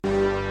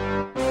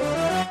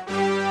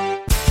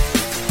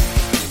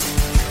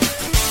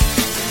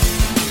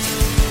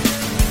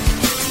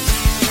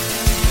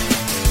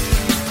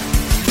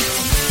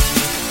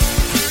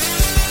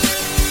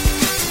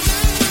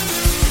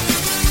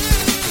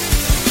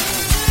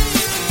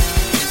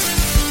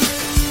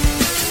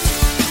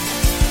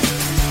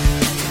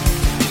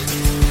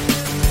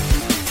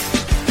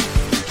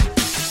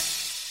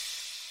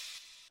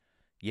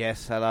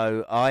Yes,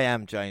 hello. I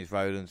am James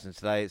Rowlands, and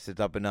today it's the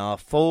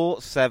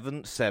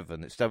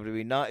WNR477. It's WWE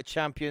United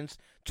Champions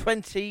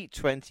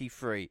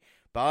 2023.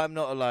 But I'm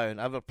not alone.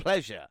 I have a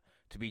pleasure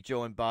to be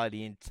joined by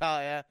the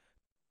entire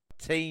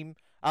team.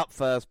 Up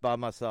first by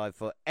my side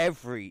for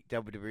every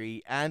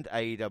WWE and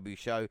AEW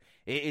show.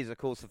 It is, of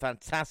course, the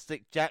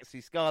fantastic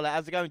Jaxie Scarlett.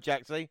 How's it going,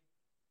 Jaxie?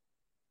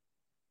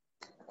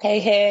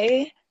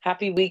 Hey.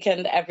 Happy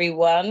weekend,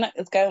 everyone.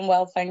 It's going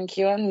well, thank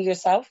you. And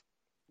yourself?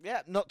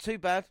 Yeah, not too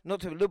bad. A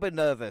little bit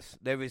nervous.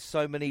 There is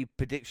so many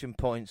prediction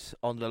points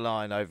on the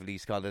line over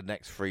these kind of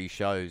next three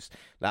shows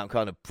that I'm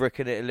kind of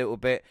bricking it a little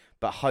bit,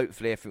 but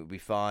hopefully everything will be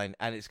fine.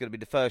 And it's going to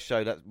be the first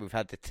show that we've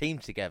had the team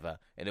together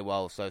in a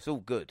while, so it's all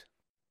good.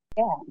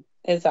 Yeah,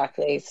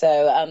 exactly.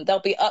 So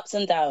there'll be ups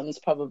and downs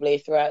probably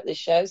throughout the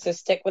show, so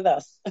stick with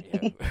us.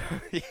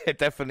 Yeah,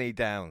 definitely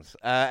downs.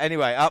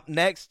 Anyway, up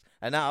next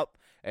and up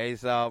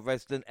is our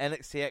resident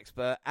NXT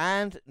expert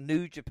and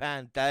New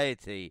Japan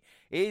deity.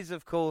 It is,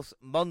 of course,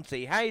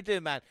 Monty. How you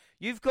doing, man?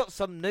 You've got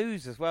some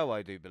news as well,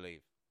 I do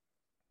believe.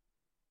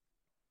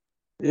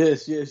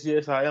 Yes.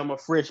 I am a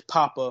fresh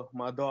papa.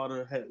 My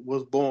daughter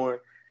was born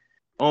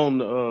on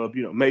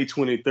May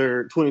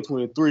 23rd,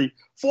 2023,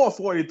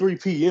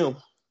 4:43 p.m.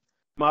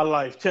 My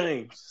life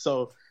changed.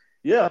 So,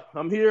 yeah,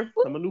 I'm here.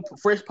 I'm a new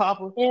fresh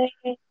papa.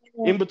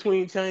 In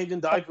between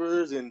changing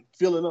diapers and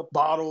filling up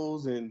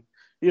bottles and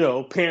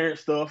parent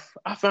stuff.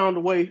 I found a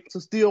way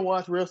to still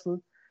watch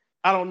wrestling.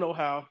 I don't know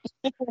how.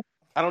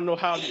 I don't know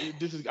how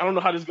this is going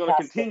to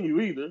continue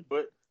either,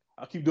 but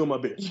I'll keep doing my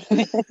best.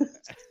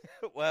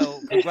 Well,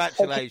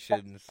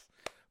 congratulations.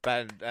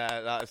 And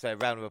like I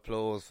said, round of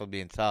applause from the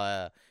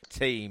entire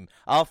team.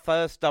 Our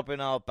first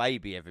WNR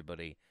baby,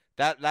 everybody.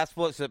 That's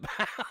what's about.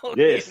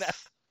 Yes.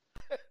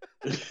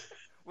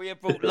 We have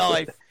brought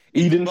life.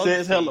 Eden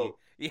says hello.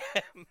 Yeah,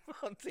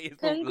 Monty is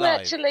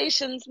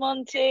Congratulations,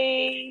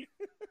 Monty.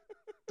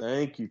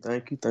 Thank you.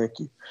 I'm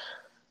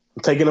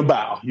taking a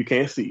bow. You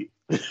can't see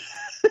it.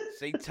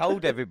 See,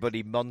 told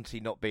everybody Monty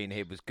not being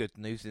here was good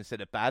news instead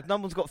of bad. No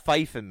one's got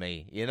faith in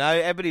me,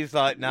 Everybody's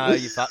like, no,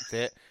 you fucked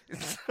it.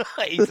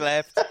 He's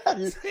left.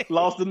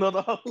 Lost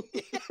another hole.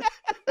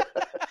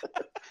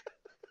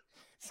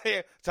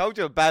 See, told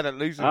you I'm bad at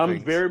losing I'm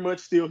things. very much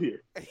still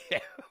here.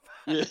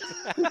 Yeah.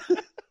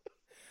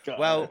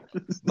 Well,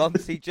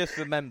 Monty, just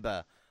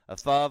remember, a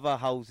father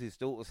holds his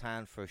daughter's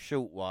hand for a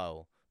short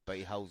while, but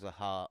he holds her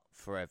heart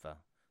forever.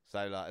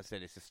 So, like I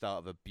said, it's the start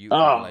of a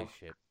beautiful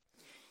relationship.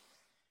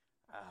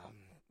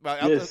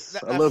 Right, yes,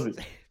 I love it.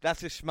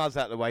 That's a schmuzz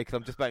out of the way because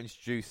I'm just about to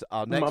introduce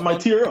our next one. I might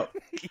tear up.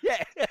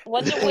 Yeah.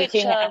 Wonder which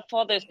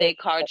Father's Day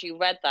card you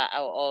read that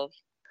out of.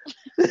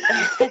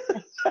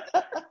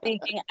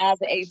 Speaking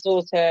as a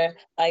daughter,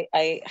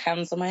 I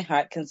hands on my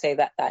heart can say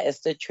that is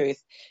the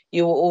truth.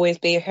 You will always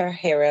be her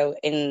hero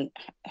in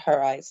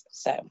her eyes.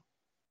 So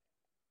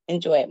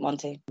enjoy it,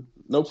 Monty.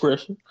 No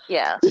pressure.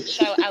 Yeah.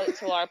 Shout out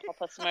to our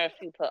Papa Smurf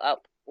who put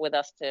up with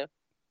us too.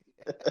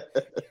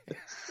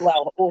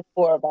 Well, all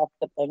four of our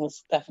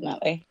siblings,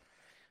 definitely.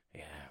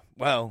 Yeah.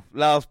 Well,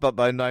 last but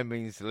by no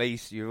means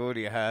least, you've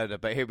already heard it,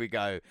 but here we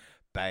go.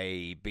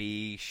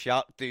 Baby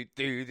shark do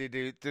do do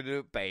do do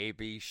do,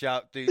 baby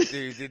shark do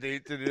do do do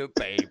do do,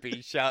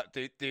 baby shark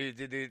do do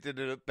do do do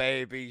do,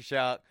 baby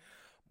shark.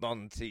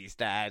 Monty's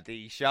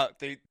daddy shark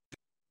do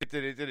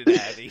do do do,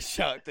 daddy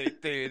shark do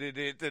do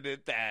do do do,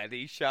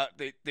 daddy shark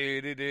do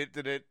do do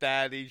do do,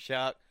 daddy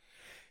shark.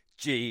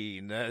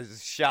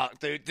 Gina's shark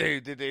do do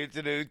do do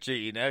do,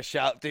 Gina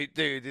shark do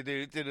do do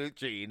do do,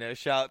 Gina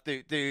shark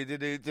do do do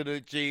do do,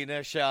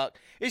 Gina shark.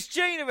 It's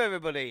Gina,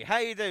 everybody. How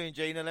you doing,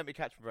 Gina? Let me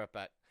catch my breath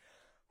back.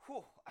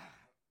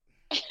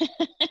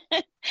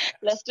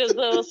 Let's just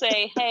all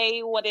say,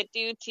 hey, what it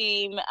do,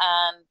 team?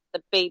 And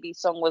the baby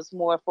song was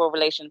more for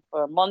relation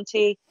for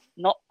Monty,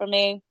 not for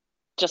me.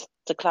 Just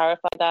to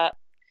clarify that.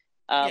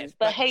 Yes,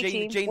 but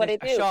hey, team, what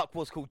it do? A shark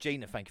was called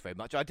Gina, thank you very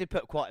much. I did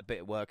put quite a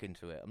bit of work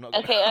into it. I'm not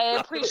okay, I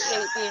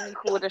appreciate being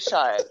called a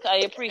shark.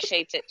 I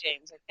appreciate it,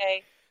 James,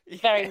 okay?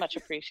 Very much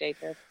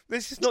appreciated.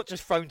 This is not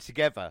just thrown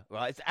together,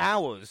 right? It's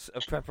hours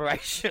of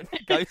preparation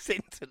goes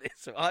into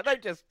this, right? I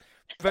don't just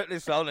put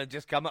this on and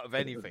just come up with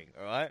anything,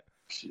 all right?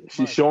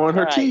 She's showing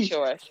her teeth.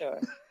 Sure.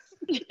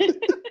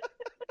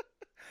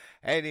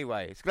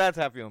 Anyway, it's glad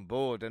to have you on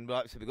board. And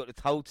like I said, we've got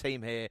the whole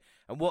team here.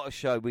 And what a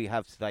show we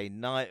have today.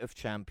 Night of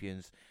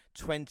Champions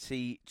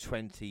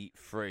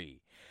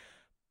 2023.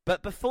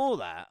 But before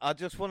that, I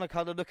just want to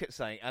kind of look at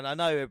something. And I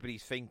know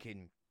everybody's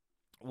thinking,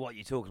 what are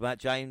you talking about,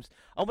 James?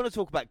 I want to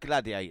talk about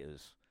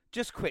Gladiators.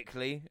 Just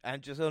quickly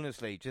and just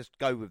honestly, just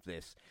go with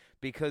this.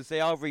 Because they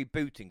are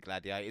rebooting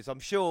Gladiators. I'm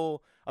sure,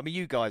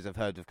 you guys have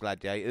heard of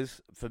Gladiators.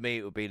 For me,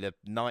 it would be the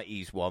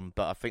 90s one.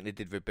 But I think they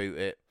did reboot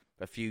it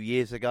a few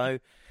years ago.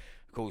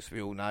 Of course,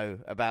 we all know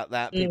about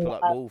that. People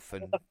like Wolf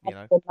and, The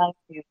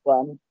 90s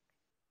one.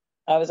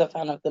 I was a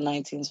fan of the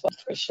 90s one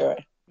for sure.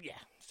 Yeah,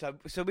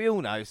 so we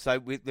all know. So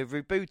they've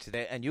rebooted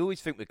it, and you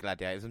always think with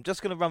Gladiators. I'm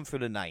just going to run through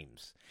the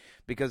names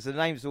because the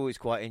names are always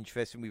quite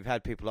interesting. We've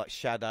had people like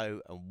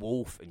Shadow and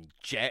Wolf and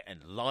Jet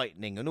and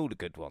Lightning and all the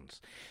good ones.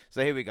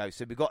 So here we go.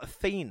 So we've got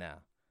Athena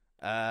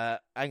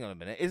Hang on a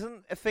minute.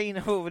 Isn't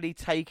Athena already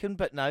taken?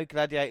 But no,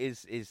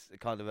 Gladiators is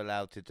kind of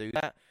allowed to do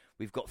that.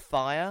 We've got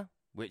Fire,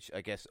 which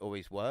I guess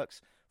always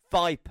works.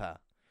 Viper.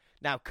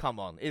 Now, come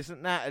on.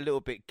 Isn't that a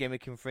little bit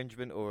gimmick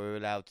infringement, or are we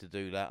allowed to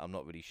do that? I'm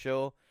not really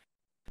sure.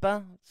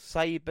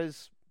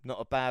 Sabers, not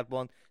a bad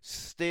one.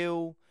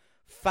 Steel.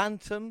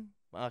 Phantom,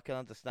 I can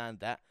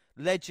understand that.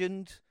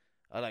 Legend,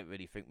 I don't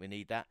really think we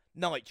need that.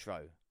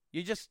 Nitro.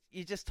 You're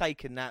just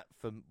taking that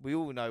from... We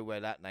all know where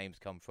that name's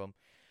come from.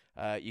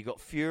 You got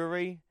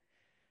Fury,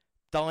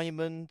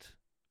 Diamond,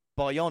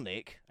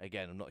 Bionic.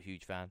 Again, I'm not a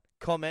huge fan.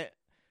 Comet,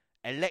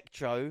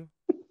 Electro,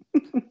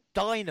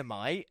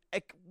 Dynamite.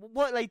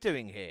 What are they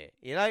doing here?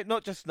 You know,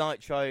 not just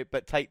Nitro,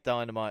 but take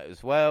Dynamite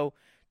as well.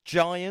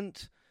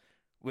 Giant,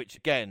 which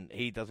again,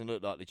 he doesn't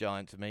look like the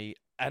Giant to me.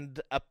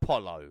 And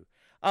Apollo.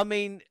 I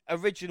mean,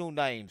 original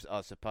names,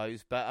 I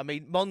suppose. But, I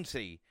mean,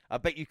 Monty, I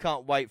bet you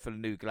can't wait for the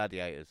new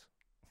Gladiators.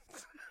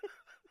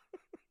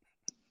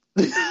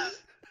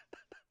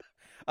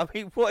 I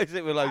mean, what is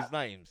it with those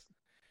names?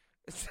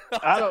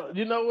 I don't.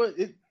 You know what?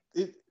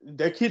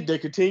 They're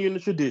continuing the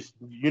tradition.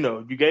 You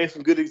know, you gave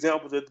some good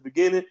examples at the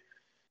beginning.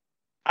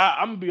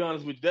 I'm gonna be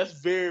honest with you. That's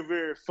very,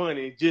 very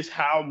funny. Just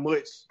how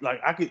much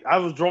I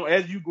was drawing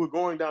as you were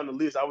going down the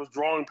list. I was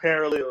drawing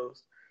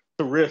parallels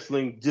to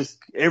wrestling just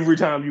every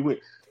time you went.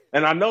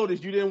 And I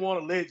noticed you didn't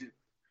want a legend,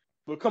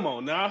 but come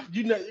on now,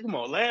 come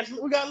on,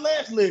 we got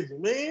Last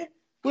Legend, man.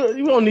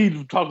 You don't need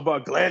to talk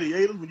about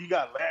Gladiators when you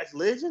got Last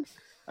Legend.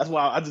 That's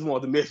why I just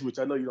wanted to mess with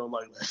you. I know you don't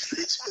like Last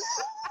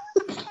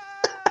Legend.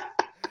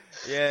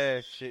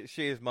 Yeah,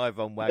 she is my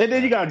Von Wagner. And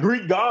then you got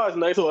Greek gods,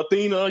 and so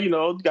Athena, you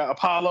know, you got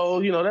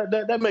Apollo, you know,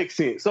 that makes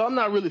sense. So I'm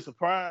not really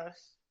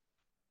surprised.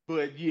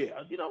 But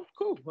yeah, you know,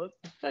 cool. But,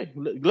 hey,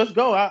 let's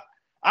go.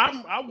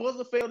 I was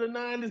a fan of the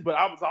 90s, but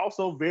I was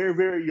also very,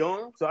 very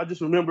young. So I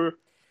just remember,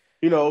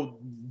 you know,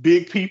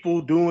 big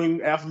people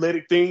doing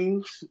athletic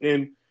things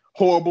and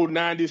horrible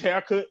 90s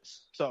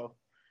haircuts. So,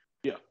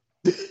 yeah.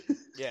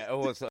 Yeah,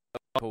 or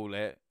I call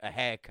it a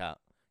haircut.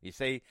 You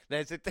see,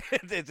 there's a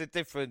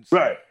difference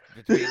right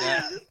between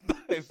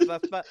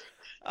both. But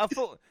I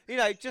thought, you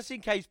know, just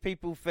in case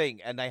people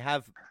think, and they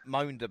have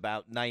moaned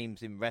about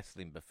names in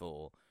wrestling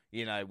before,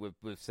 you know,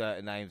 with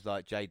certain names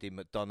like J.D.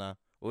 McDonough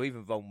or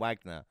even Von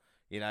Wagner,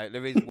 you know,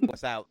 there is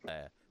what's out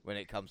there when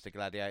it comes to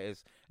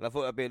Gladiators. And I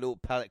thought it'd be a little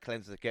palate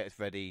cleanser to get us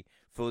ready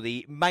for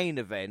the main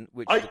event,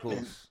 which is, of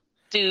course...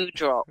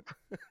 Dewdrop.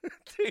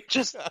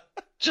 Just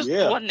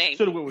one name.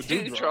 Should have went with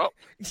Dewdrop.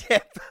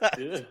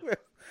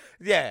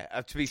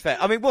 Yeah, to be fair.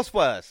 I mean, what's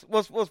worse?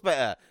 What's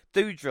better?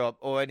 Dewdrop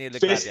or any of the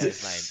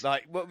Gladiators' names?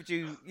 Like, what would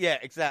you... Yeah,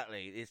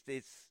 exactly.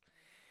 It's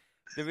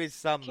there is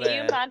some Can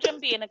you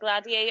imagine being a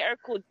gladiator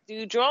called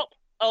Dewdrop?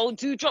 Oh,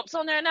 Dewdrop's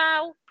on there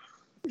now.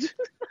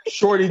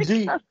 Shorty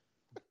G.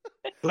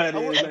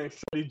 Gladiator's name,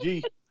 Shorty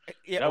G.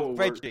 Yeah,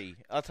 Reggie.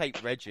 Work. I'll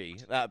take Reggie.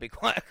 That would be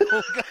quite a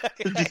cool guy.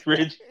 Just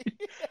Reggie.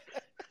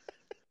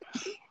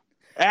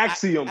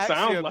 Axiom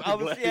sounds like a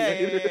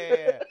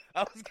gladiator.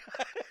 Yeah.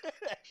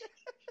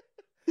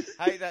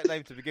 I hate that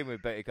name to begin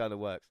with, but it kind of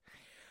works.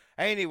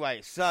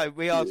 Anyway, so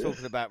we are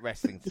talking about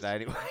wrestling today.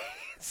 Anyway,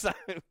 so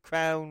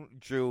Crown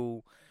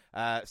Jewel,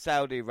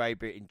 Saudi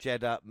Arabia in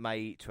Jeddah,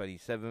 May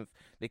 27th.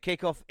 The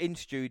kickoff in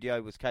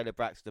studio was Caleb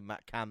Braxton,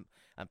 Matt Camp,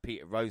 and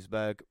Peter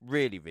Roseberg.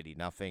 Really, really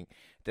nothing.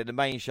 Then the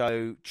main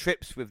show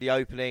trips with the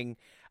opening,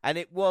 and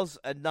it was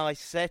a nice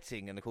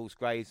setting. And of course,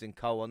 Graves and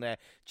Cole on there.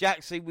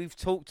 Jaxie, we've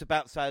talked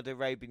about Saudi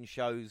Arabian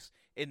shows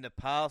in the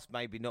past,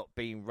 maybe not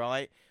being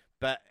right.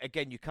 But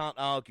again, you can't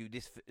argue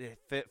this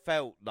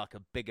felt like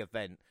a big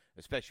event,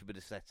 especially with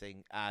the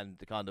setting and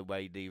the kind of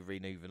way the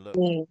arena even looked.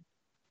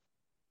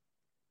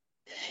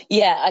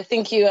 Yeah, I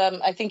think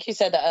you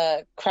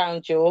said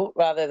Crown Jewel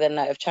rather than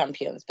Night of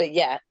Champions, but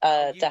yeah,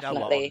 definitely. Know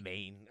what I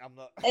mean. I'm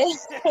not.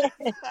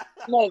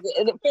 No,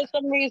 for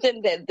some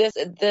reason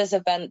this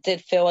event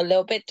did feel a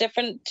little bit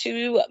different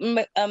to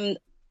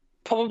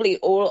probably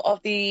all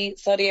of the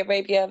Saudi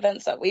Arabia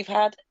events that we've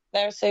had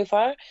there so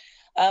far.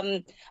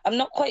 I'm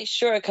not quite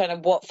sure kind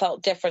of what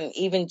felt different,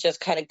 even just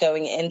kind of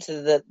going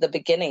into the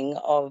beginning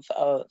of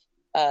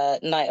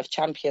Night of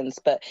Champions.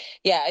 But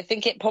yeah, I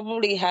think it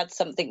probably had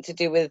something to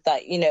do with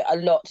that, you know, a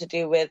lot to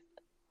do with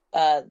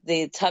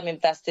the time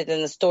invested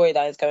in the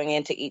storylines going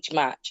into each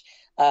match,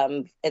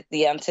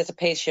 the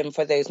anticipation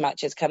for those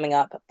matches coming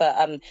up,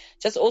 but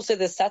just also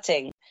the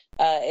setting.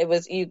 It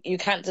was you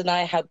can't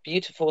deny how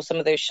beautiful some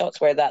of those shots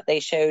were that they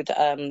showed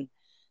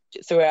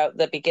throughout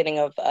the beginning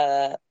of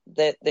the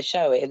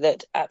show. It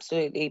looked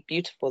absolutely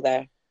beautiful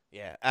there.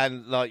 Yeah,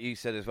 and like you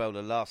said as well,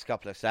 the last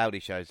couple of Saudi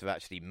shows have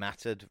actually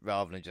mattered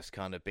rather than just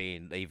kind of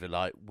being either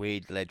like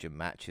weird legend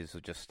matches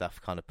or just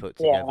stuff kind of put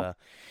together. Yeah.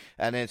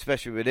 And then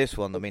especially with this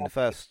one, I mean, the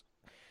first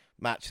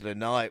match of the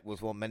night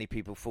was what many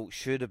people thought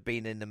should have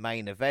been in the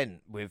main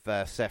event with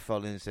Seth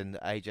Rollins and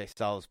AJ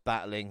Styles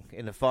battling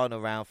in the final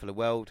round for the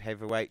World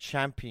Heavyweight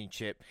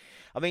Championship.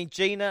 I mean,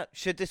 Gina,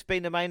 should this be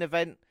the main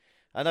event?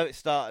 I know it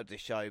started the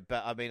show,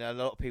 but I mean, a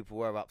lot of people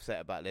were upset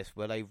about this.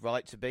 Were they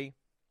right to be?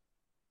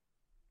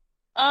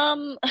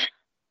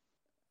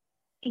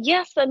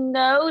 Yes and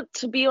no.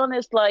 To be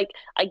honest, like,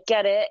 I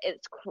get it.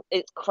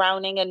 It's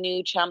crowning a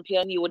new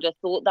champion. You would have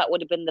thought that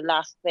would have been the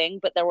last thing,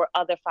 but there were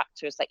other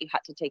factors that you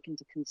had to take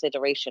into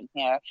consideration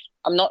here.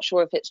 I'm not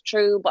sure if it's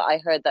true, but I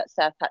heard that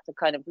Seth had to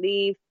kind of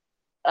leave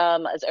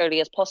as early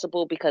as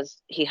possible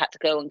because he had to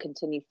go and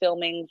continue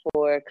filming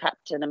for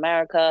Captain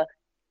America.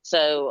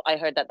 So I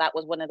heard that that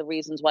was one of the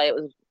reasons why it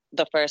was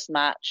the first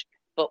match.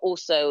 But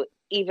also,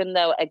 even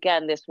though,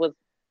 again, this was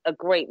a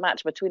great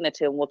match between the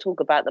two, and we'll talk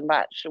about the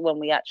match when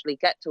we actually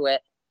get to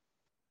it,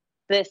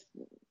 this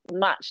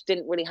match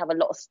didn't really have a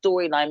lot of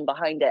storyline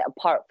behind it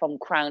apart from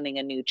crowning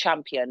a new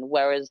champion.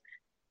 Whereas,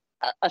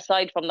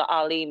 aside from the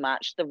Ali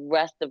match, the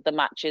rest of the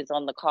matches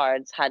on the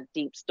cards had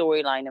deep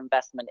storyline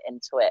investment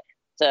into it.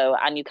 So,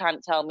 and you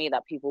can't tell me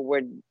that people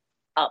were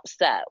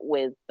upset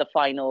with the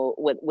final,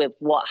 with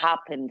what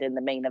happened in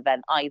the main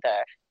event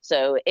either.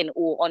 So, in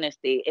all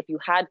honesty, if you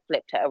had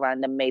flipped it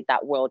around and made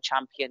that world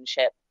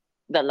championship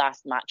the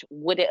last match,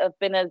 would it have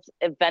been as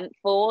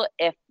eventful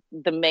if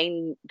the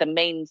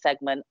main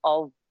segment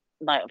of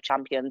Night of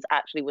Champions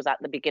actually was at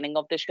the beginning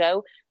of the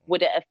show?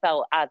 Would it have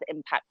felt as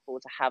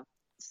impactful to have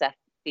Seth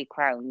be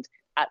crowned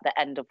at the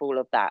end of all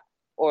of that,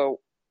 or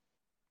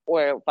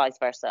vice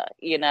versa,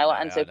 you know?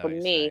 Yeah, And so for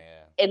me, saying,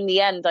 yeah. in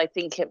the end, I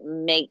think it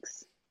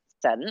makes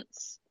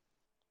sense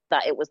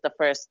that it was the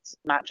first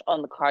match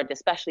on the card,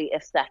 especially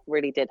if Seth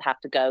really did have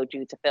to go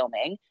due to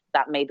filming.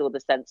 That made all the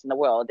sense in the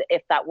world.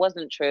 If that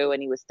wasn't true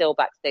and he was still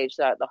backstage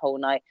throughout the whole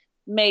night,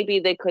 maybe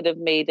they could have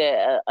made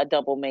it a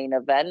double main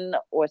event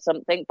or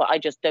something, but I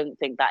just don't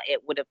think that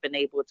it would have been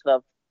able to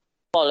have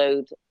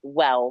followed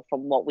well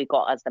from what we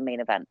got as the main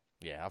event.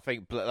 Yeah, I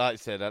think, like I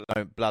said,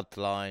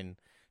 bloodline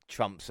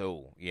trumps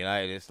all. You know,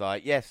 it's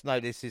like, yes, no,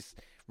 this is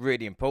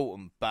really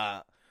important,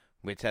 but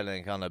we're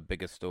telling kind of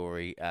bigger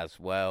story as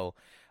well.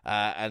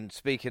 And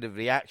speaking of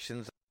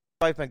reactions,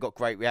 both men got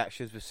great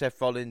reactions with Seth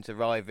Rollins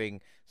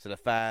arriving, so the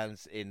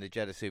fans in the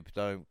Jeddah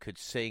Superdome could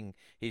sing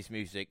his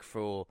music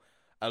for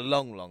a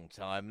long, long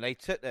time. They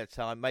took their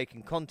time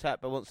making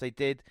contact, but once they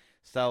did,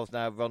 Styles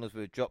now runners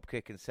with a drop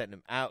kick and sent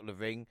him out of the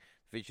ring.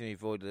 Visually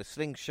avoided a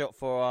slingshot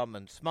forearm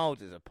and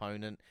smiled at his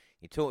opponent.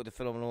 He taunted the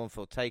Phenomenal One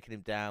for taking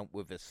him down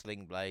with a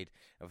sling blade.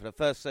 And for the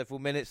first several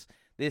minutes,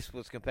 this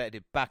was a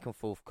competitive back and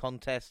forth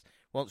contest.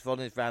 Once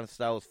Rollins ran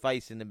Styles'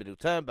 face in the middle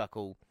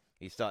turnbuckle,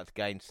 he started to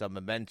gain some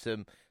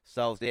momentum.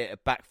 Styles hit a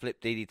backflip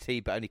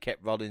DDT, but only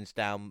kept Rollins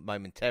down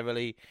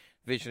momentarily.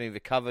 Visually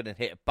recovered and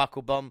hit a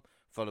buckle bomb,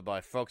 followed by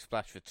a frog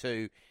splash for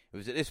two. It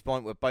was at this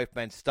point where both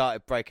men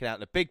started breaking out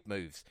the big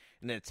moves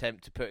in an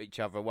attempt to put each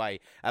other away.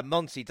 And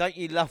Monty, don't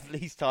you love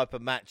these type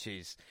of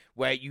matches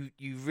where you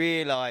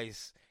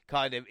realise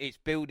kind of it's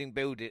building,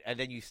 and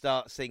then you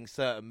start seeing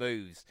certain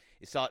moves?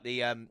 It's like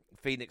the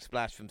Phoenix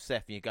Splash from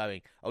Seth, and you're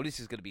going, oh, this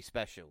is going to be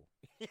special.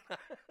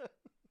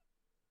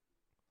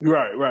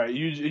 Right.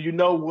 You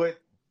know what?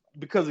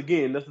 Because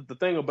again, that's the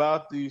thing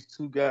about these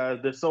two guys.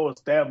 They're so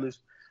established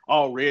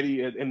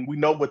already, and we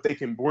know what they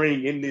can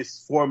bring in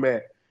this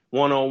format,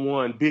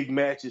 one-on-one, big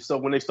matches. So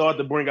when they start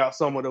to bring out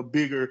some of the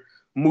bigger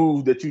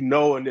moves that you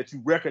know and that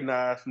you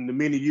recognize from the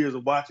many years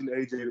of watching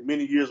AJ, the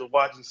many years of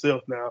watching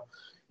Seth now,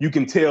 you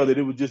can tell that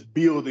it was just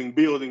building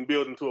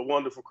to a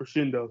wonderful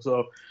crescendo.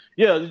 So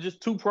yeah, they're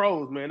just two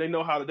pros, man. They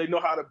know how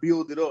to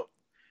build it up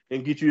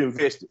and get you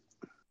invested.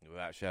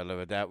 Without shadow of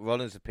a doubt,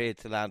 Rollins appeared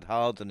to land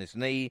hard on his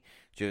knee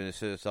during the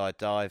suicide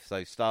dive,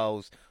 so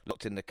Styles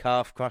locked in the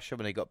calf crusher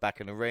when he got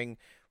back in the ring.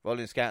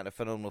 Rollins countered a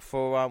phenomenal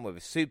forearm with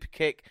a super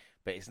kick,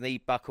 but his knee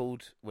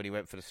buckled when he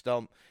went for the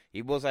stomp.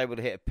 He was able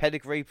to hit a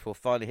pedigree before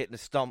finally hitting the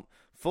stomp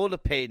for the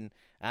pin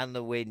and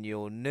the win.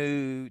 Your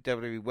new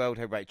WWE World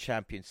Heavyweight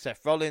Champion,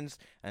 Seth Rollins,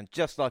 and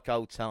just like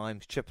old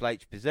times, Triple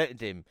H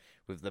presented him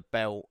with the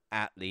belt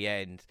at the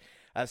end.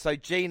 So,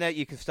 Gina,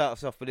 you can start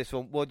us off with this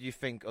one. What do you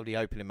think of the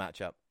opening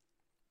matchup?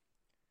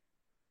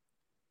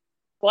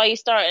 Why are you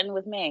starting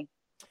with me?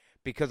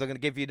 Because I'm going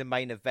to give you the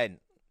main event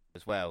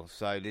as well.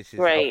 So this is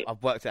Great.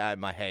 I've worked it out in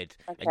my head.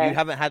 Okay. And you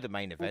haven't had a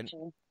main event.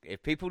 Okay.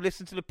 If people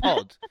listen to the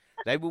pod,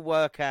 they will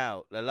work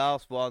out. The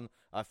last one,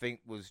 I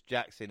think, was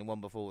Jaxie, and the one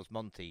before was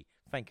Monty.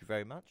 Thank you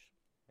very much.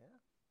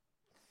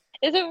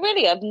 Yeah. Is it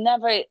really? I've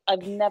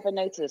never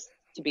noticed,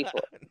 to be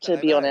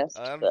honest.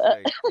 I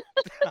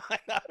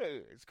know.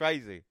 It's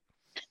crazy.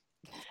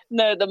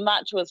 No, the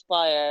match was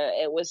fire.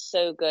 It was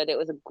so good. It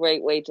was a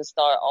great way to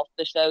start off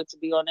the show, to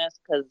be honest,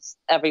 because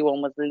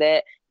everyone was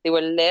lit. They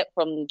were lit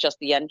from just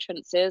the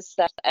entrances.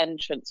 Seth's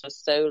entrance was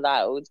so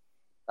loud.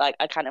 Like,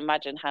 I can't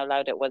imagine how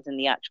loud it was in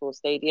the actual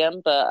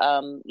stadium. But,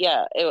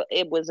 yeah,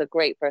 it was a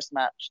great first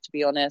match, to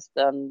be honest.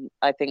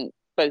 I think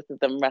both of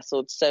them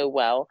wrestled so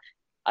well.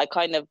 I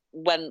kind of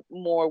went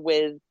more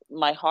with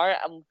my heart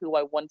and who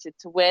I wanted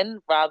to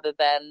win rather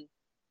than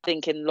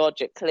thinking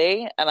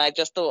logically, and I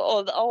just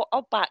thought,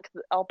 I'll back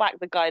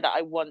the guy that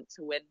I want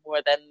to win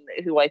more than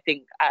who I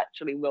think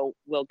actually will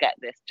get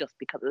this, just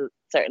because of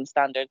certain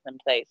standards in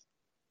place.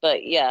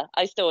 But yeah,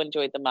 I still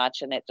enjoyed the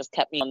match, and it just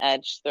kept me on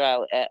edge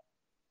throughout it.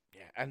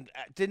 Yeah, and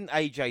didn't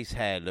AJ's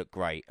hair look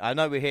great? I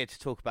know we're here to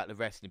talk about the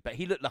wrestling, but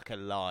he looked like a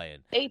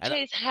lion.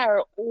 AJ's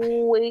hair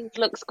always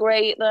looks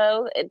great,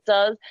 though. It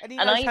does. And he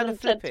And knows I how to even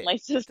flip said to it, my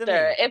doesn't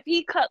sister, he? if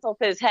he cuts off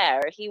his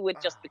hair, he would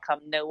just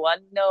become no one.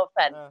 No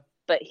offense.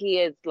 But he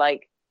is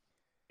like,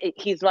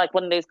 he's like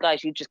one of those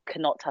guys you just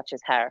cannot touch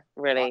his hair,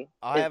 really.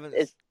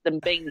 It's the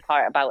main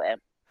part about him.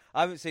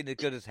 I haven't seen as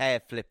good as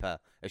hair flipper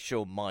as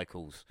Shawn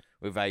Michaels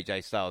with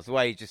AJ Styles. The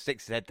way he just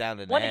sticks his head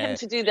down in the I want hair. him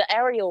to do the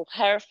aerial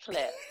hair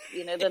flip,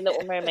 you know, the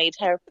Little Mermaid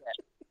hair flip.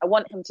 I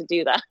want him to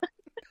do that.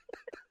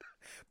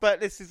 But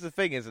this is the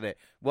thing, isn't it?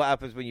 What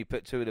happens when you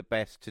put two of the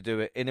best to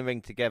do it in a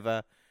ring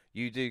together?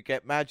 You do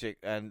get magic.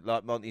 And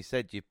like Monty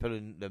said, you're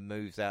pulling the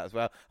moves out as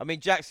well. I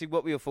mean, Jaxie,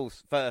 what were your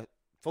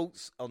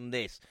thoughts on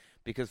this?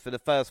 Because for the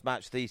first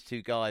match, these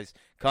two guys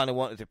kind of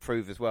wanted to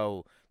prove as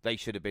well they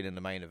should have been in the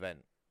main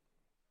event.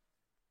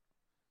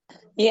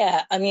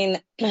 Yeah, I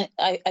mean,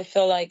 I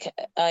feel like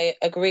I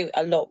agree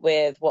a lot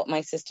with what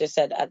my sister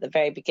said at the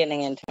very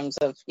beginning in terms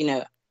of,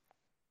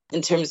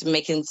 in terms of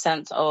making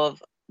sense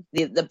of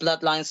the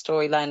bloodline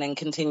storyline and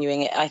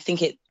continuing it. I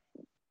think it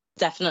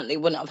definitely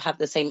wouldn't have had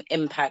the same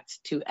impact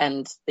to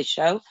end the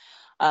show.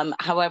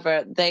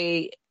 However,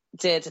 they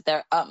did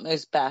their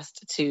utmost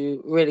best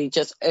to really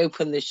just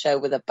open the show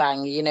with a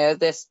bang.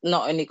 This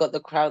not only got the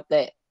crowd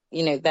that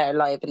they're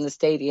live in the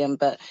stadium,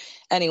 but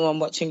anyone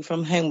watching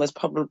from home was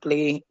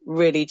probably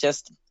really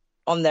just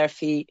on their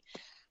feet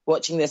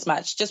watching this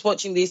match, just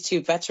watching these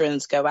two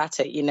veterans go at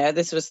it.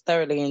 This was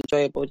thoroughly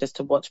enjoyable just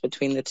to watch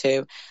between the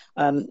two.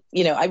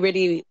 I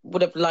really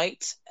would have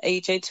liked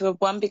AJ to have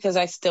won because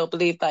I still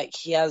believe that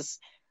he has,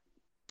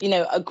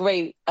 a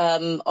great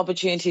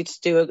opportunity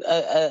to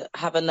do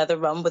have another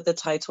run with the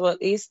title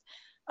at least.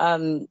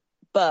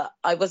 But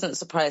I wasn't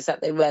surprised that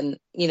they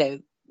went,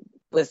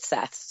 with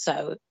Seth.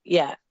 So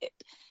yeah,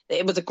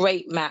 it was a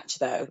great match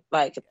though.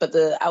 But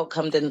the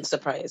outcome didn't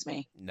surprise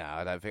me. No,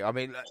 I don't think. I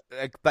mean,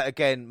 but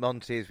again,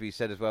 Monty, as we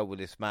said as well with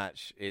this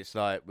match, it's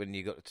like when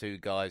you got the two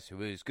guys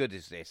who are as good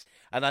as this.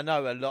 And I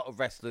know a lot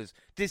of wrestlers.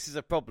 This is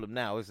a problem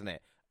now, isn't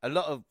it? A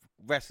lot of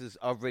wrestlers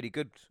are really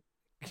good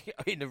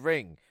in the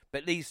ring,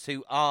 but these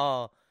two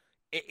are.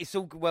 It's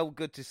all well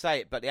good to say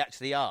it, but they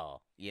actually are.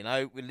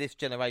 With this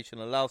generation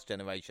and last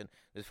generation,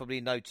 there's probably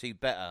no two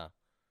better.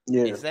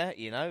 Yeah. Is there?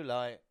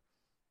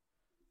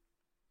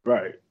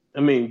 Right.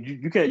 I mean,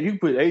 you can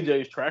put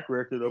AJ's track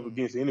record up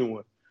against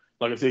anyone.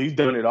 Like I said, he's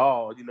done it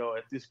all,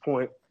 at this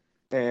point.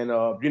 And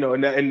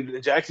and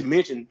Jaxie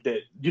mentioned that,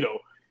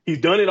 he's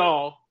done it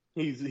all.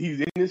 He's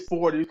in his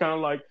 40s,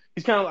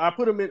 I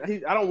put him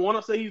in. I don't want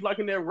to say he's like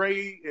in that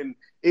Ray and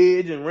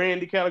Edge and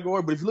Randy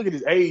category, but if you look at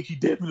his age, he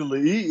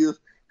definitely is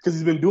because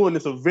he's been doing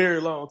this a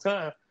very long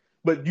time.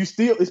 But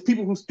it's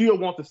people who still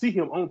want to see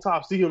him on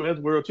top, see him as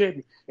world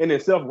champion. And then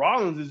Seth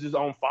Rollins is just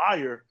on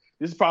fire.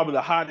 This is probably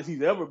the hottest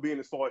he's ever been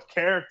as far as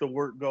character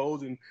work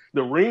goes, and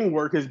the ring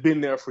work has been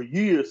there for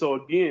years. So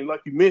again,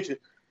 like you mentioned,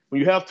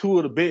 when you have two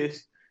of the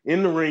best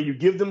in the ring, you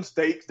give them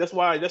stakes. That's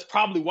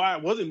probably why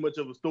it wasn't much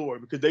of a story,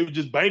 because they were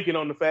just banking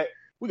on the fact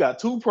we got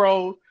two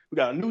pros, we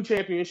got a new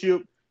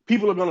championship.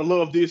 People are gonna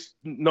love this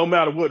no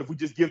matter what if we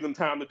just give them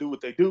time to do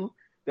what they do.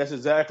 That's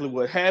exactly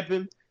what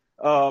happened.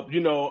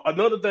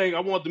 Another thing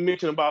I wanted to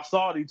mention about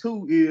Saudi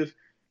too is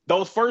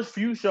those first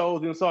few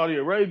shows in Saudi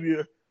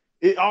Arabia.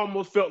 It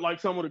almost felt like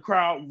some of the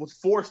crowd was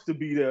forced to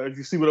be there, if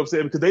you see what I'm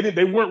saying, because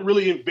they weren't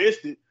really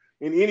invested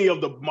in any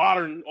of the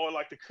modern or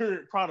like the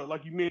current product,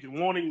 like you mentioned,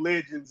 wanting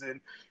legends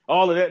and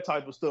all of that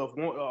type of stuff,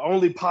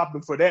 only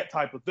popping for that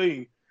type of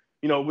thing.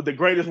 With the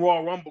greatest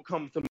Royal Rumble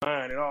comes to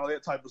mind and all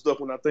that type of stuff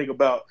when I think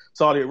about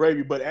Saudi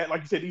Arabia. But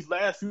like you said, these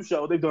last few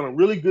shows, they've done a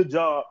really good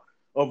job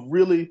of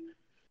really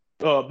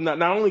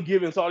not only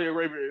giving Saudi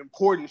Arabia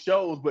important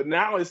shows, but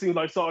now it seems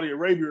like Saudi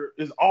Arabia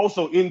is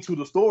also into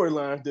the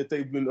storylines that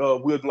they've been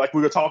with, like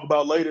we're going to talk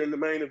about later in the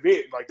main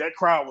event. Like that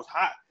crowd was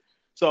hot.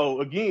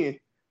 So again,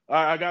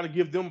 I got to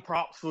give them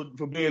props for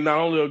being not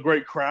only a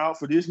great crowd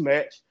for this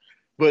match,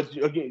 but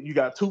again, you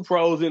got two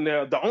pros in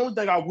there. The only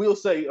thing I will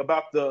say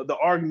about the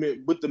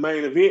argument with the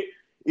main event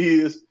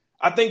is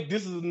I think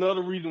this is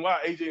another reason why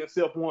AJ and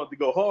Seth wanted to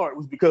go hard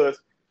was because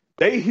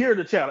they hear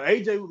the chatter.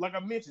 AJ, like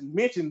I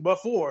mentioned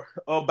before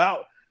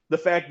about the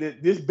fact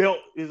that this belt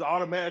is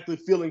automatically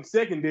feeling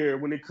secondary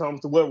when it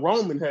comes to what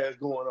Roman has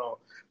going on.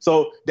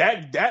 So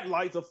that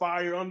lights a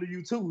fire under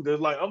you too. There's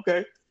like,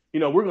 okay,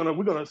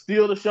 we're gonna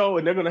steal the show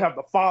and they're gonna have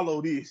to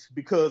follow this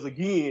because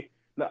again,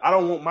 I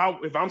don't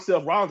want if I'm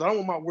Seth Rollins, I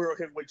don't want my World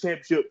Heavyweight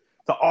Championship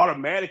to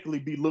automatically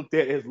be looked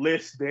at as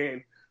less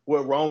than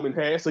what Roman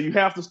has. So you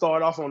have to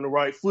start off on the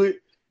right foot.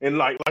 And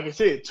like I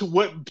said,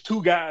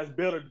 two guys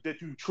better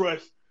that you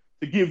trust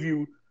to give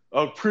you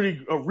a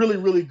really,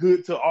 really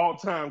good to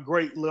all-time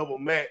great level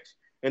match.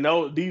 And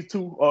these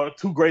two are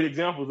two great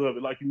examples of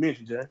it, like you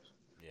mentioned, James.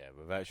 Yeah,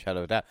 without a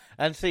shadow of doubt.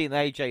 And seeing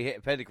AJ hit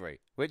a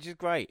pedigree, which is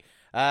great.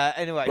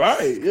 Anyway.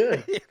 Right,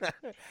 yeah.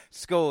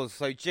 Scores.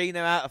 So, Gina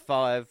out of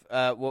 5.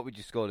 What would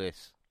you score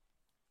this?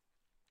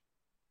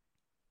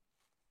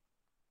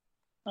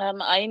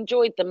 I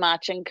enjoyed the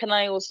match, and can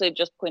I also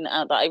just point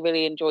out that I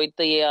really enjoyed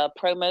the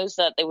promos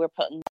that they were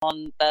putting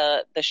on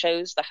the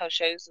shows, the house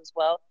shows as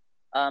well.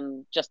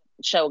 Just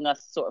showing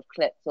us sort of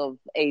clips of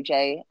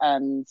AJ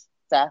and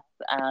Seth,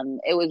 and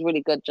it was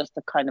really good just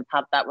to kind of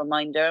have that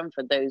reminder. And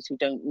for those who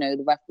don't know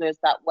the wrestlers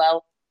that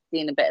well,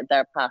 seeing a bit of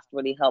their past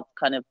really helped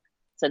kind of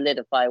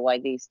solidify why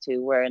these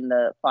two were in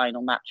the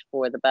final match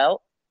for the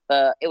belt.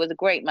 But it was a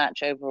great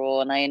match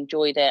overall, and I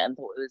enjoyed it and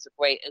thought it was a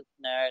great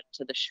opener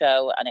to the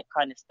show, and it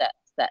kind of set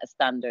a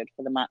standard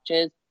for the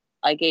matches.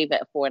 I gave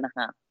it a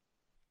 4.5.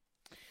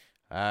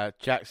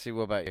 Jaxie,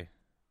 what about you?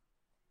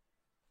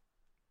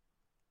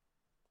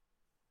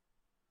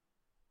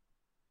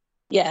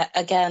 Yeah,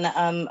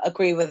 again,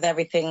 agree with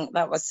everything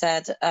that was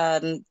said.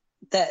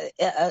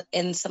 That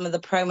in some of the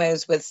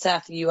promos with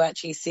Seth, you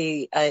actually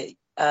see a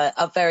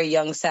very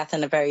young Seth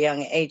and a very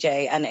young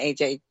AJ, and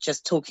AJ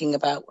just talking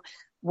about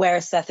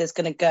where Seth is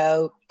going to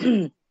go.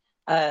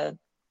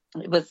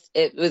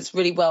 It was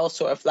really well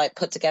sort of like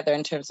put together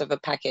in terms of a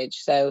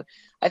package. So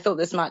I thought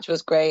this match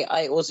was great.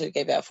 I also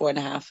gave it a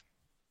 4.5.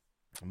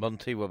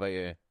 Monty, what about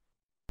you?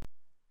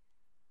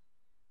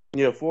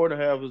 Yeah,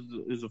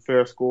 4.5 is a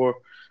fair score.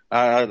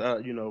 I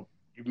you know,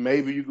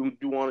 maybe you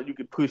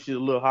could push it a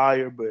little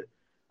higher, but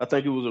I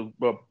think it was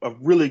a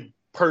really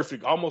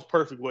perfect, almost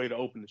perfect way to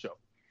open the show.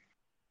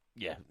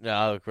 Yeah, no,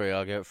 I agree.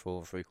 I'll go it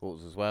for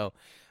 3/4 as well.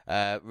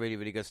 Really,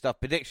 really good stuff.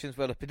 Predictions,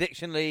 well, the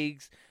Prediction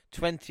Leagues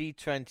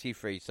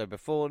 2023. So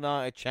before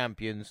Night of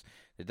Champions,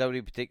 the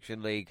W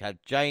Prediction League had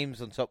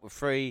James on top with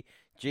 3,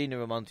 Gina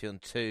and Monty on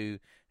 2,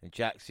 and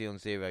Jaxie on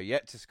 0.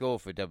 Yet to score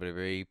for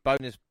WWE.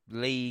 Bonus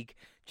League,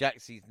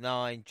 Jaxie's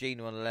 9,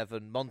 Gina on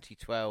 11, Monty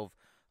 12,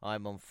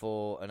 I'm on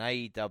 4, and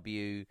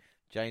AEW,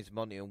 James and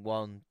Monty on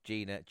 1,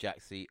 Gina,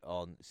 Jaxie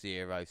on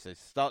 0. So to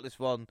start this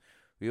one,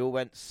 we all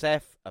went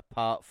Seth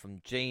apart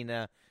from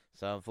Gina.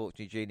 So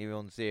unfortunately, Gina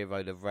on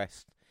 0. The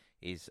rest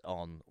is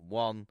on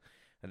 1.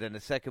 And then the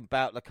second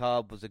bout of the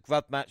card was a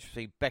grub match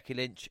between Becky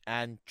Lynch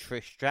and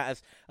Trish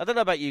Stratus. I don't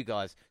know about you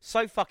guys.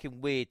 So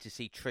fucking weird to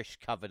see Trish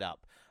covered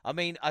up. I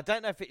mean, I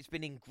don't know if it's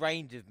been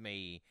ingrained with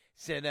me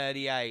since an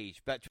early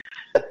age, but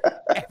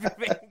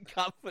everything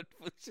covered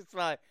was just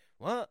like,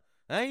 what?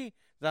 Hey?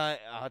 Like,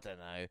 I don't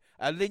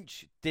know.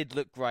 Lynch did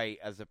look great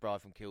as the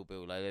bride from Kill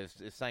Bill. Like,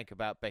 there's something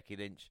about Becky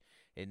Lynch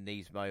in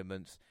these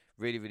moments.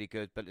 Really, really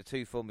good. But the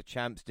two former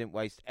champs didn't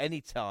waste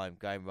any time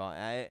going right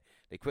at it.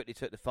 They quickly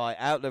took the fight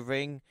out of the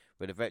ring,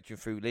 where the veteran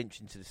threw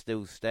Lynch into the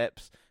steel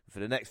steps. And for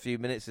the next few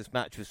minutes, this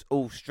match was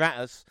all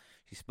Stratus.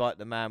 She spiked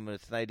the man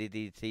with a tornado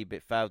DDT,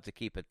 but failed to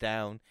keep her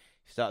down.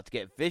 She started to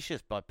get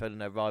vicious by pulling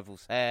her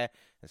rival's hair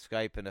and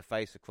scraping her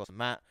face across the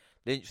mat.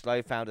 Lynch,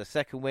 though, found her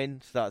second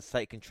win, started to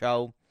take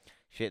control.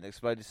 She hit an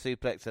exploded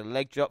suplex and a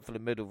leg drop for the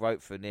middle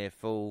rope for a near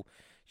fall.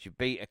 She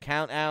beat a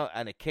count out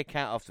and a kick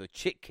out after a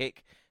chick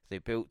kick. They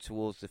built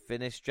towards the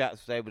finish.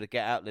 Stratus was able to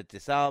get out the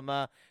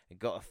disarmer and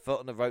got a foot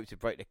on the rope to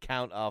break the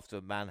count after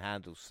a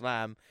manhandle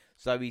slam.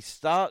 Zoe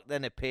Stark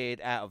then appeared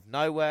out of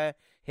nowhere,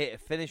 hit a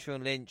finisher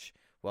on Lynch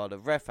while the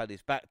ref had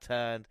his back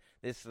turned.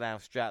 This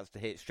allowed Stratus to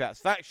hit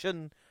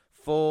Stratusfaction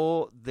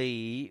for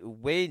the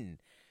win.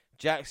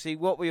 Jaxie,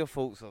 what were your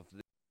thoughts of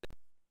this?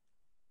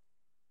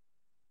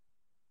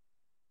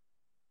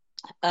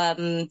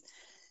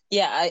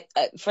 Yeah, I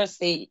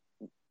firstly,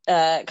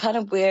 kind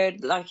of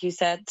weird, like you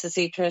said, to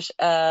see Trish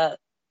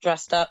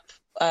dressed up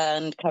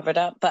and covered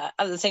up, but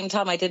at the same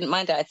time, I didn't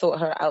mind it. I thought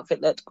her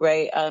outfit looked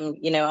great.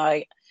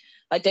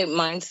 I don't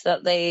mind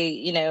that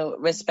they,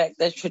 respect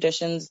the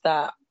traditions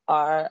that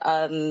are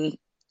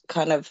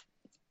kind of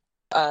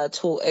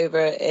taught over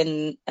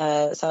in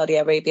Saudi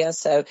Arabia.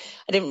 So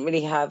I didn't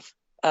really have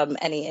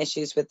any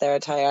issues with their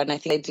attire, and I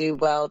think they do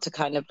well to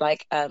kind of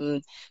like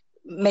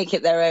make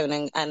it their own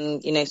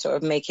and sort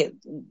of make it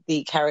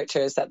the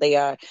characters that they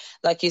are.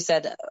 Like you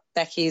said,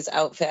 Becky's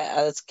outfit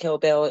as Kill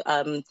Bill,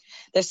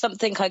 there's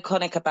something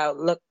iconic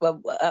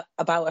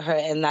about her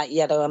in that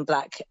yellow and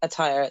black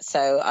attire.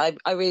 So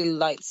I really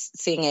liked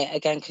seeing it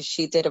again because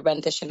she did a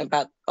rendition of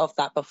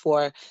that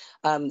before.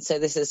 So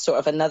this is sort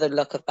of another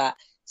look of that.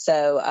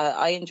 So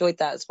I enjoyed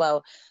that as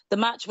well. The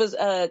match was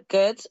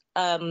good.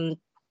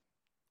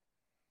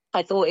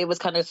 I thought it was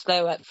kind of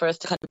slow at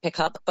first to kind of pick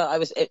up, but I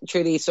was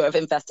truly sort of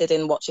invested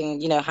in watching,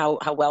 how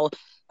well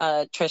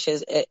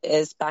Trish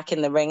is back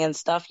in the ring and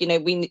stuff.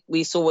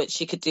 We saw what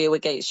she could do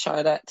against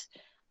Charlotte.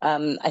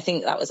 I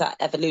think that was at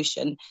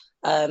Evolution.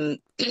 But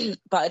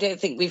I don't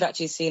think we've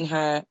actually seen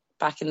her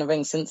back in the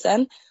ring since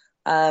then.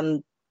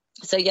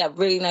 So yeah,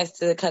 really nice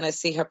to kind of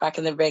see her back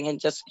in the ring and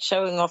just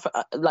showing off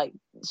like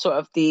sort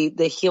of the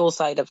heel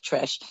side of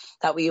Trish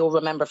that we all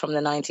remember from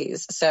the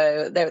 90s.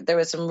 So there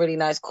were some really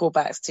nice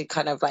callbacks to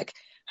kind of like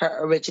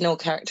her original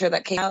character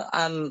that came out,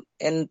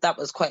 and that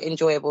was quite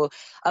enjoyable.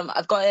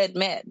 I've got to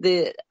admit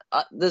the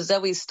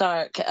Zoe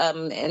Stark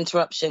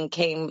interruption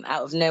came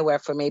out of nowhere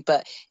for me,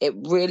 but it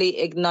really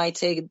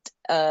ignited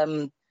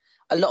a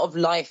lot of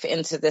life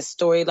into this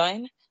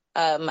storyline.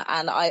 And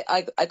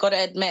I got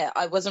to admit,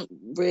 I wasn't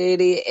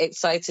really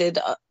excited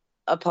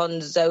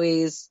upon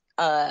Zoe's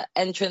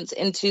entrance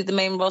into the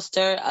main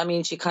roster. I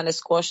mean, she kind of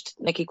squashed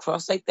Nikki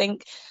Cross, I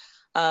think.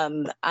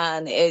 And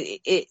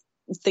it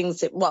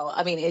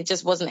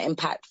just wasn't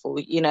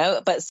impactful, you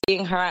know, but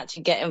seeing her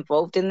actually get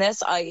involved in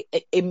this, I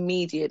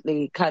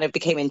immediately kind of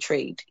became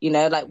intrigued, you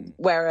know, like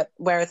where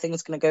are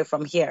things going to go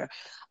from here?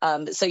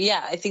 So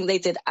yeah, I think they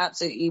did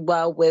absolutely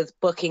well with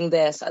booking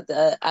this at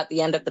the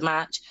end of the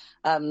match.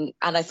 And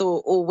I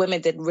thought all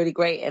women did really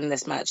great in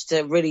this match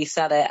to really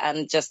sell it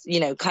and just, you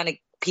know, kind of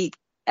pique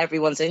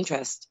everyone's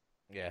interest.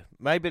 Yeah,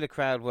 maybe the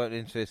crowd weren't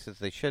interested as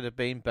they should have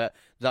been, but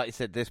like you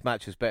said, this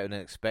match was better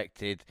than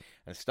expected,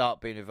 and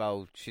Stark being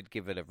involved should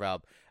give it a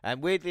rub.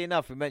 And weirdly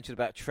enough, we mentioned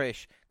about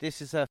Trish,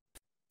 this is her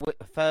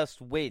first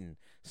win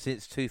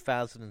since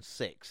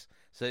 2006.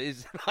 So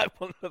it's like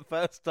one of the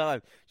first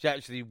time she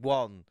actually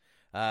won,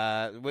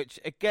 which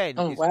again...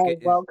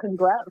 Well,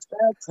 congrats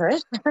there,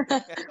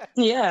 Trish.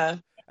 Yeah.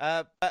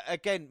 But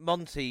again,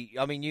 Monty,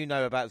 I mean, you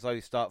know about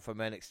Zoe Stark from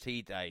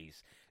NXT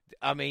days.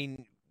 I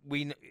mean...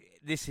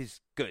 this is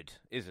good,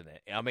 isn't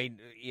it? I mean,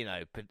 you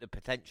know, the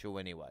potential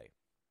anyway.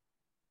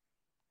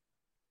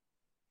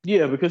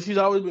 Yeah, because she's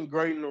always been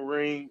great in the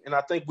ring, and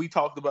I think we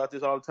talked about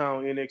this all the time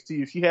on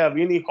NXT. If she have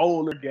any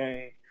hole in her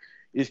game,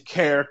 it's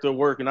character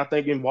work, and I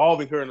think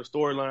involving her in a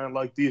storyline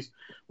like this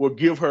will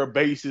give her a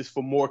basis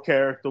for more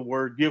character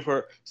work.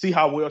 See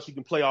how well she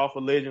can play off a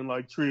legend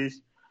like Trish.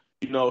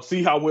 You know,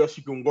 see how well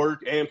she can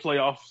work and play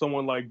off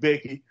someone like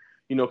Becky.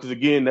 You know, because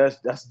again,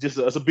 that's just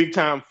a big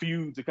time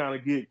feud to kind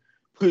of get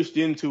pushed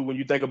into when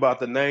you think about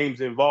the names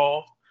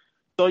involved.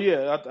 So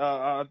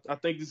yeah, I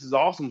think this is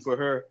awesome for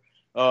her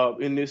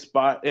in this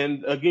spot.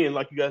 And again,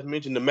 like you guys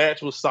mentioned, the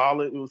match was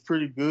solid. It was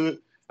pretty good.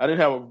 I didn't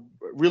have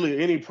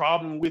really any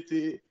problem with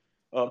it.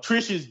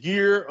 Trish's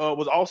gear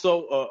was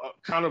also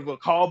kind of a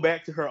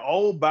callback to her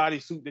old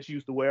bodysuit that she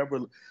used to wear.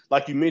 But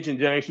like you mentioned,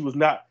 James, she was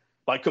not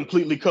like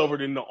completely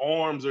covered in the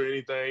arms or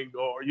anything,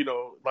 or you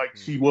know, like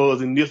she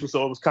was in this one.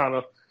 So it was kind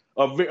of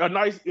a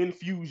nice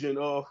infusion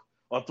of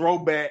a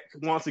throwback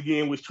once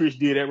again, which Trish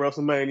did at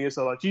WrestleMania.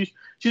 So like she's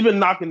been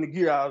knocking the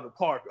gear out of the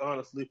park,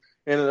 honestly.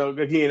 And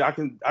again, I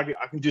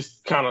can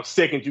just kind of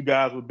second you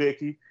guys with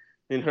Becky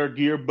and her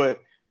gear. But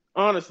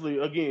honestly,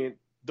 again,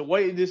 the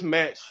way this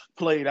match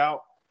played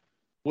out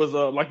was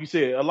like you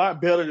said, a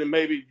lot better than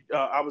maybe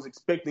I was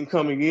expecting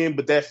coming in.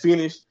 But that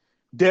finish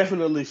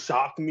definitely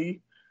shocked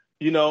me.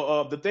 You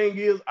know, the thing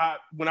is,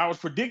 when I was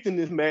predicting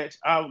this match,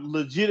 I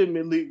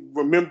legitimately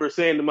remember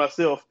saying to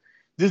myself,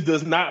 this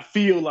does not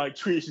feel like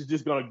Trish is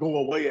just going to go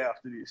away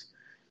after this.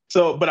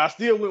 So, but I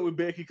still went with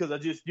Becky because I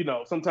just, you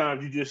know,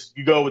 sometimes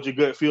you go with your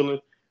gut feeling.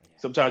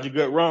 Sometimes you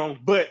gut wrong.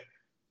 But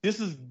this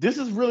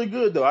is really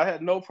good, though. I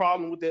had no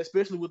problem with that,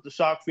 especially with the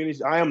shock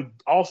finish. I am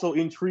also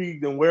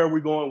intrigued in where we're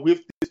going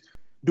with this.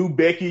 Do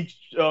Becky,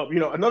 you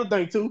know, another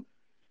thing, too,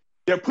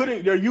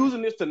 they're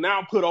using this to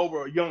now put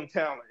over a young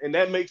talent. And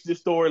that makes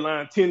this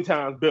storyline 10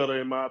 times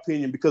better, in my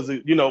opinion, because,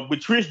 you know, with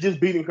Trish just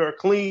beating her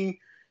clean,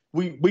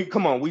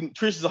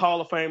 Trish is a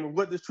Hall of Famer.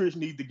 What does Trish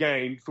need to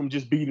gain from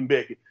just beating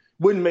Becky?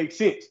 Wouldn't make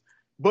sense.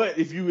 But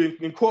if you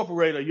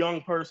incorporate a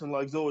young person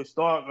like Zoe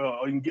Stark,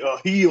 a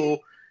heel,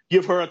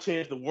 give her a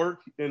chance to work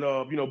and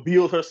you know,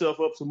 build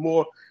herself up some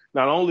more,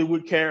 not only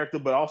with character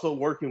but also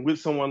working with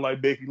someone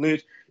like Becky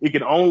Lynch, it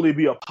can only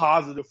be a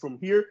positive from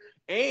here.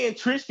 And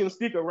Trish can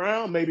stick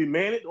around, maybe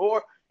man it,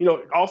 or you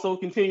know, also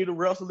continue to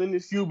wrestle in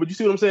this feud. But you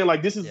see what I'm saying?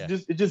 Like this is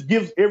it just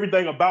gives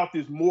everything about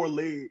this more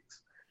legs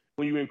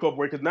when you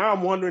incorporate. Because now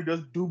I'm wondering,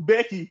 do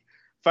Becky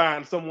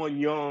find someone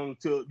young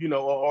to, you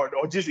know,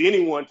 or just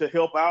anyone to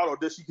help out, or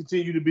does she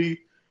continue to be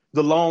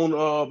the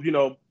lone, you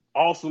know,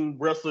 awesome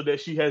wrestler that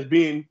she has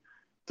been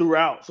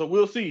throughout? So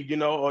we'll see, you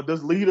know, or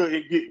does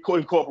Lita get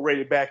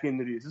incorporated back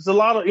into this? There's a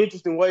lot of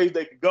interesting ways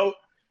they could go,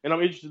 and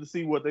I'm interested to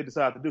see what they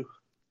decide to do.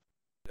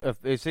 I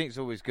think it's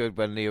always good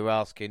when you're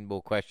asking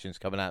more questions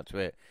coming out to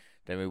it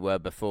than we were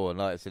before. And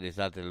like I said, it's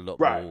added a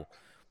lot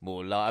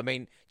more light. I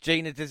mean,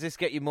 Gina, does this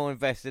get you more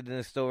invested in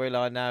the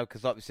storyline now?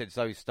 Because like we said,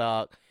 Zoe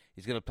Stark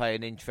is going to play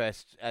an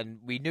interest, and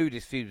we knew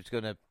this feud was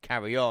going to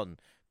carry on.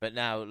 But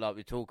now, like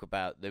we talk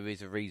about, there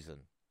is a reason.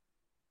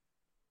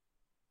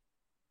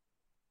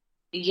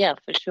 Yeah,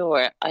 for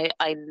sure.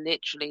 I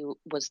literally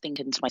was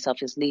thinking to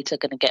myself, is Lita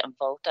going to get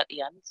involved at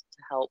the end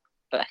to help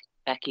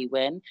Becky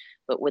win?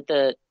 But with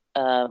the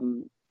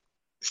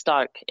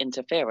Stark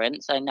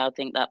interference, I now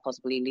think that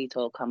possibly Lita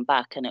will come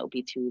back and it'll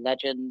be two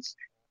legends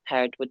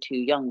paired with two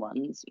young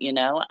ones, you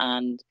know,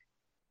 and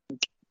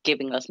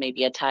giving us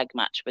maybe a tag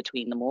match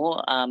between them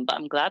all. But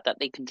I'm glad that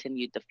they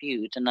continued the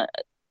feud, and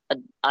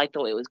I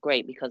thought it was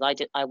great because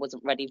I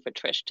wasn't ready for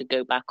Trish to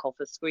go back off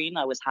the screen.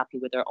 I was happy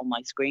with her on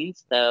my screen,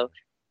 so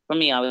for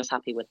me, I was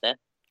happy with it.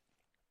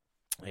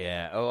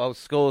 Yeah. Oh,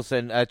 scores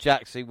then.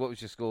 Jaxie, what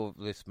was your score of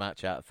this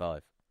match out of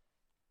 5?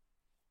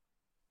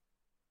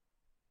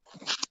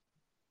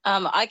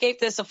 I gave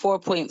this a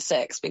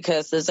 4.6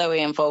 because the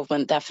Zoe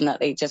involvement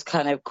definitely just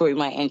kind of grew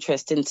my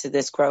interest into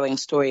this growing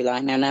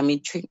storyline, and I'm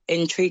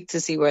intrigued to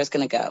see where it's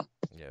going to go.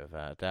 Yeah,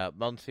 without a doubt.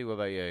 Monty, what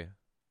about you?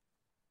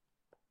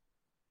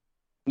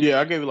 Yeah,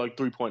 I gave it like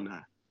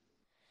 3.9.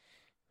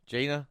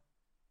 Gina?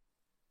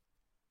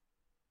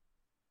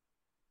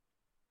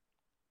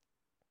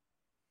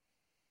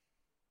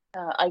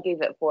 I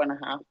gave it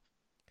 4.5.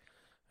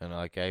 And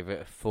I gave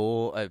it a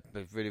 4.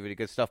 Really, really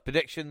good stuff.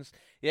 Predictions?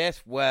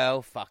 Yes,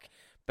 well, fuck.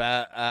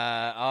 But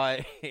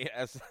I,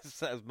 as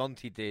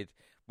Monty did,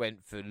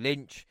 went for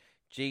Lynch.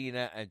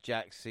 Gina and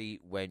Jaxie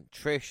went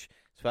Trish.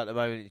 So at the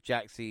moment,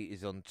 Jaxie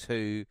is on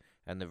 2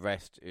 and the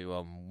rest are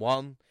on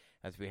 1.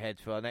 As we head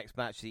to our next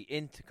match, the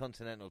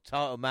Intercontinental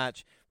title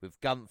match with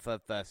Gunther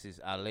versus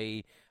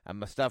Ali. And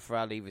Mustafa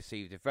Ali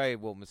received a very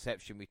warm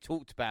reception. We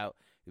talked about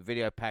the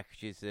video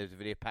packages. There's a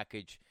video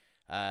package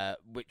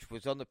which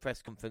was on the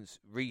press conference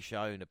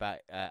re-shown about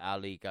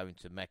Ali going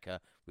to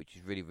Mecca, which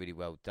is really, really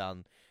well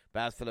done. But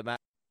as for the match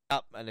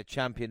up, and the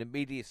champion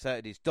immediately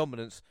asserted his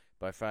dominance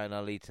by throwing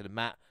Ali to the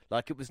mat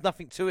like it was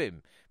nothing to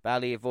him. But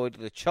Ali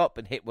avoided a chop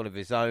and hit one of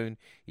his own.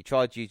 He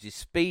tried to use his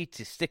speed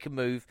to stick a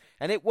move,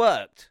 and it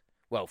worked.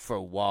 Well, for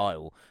a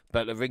while,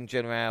 but the ring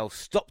general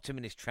stopped him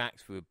in his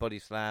tracks with a body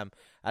slam.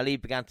 Ali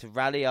began to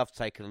rally after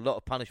taking a lot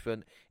of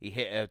punishment. He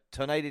hit a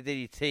tornado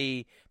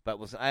DDT, but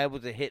was able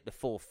to hit the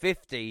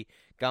 450.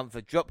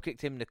 Gunther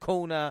drop-kicked him in the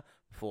corner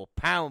before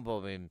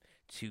powerbombing him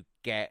to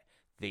get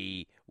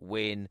the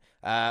win.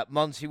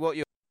 Monty,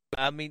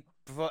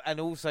 and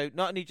also,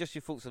 not only just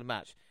your thoughts on the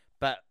match,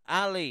 but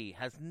Ali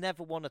has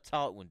never won a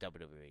title in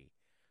WWE.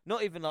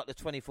 Not even like the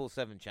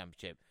 24/7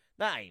 championship.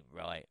 That ain't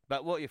right.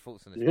 But what are your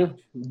thoughts on this match?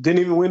 Didn't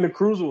even win the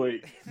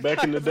cruiserweight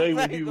back in the day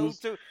when he was.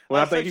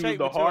 I think he was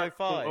the heart.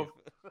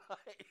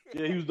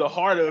 He was the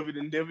heart of it,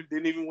 and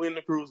didn't even win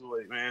the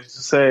cruiserweight. Man,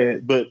 it's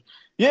sad, but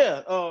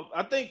yeah,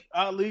 I think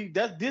Ali.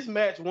 This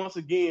match once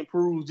again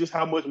proves just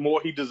how much more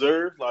he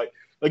deserves. Like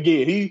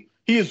again, he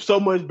is so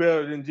much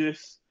better than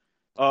just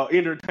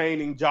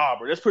entertaining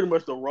jobber. That's pretty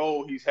much the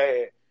role he's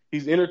had.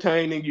 He's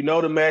entertaining. You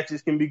know the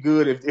matches can be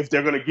good if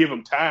they're going to give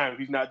him time.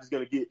 He's not just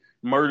going to get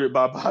murdered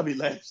by Bobby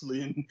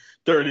Lashley in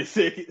 30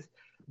 seconds.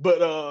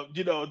 But,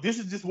 this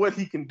is just what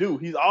he can do.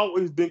 He's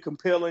always been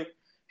compelling.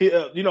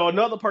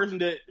 Another person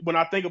that when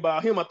I think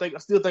about him, I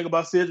still think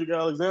about Cedric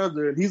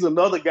Alexander. And he's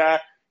another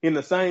guy in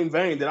the same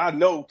vein that I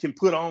know can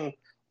put on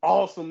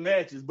awesome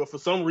matches. But for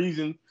some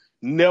reason,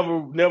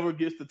 never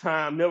gets the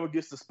time, never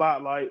gets the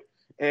spotlight.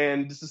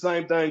 And it's the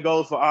same thing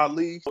goes for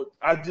Ali. So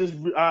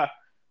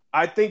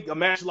I think a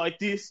match like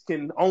this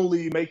can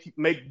only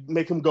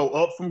make him go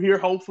up from here,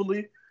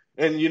 hopefully.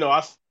 And,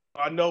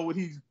 I know what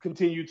he's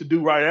continued to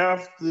do right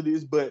after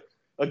this. But,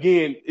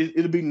 again,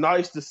 it'll be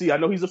nice to see. I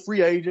know he's a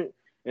free agent,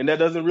 and that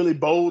doesn't really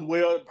bode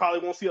well. Probably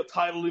won't see a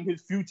title in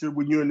his future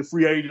when you're in the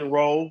free agent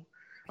role.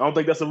 I don't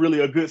think that's really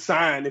a good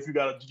sign if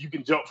you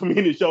can jump from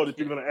any show that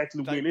you're going to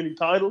actually win any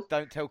titles.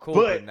 Don't tell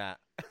Corbin that.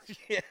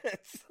 Yes.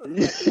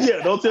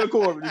 Yeah, don't tell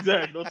Corbin.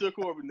 Exactly. Don't tell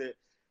Corbin that.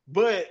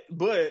 But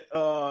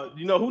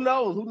who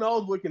knows? Who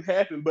knows what can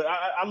happen? But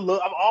I've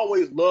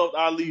always loved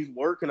Ali's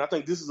work, and I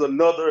think this is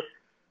another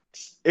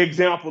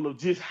example of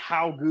just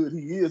how good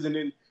he is. And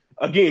then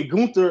again,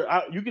 Gunther,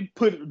 you could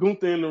put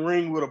Gunther in the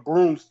ring with a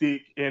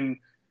broomstick, and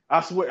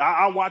I swear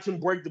I watch him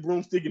break the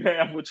broomstick in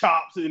half with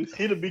chops, and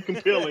it'll be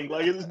compelling.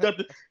 Like it's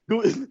nothing.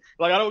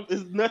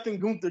 There's nothing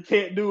Gunther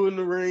can't do in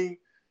the ring.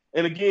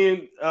 And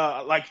again,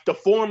 like the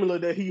formula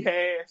that he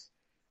has.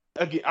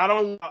 Again,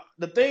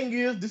 the thing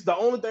is, this is the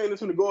only thing that's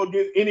going to go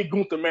against any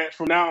Gunther match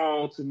from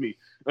now on to me.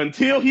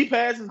 Until he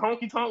passes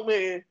Honky Tonk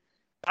Man,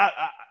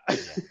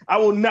 I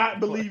will not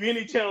believe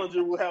any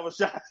challenger will have a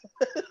shot.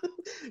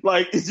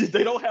 Like, it's just,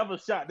 they don't have a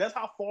shot. That's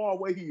how far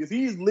away he is.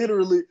 He's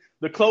literally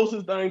the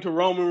closest thing to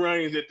Roman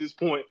Reigns at this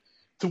point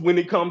to when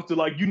it comes to,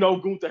 like,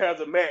 Gunther has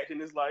a match,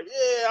 and it's like,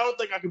 yeah, I don't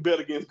think I can bet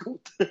against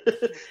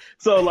Gunther.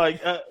 So,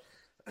 like,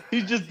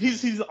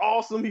 he's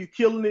awesome. He's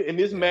killing it. And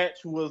this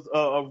match was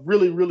a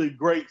really, really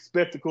great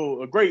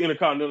spectacle, a great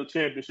Intercontinental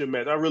Championship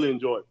match. I really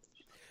enjoyed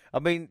it. I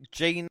mean,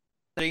 Gina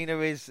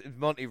is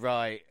Monty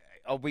right.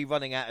 Are we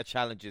running out of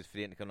challenges for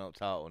the Intercontinental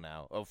title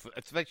now?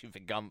 Especially for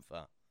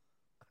Gunther.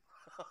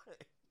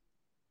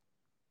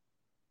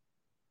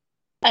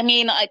 I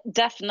mean, I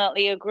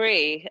definitely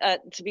agree.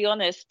 To be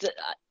honest,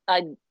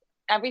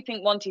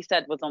 everything Monty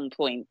said was on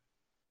point.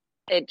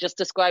 It just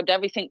described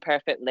everything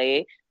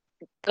perfectly.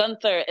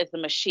 Gunther is a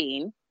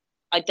machine.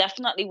 I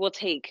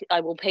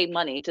will pay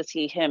money to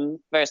see him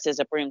versus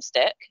a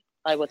broomstick.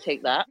 I will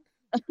take that.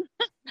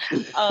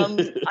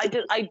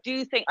 I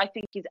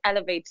think he's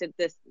elevated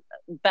this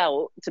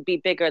belt to be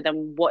bigger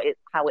than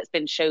how it's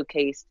been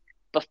showcased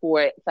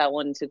before it fell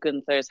into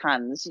Gunther's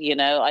hands.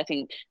 I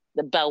think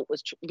the belt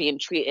was being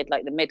treated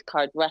like the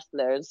mid-card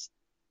wrestlers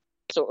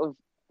sort of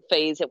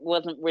phase. It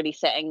wasn't really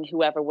setting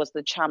whoever was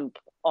the champ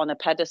on a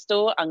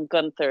pedestal, and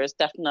Gunther has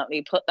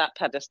definitely put that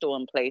pedestal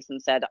in place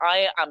and said,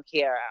 I am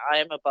here, I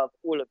am above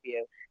all of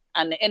you.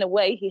 And in a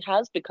way, he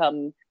has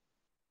become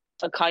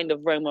a kind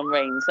of Roman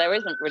Reigns. There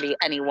isn't really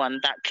anyone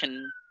that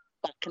can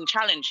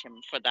challenge him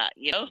for that,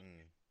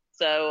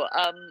 So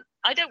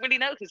I don't really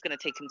know who's going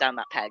to take him down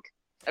that peg.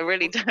 I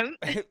really don't.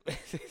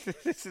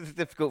 This is a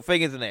difficult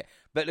thing, isn't it?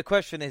 But the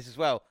question is as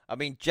well, I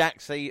mean,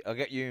 Jaxie, I'll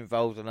get you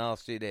involved and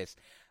ask you this.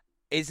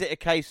 Is it a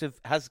case of,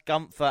 has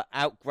Gunther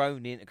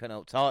outgrown the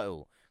Intercontinental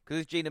title?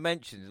 Because as Gina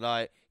mentioned,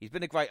 like, he's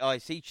been a great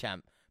IC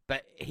champ,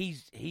 but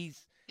he's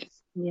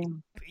Yeah.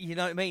 You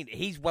know what I mean?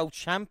 He's world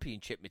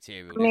championship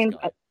material. I mean, this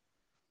guy.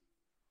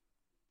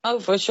 Oh,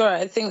 for sure.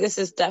 I think this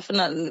is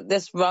definitely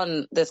this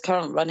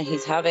current run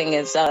he's having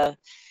is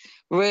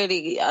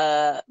really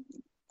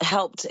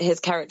helped his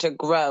character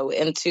grow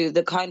into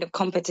the kind of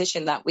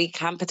competition that we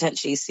can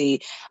potentially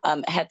see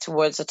head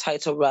towards a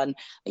title run.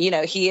 You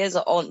know, he is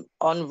on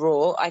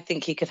Raw. I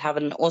think he could have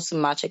an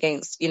awesome match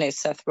against, you know,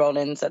 Seth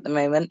Rollins at the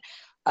moment.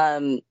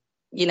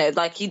 You know,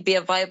 like he'd be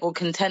a viable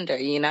contender,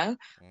 you know.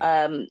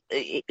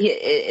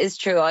 It's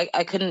true.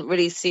 I couldn't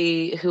really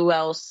see who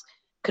else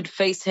could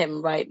face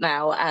him right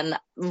now, and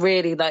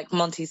really, like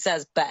Monty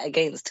says, bet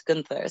against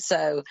Gunther.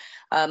 So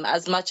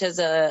as much as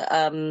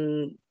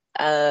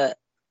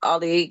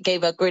Ali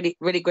gave a really,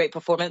 really great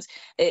performance,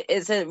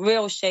 it's a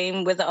real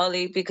shame with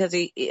Ali because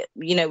he,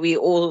 you know, we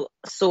all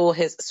saw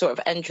his sort of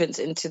entrance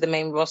into the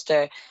main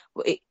roster.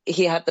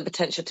 He had the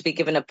potential to be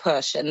given a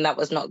push, and that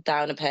was knocked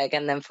down a peg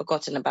and then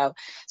forgotten about.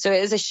 So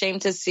it is a shame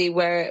to see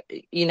where,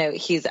 you know,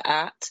 he's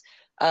at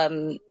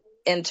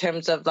in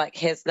terms of like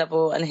his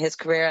level and his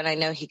career, and I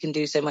know he can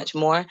do so much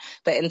more,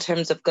 but in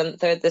terms of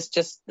Gunther,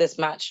 this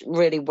match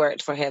really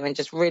worked for him and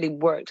just really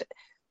worked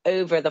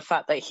over the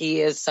fact that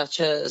he is such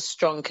a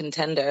strong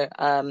contender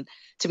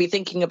to be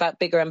thinking about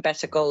bigger and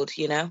better gold,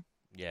 you know.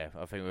 Yeah,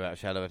 I think without a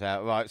shadow of a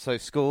doubt. Right, so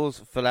scores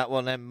for that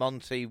one then.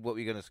 Monty, what are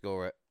you going to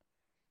score it?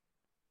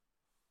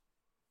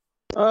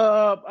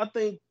 I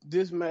think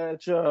this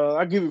match,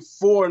 I give it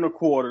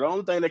 4.25. The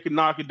only thing that can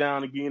knock it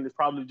down again is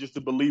probably just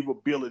the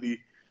believability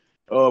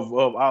of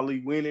Ali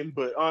winning,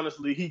 but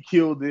honestly, he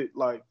killed it.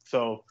 Like,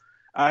 so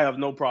I have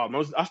no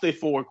problem. I stay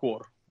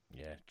 4.25.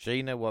 Yeah,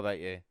 Gina, what about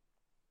you?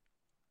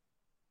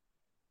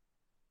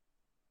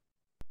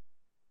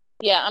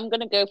 Yeah, I'm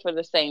gonna go for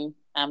the same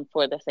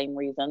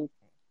reason.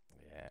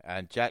 Yeah,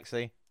 and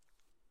Jaxie?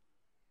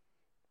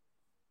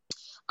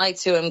 I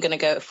too am going to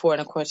go at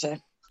 4.25.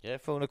 Yeah,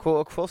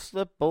 4.25 across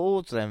the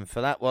boards then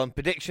for that one.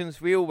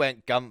 Predictions, we all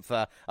went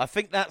Gunther. I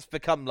think that's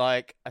become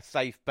like a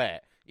safe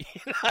bet. You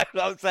know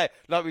what I'm saying?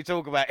 Like we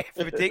talk about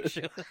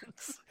predictions.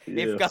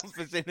 Yeah. If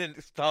Gunther's in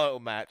this title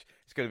match,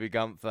 it's going to be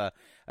Gunther.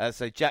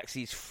 So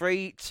Jaxie's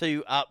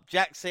 3-2 up.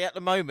 Jaxie, at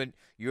the moment,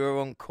 you're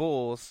on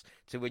course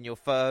to win your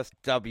first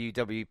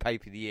WWE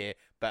pay-per of the year,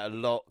 but a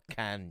lot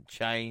can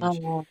change.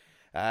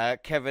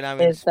 Kevin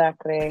Owens.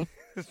 Exactly.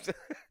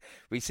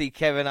 We see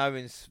Kevin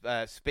Owens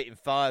spitting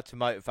fire to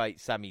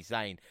motivate Sami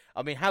Zayn.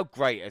 I mean, how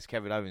great has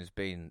Kevin Owens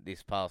been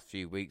this past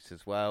few weeks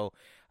as well?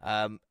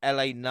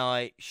 LA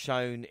Knight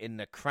shown in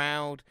the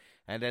crowd.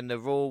 And then the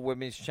Raw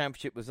Women's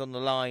Championship was on the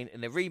line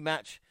in the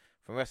rematch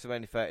from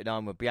WrestleMania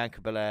 39 when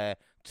Bianca Belair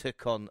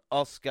took on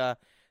Asuka.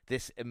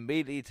 This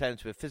immediately turned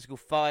into a physical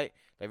fight.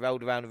 They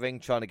rolled around the ring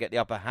trying to get the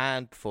upper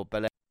hand before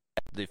Belair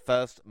the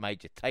first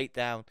major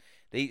takedown.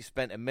 They each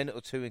spent a minute or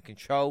two in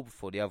control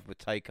before the other would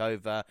take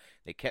over.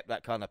 They kept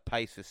that kind of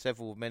pace for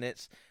several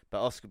minutes,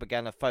 but Asuka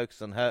began to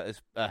focus on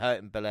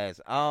hurting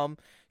Belair's arm.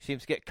 She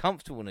seemed to get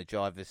comfortable in the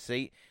driver's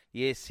seat.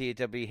 The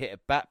ECW hit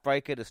a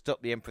backbreaker to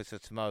stop the Empress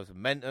of Tomorrow's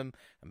momentum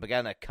and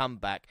began a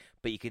comeback,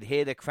 but you could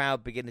hear the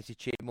crowd beginning to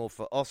cheer more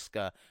for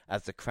Asuka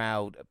as the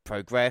crowd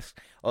progressed.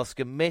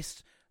 Asuka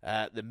missed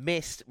the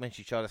mist when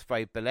she tried to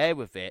spray Belair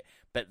with it,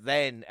 but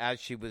then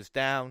as she was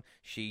down,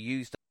 she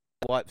used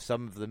wiped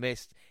some of the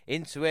mist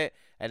into it,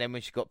 and then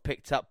when she got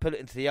picked up, put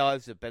it into the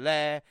eyes of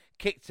Belair,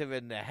 kicked her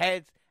in the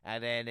head,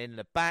 and then in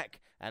the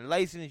back. And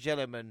ladies and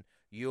gentlemen,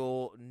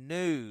 your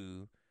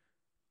new,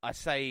 I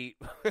say,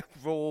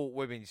 Raw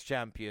Women's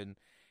Champion,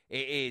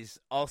 it is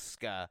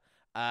Asuka.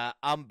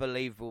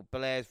 Unbelievable.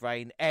 Belair's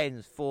reign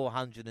ends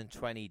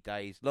 420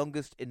 days,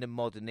 longest in the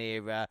modern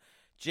era.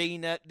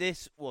 Gina,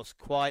 this was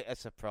quite a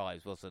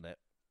surprise, wasn't it?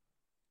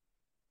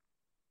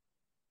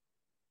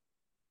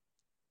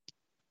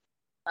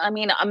 I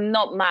mean, I'm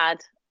not mad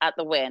at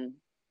the win.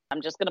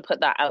 I'm just going to put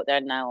that out there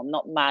now. I'm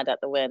not mad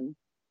at the win.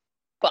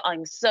 But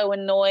I'm so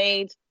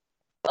annoyed.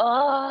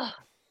 I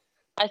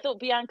thought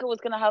Bianca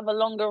was going to have a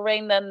longer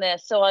reign than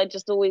this, so I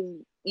just always,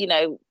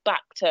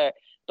 backed her.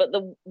 But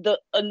the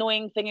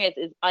annoying thing is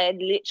I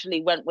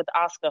literally went with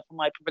Asuka for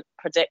my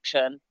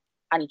prediction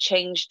and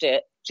changed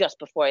it just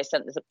before I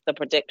sent the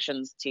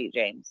predictions to you,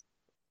 James.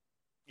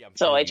 Yeah,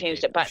 so I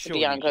changed it back to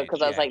Bianca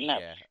because I was like, no.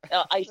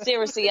 Yeah. I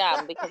seriously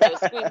am, because I was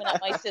screaming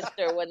at my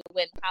sister when the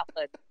win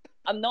happened.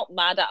 I'm not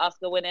mad at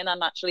Asuka winning.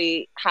 I'm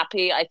actually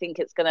happy. I think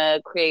it's going to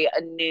create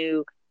a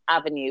new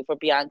avenue for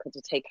Bianca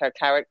to take her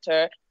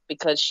character,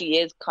 because she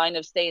is kind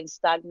of staying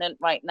stagnant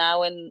right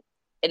now in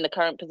the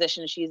current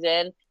position she's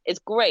in. It's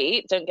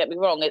great, don't get me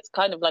wrong. It's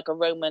kind of like a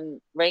Roman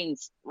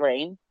Reigns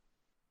reign,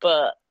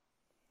 but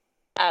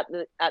at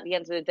the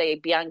end of the day,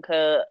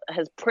 Bianca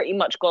has pretty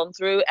much gone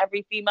through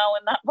every female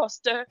in that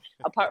roster,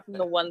 apart from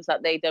the ones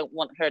that they don't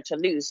want her to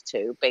lose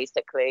to,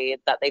 basically,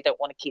 that they don't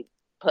want to keep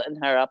putting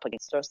her up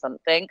against or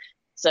something.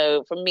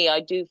 So for me, I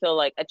do feel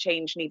like a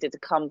change needed to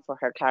come for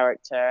her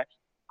character,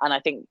 and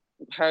I think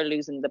her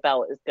losing the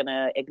belt is going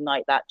to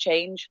ignite that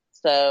change.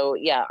 So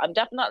yeah, I'm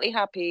definitely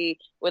happy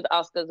with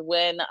Asuka's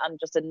win. I'm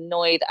just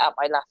annoyed at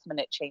my last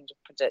minute change of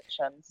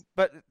predictions.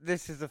 But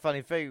this is the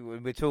funny thing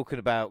when we're talking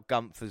about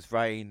Gunther's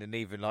reign and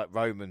even like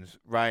Roman's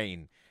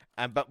reign.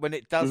 But when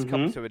it does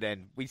come to an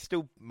end, we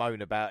still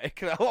moan about it.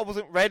 'Cause I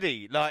wasn't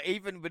ready. Like,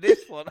 even with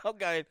this one, I'm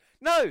going,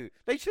 no,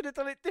 they should have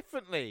done it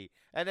differently.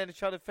 And then I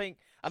try to think,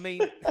 I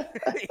mean,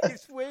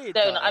 it's weird.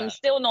 I'm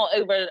still not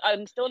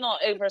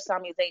over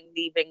Sami Zayn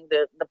leaving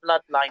the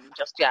bloodline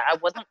just yet. I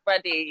wasn't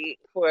ready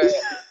for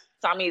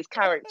Sami's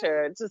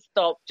character to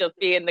stop just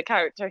being the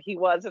character he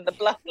was in the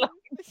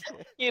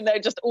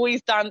bloodline. Just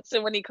always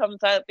dancing when he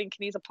comes out,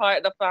 thinking he's a part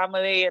of the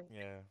family. And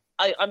yeah.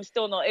 I'm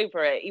still not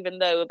over it, even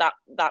though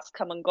that's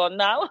come and gone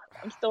now.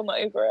 I'm still not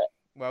over it.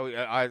 Well,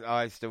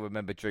 I still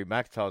remember Drew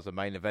McIntyre as a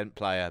main event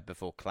player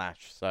before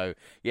Clash. So,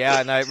 yeah,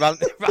 I know,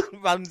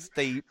 it runs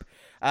deep.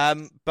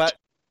 But,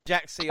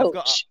 Jaxie, I've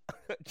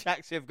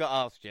got to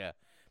ask you.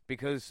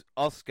 Because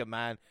Asuka,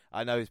 man,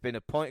 I know has been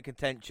a point of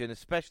contention,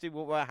 especially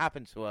what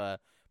happened to her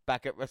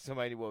back at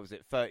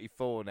WrestleMania,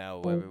 34 now,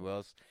 or whatever it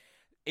was.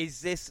 Is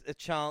this a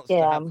chance to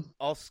have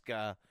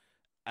Asuka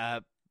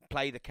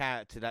play the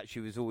character that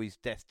she was always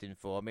destined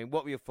for? I mean,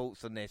 what were your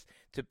thoughts on this?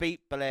 To beat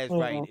Belair's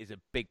reign is a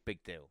big,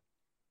 big deal.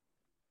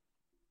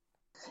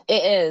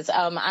 It is,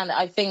 and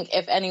I think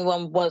if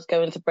anyone was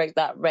going to break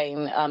that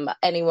reign,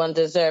 anyone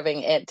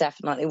deserving it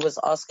definitely was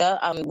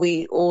Asuka.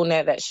 We all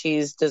know that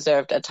she's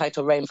deserved a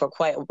title reign for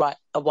quite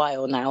a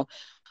while now.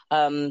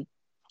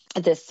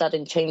 This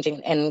sudden changing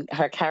in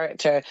her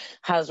character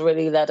has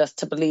really led us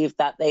to believe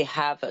that they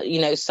have,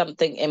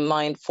 something in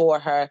mind for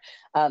her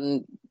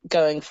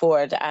going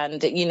forward.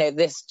 And,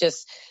 this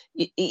just,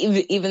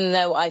 even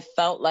though I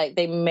felt like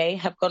they may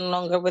have gone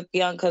longer with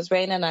Bianca's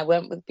reign and I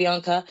went with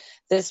Bianca,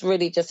 this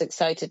really just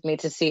excited me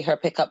to see her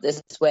pick up this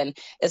win,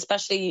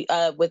 especially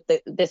with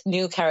this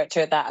new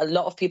character that a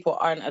lot of people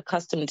aren't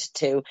accustomed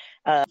to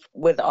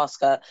with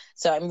Asuka.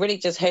 So I'm really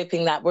just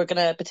hoping that we're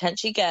going to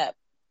potentially get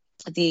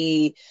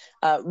the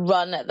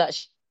run that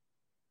she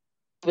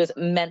was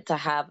meant to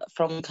have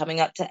from coming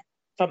up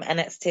from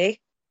NXT.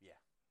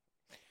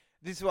 Yeah,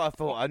 this is what I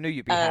thought. I knew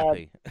you'd be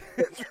happy.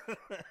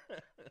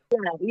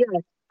 Yeah.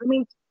 I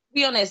mean, to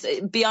be honest,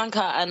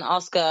 Bianca and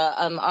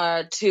Asuka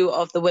are two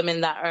of the women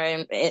that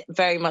are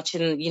very much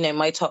in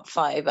my top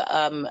 5.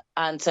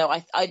 And so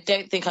I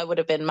don't think I would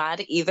have been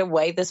mad either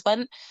way this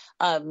went.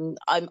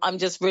 I'm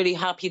just really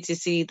happy to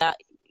see that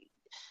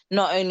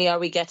not only are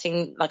we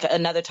getting like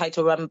another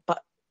title run,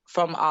 but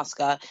from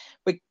Asuka,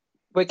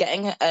 we're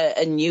getting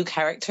a new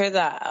character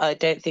that I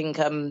don't think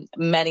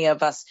many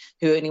of us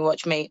who only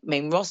watch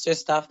main roster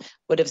stuff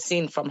would have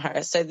seen from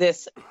her. So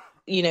this,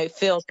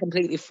 feels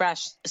completely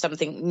fresh,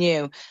 something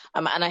new,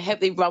 and I hope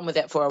they run with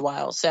it for a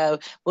while. So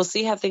we'll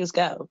see how things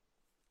go.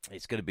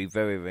 It's going to be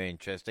very, very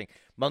interesting.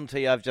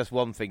 Monty, I have just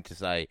one thing to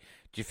say.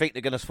 Do you think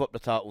they're going to swap the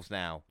titles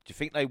now? Do you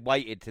think they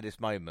waited to this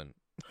moment?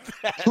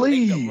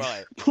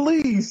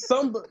 Please,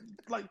 somebody,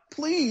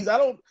 please. I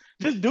don't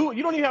just do it.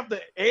 You don't even have to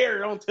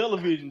air it on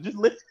television. Just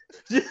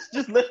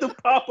let them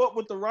pop up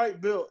with the right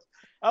belt.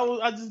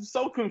 I just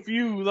so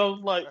confused. I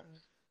was like,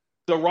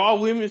 the Raw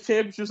Women's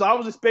Championships. I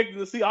was expecting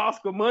to see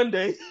Asuka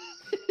Monday.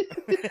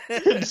 We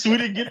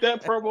didn't get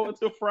that promo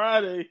until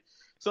Friday,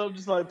 so I'm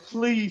just like,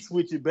 please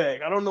switch it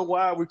back. I don't know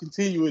why we're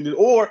continuing it,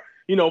 or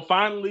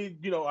finally,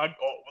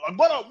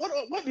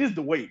 what is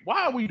the wait?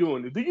 Why are we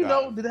doing this? Do you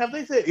know? Have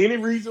they said any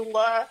reason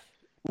why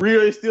Rhea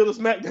is still the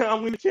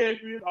SmackDown Women's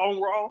Champion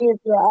on Raw?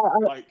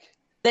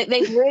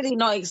 They've really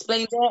not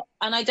explained it,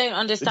 and I don't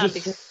understand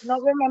because I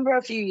remember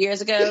a few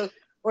years ago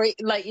where,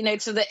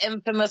 to the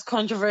infamous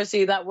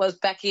controversy that was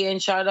Becky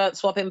and Charlotte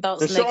swapping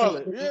belts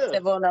and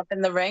everyone up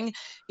in the ring.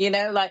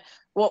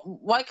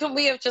 Why couldn't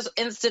we have just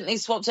instantly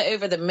swapped it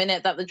over the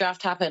minute that the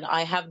draft happened?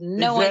 I have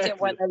no idea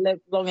why they're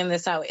longing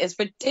this out. It's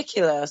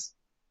ridiculous.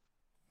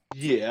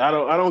 Yeah, I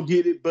don't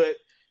get it, but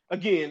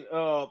again,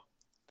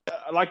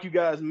 like you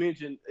guys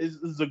mentioned,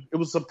 it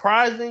was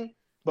surprising,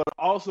 but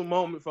an awesome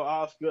moment for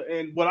Asuka.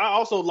 And what I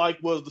also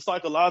liked was the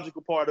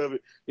psychological part of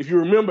it. If you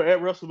remember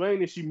at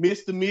WrestleMania, she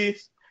missed the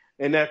miss,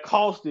 and that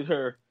costed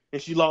her,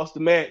 and she lost the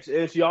match.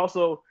 And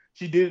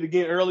she did it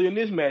again early in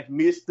this match,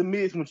 missed the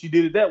miss when she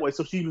did it that way.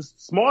 So she was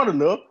smart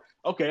enough.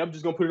 Okay, I'm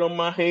just gonna put it on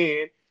my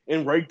hand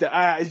and rake the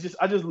eye. I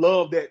just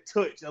love that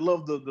touch. I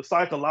love the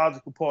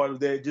psychological part of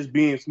that, just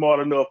being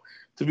smart enough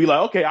to be like,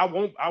 okay, I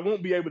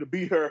won't be able to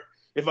beat her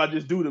if I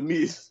just do the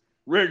miss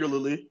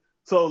regularly.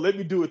 So let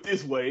me do it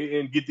this way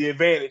and get the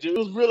advantage. It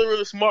was really,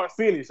 really smart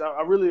finish.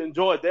 I really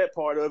enjoyed that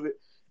part of it.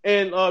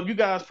 And you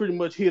guys pretty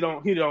much hit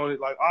on it.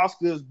 Like,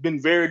 Asuka's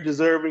been very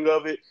deserving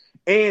of it,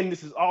 and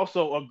this is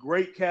also a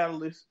great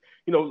catalyst.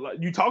 Like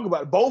you talk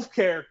about both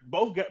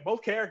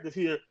characters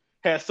here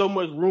has so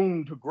much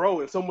room to grow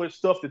and so much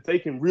stuff that they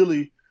can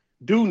really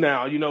do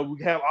now.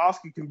 We have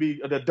Asuka can be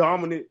the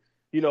dominant,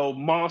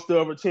 monster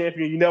of a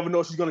champion. You never know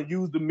if she's going to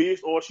use the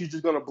miss or she's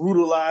just going to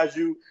brutalize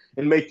you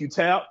and make you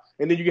tap.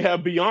 And then you can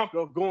have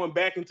Bianca going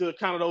back into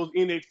kind of those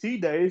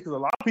NXT days, because a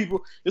lot of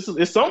people,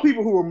 it's some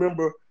people who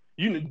remember,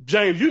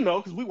 James,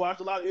 because we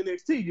watched a lot of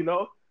NXT,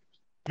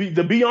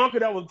 the Bianca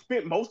that was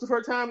spent most of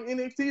her time in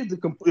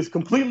NXT is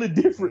completely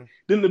different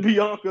than the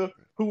Bianca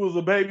who was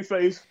a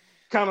babyface,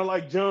 kind of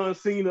like John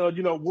Cena,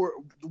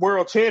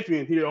 world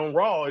champion here on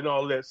Raw and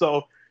all that.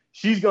 So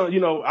she's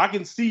gonna, I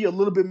can see a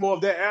little bit more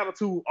of that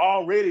attitude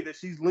already that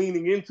she's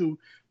leaning into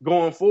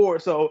going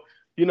forward. So,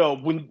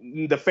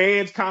 when the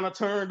fans kind of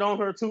turned on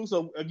her too.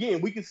 So again,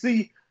 we can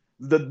see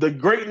the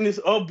greatness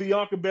of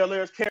Bianca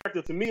Belair's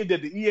character to me is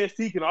that the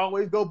EST can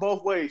always go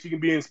both ways. She can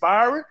be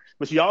inspiring,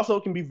 but she also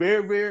can be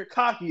very, very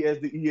cocky as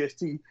the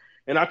EST.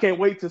 And I can't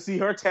wait to see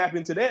her tap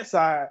into that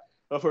side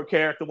of her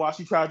character while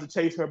she tries to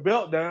chase her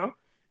belt down.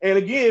 And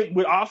again,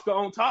 with Asuka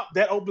on top,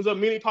 that opens up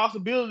many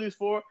possibilities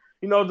for,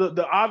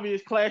 the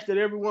obvious clash that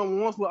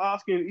everyone wants with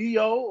Asuka and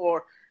Io,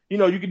 or,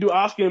 you can do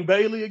Asuka and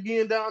Bayley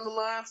again down the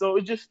line. So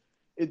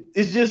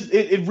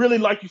it really,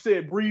 like you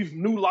said, breathes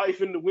new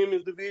life in the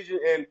women's division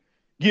and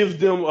gives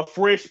them a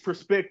fresh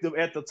perspective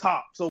at the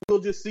top. So we'll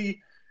just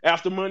see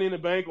after Money in the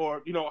Bank,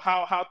 or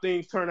how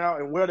things turn out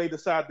and where they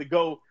decide to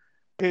go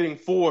heading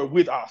forward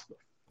with Asuka.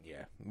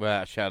 Yeah,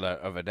 without a shadow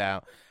of a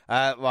doubt.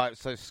 Right,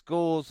 so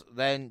scores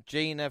then.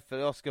 Gina, for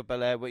Asuka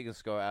Belair, what are you going to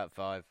score out of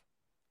 5?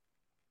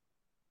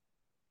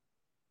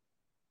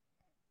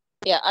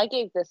 Yeah, I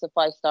gave this a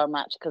 5-star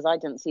match because I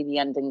didn't see the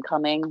ending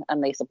coming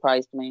and they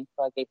surprised me,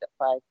 so I gave it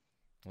 5.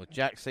 Well,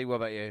 Jaxie, what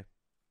about you?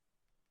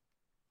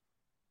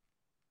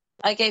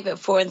 I gave it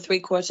 4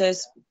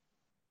 3/4.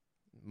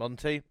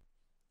 Monty?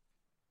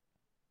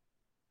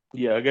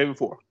 Yeah, I gave it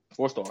 4.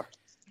 4 star.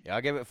 Yeah,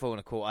 I gave it 4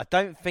 1/4. I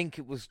don't think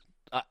it was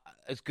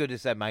as good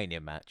as their Mania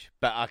match,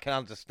 but I can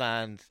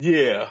understand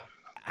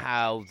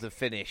how the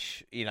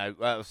finish,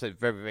 I said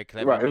very, very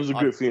clever. Right, it was a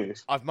good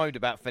finish. I've moaned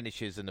about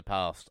finishes in the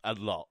past a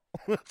lot,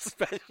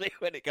 especially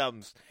when it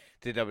comes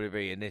to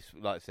WWE, and this,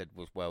 like I said,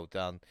 was well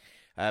done.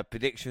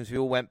 Predictions, we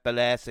all went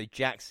Belair, so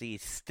Jaxie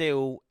is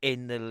still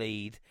in the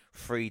lead,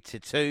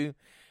 3-2.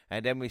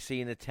 And then we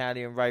see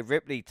Natalya and Rhea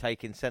Ripley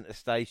taking centre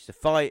stage to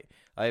fight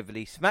over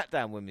the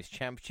SmackDown Women's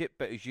Championship.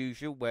 But as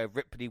usual, where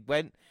Ripley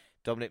went,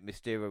 Dominic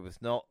Mysterio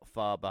was not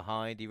far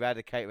behind.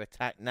 Eradicator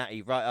attacked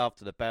Natty right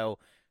after the bell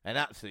and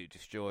absolutely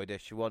destroyed her.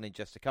 She won in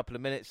just a couple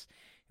of minutes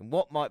in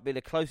what might be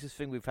the closest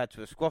thing we've had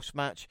to a squash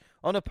match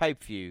on a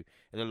pay-per-view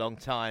in a long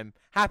time.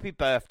 Happy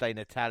birthday,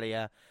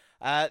 Natalya.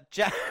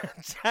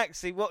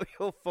 Jaxie, what were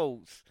your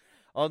thoughts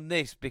on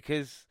this?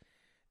 Because,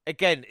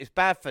 again, it's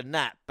bad for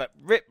Nat, but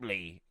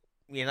Ripley,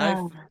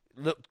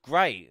 looked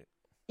great.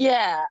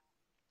 Yeah.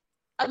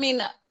 I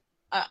mean,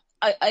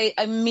 I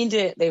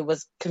immediately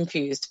was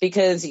confused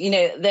because,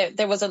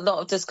 there was a lot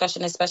of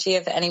discussion, especially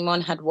if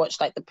anyone had watched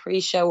like the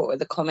pre-show or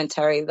the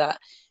commentary that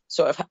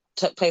sort of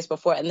took place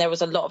before. And there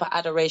was a lot of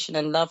adoration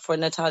and love for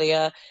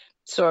Natalya,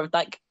 sort of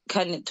like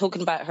kind of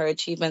talking about her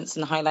achievements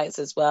and highlights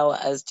as well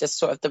as just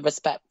sort of the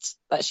respect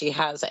that she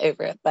has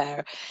over it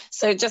there.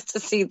 So just to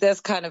see this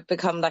kind of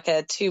become like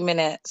a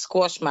 2-minute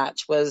squash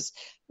match was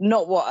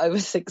not what I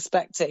was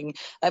expecting.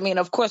 I mean,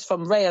 of course,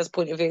 from Rhea's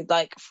point of view,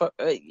 like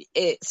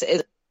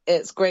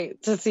it's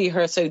great to see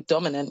her so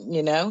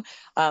dominant,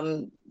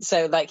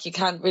 so like you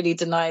can't really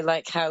deny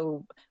like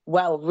how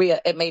well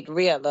it made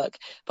Rhea look,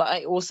 but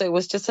I also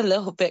was just a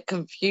little bit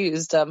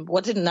confused.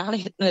 What did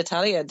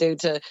Natalya do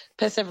to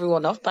piss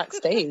everyone off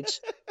backstage?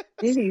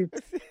 Jeez.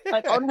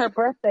 Like on her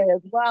birthday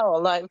as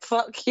well, like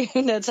fuck you,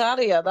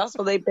 Natalya. That's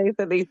what they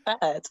basically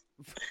said.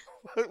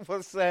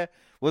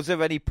 Was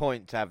there any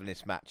point to having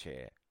this match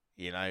here?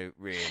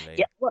 Really?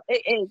 Yeah, well,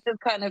 it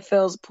just kind of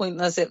feels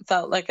pointless. It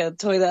felt like a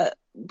toilet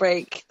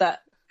break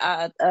that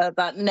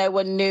no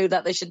one knew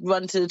that they should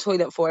run to the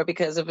toilet for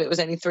because it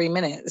was only 3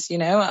 minutes.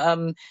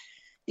 Their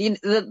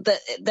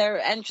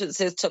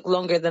entrances took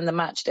longer than the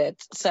match did,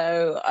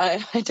 so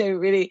I don't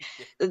really.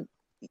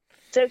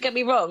 Don't get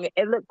me wrong,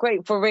 it looked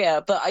great for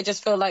Rhea, but I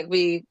just feel like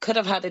we could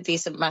have had a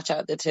decent match out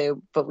of the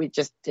two, but we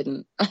just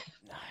didn't.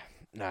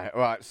 No.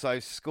 All right, so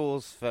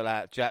scores for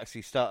that.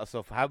 Jaxie, start us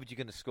off. How were you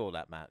going to score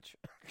that match?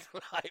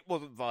 It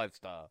wasn't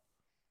 5-star.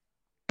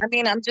 I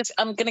mean, I'm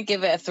going to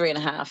give it a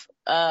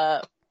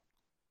 3.5.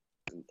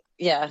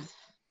 Yeah.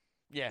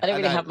 Yeah. I don't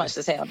really have much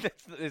to say on it.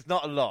 There's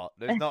not a lot.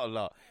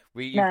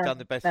 You've done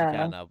the best you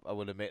can, I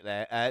will admit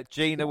there.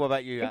 Gina, what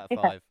about you out of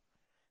 5?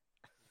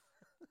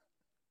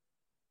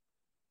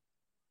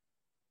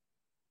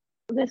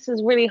 This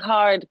is really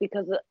hard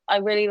because I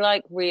really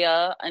like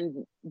Rhea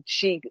and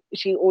she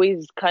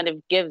always kind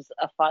of gives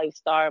a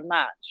 5-star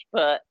match,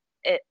 but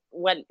it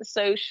went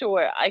so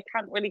short. I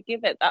can't really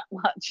give it that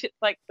much. It's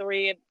like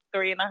 3 and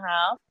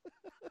 3.5.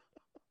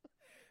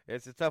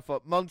 It's a tough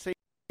one. Monty,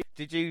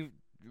 you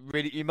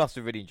must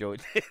have really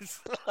enjoyed this.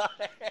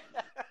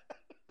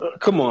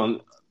 Come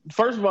on.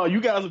 First of all,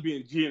 you guys are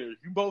being generous.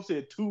 You both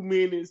said 2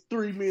 minutes,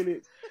 3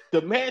 minutes.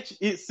 The match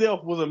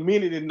itself was 1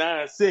 minute and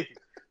 9 seconds.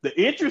 The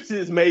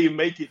entrances may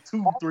make it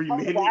 2-3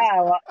 minutes,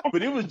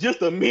 but it was just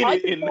 1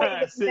 minute and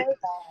 9 seconds.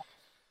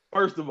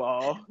 First of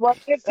all. Well,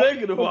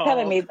 second of all,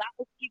 telling me that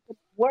was even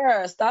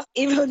worse. That's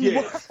even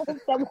worse.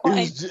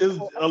 It was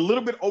a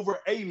little bit over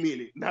a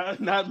minute,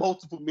 not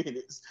multiple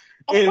minutes.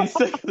 And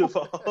second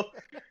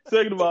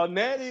of all,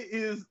 Natty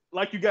is,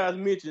 like you guys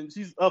mentioned,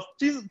 she's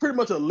pretty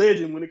much a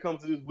legend when it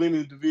comes to this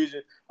women's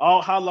division.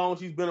 How long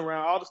she's been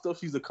around, all the stuff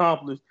she's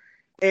accomplished.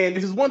 And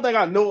this is one thing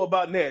I know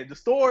about Natty. The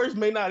stories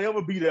may not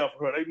ever be there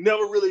for her. They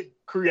never really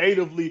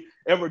creatively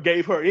ever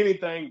gave her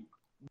anything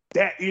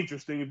that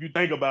interesting if you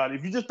think about it.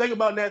 If you just think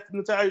about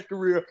Natalya's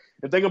career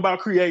and think about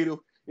creative,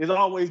 it's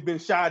always been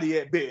shoddy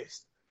at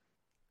best.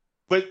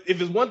 But if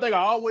there's one thing I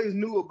always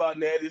knew about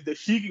Nat is that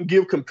she can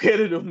give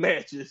competitive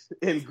matches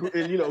and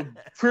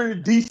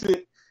pretty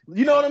decent,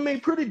 you know what I mean?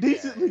 Pretty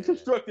decently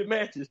constructed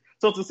matches.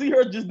 So to see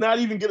her just not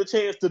even get a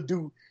chance to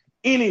do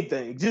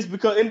anything just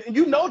because,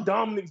 and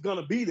Dominic's going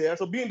to be there.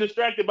 So being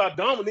distracted by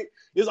Dominic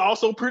is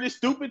also pretty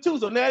stupid too.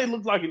 So Natty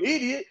looks like an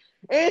idiot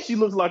and she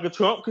looks like a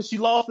Trump because she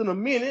lost in a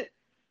minute.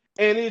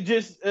 And it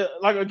just,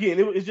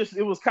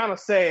 it was kind of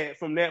sad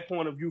from that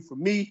point of view for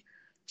me.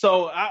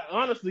 So I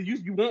honestly,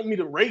 you want me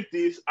to rate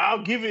this?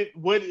 I'll give it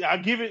what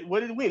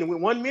it win. It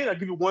went 1 minute. I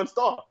give it 1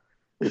 star.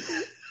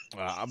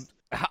 I'm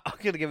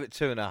gonna give it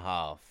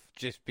 2.5,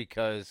 just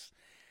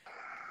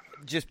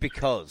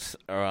because.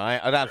 All right,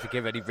 I don't have to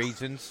give any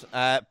reasons.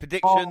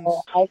 Predictions.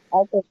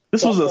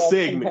 This was a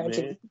segment,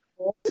 man.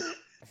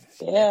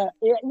 Yeah.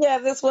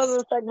 This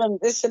was a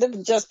segment. This should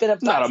have just been a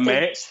not a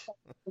match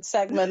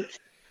segment.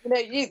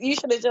 You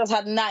should have just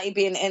had Natty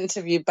being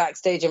interviewed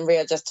backstage and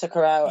Rhea just took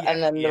her out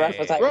and then the ref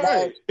was like,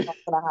 no, it's not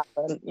going to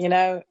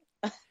happen,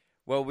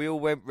 Well, we all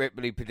went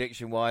Ripley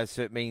prediction-wise,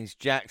 so it means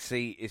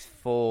Jaxie is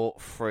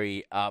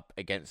 4-3 up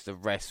against the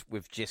rest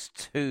with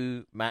just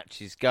 2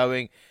 matches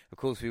going. Of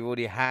course, we've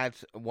already had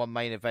one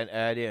main event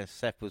earlier, and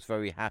Seth was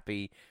very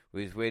happy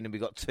with his win, and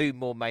we've got 2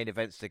 more main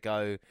events to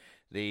go.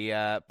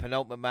 The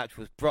penultimate match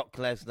was Brock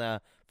Lesnar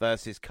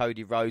versus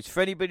Cody Rhodes.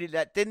 For anybody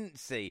that didn't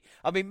see,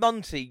 I mean,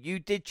 Monty, you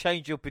did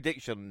change your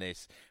prediction on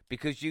this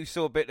because you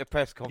saw a bit of the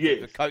press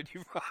conference with Cody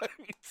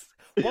Rhodes.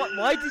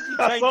 Why did you change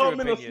I saw your him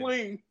opinion? in a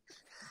sling.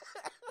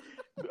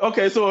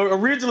 Okay, so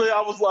originally I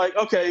was like,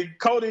 okay,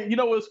 Cody, you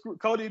know what?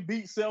 Cody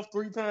beat Seth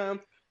 3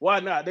 times. Why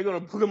not? They're going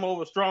to put him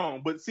over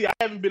strong. But see, I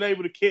haven't been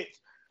able to catch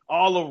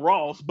all of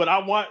Ross, but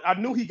I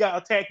knew he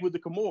got attacked with the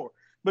Kimura.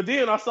 But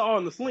then I saw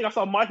in the sling, I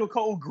saw Michael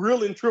Cole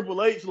grilling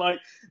Triple H like,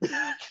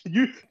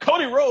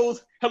 Cody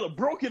Rhodes has a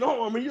broken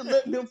arm and you're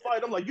letting him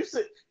fight. I'm like, you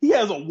said he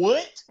has a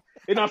what?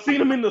 And I seen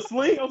him in the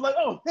sling. I was like,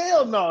 oh,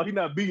 hell no, he's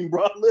not beating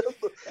Brock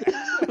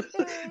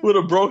Lesnar with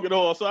a broken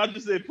arm. So I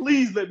just said,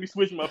 please let me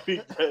switch my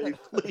pick, Dave,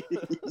 please.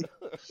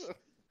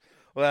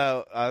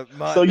 Well, I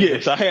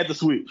had to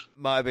switch.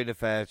 Might have been a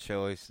fair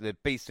choice. The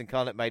Beast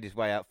Incarnate made his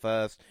way out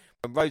first.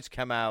 When Rhodes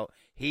came out,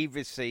 he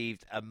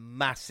received a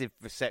massive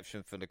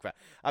reception from the crowd.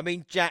 I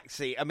mean,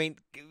 Jaxie,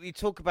 you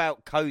talk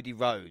about Cody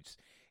Rhodes.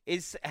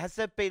 Has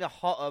there been a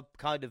hotter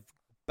kind of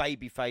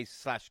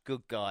babyface /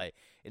 good guy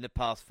in the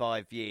past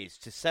 5 years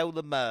to sell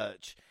the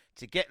merch,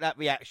 to get that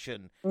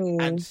reaction,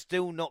 and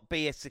still not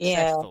be as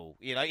successful?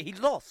 He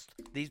lost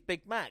these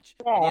big match,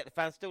 and yet the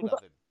fans still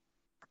love him.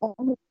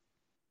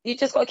 You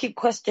just got to keep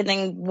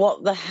questioning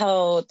what the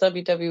hell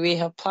WWE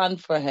have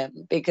planned for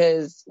him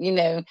because,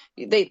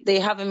 they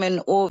have him in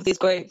all of these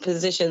great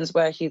positions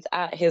where he's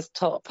at his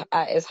top,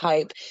 at his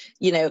hype,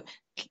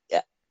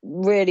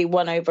 really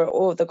won over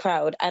all of the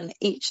crowd. And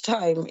each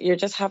time you're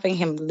just having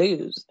him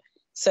lose.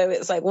 So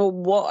it's like, well,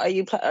 what are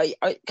you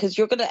because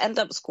you're going to end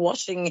up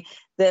squashing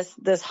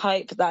this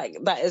hype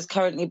that is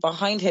currently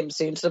behind him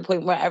soon to the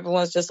point where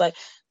everyone's just like,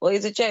 well,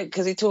 he's a joke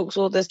because he talks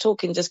all this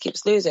talk and just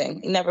keeps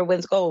losing. He never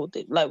wins gold.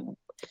 So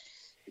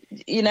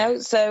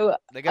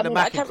they're going to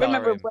I can't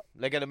remember.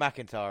 They're going to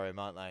McIntyre him,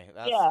 aren't they?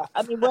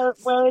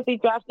 Where is he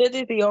drafted?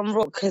 Is he on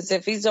Raw? Because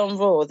if he's on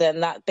Raw, then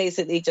that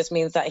basically just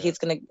means that he's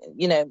going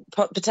to,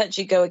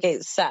 potentially go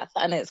against Seth,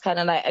 and it's kind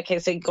of like, okay,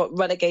 so he got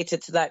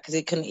relegated to that because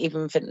he couldn't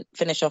even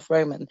finish off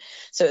Roman.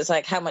 So it's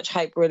like, how much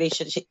hype really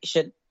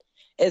should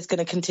is going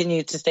to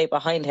continue to stay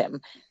behind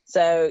him?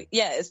 So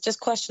yeah, it's just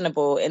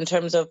questionable in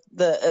terms of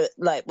the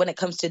when it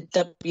comes to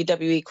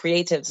WWE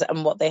creatives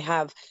and what they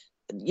have,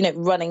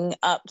 running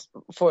up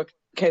for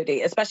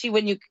Cody, especially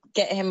when you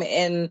get him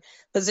in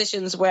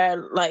positions where,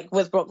 like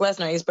with Brock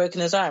Lesnar, he's broken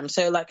his arm.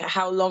 So like,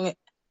 how long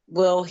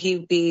will he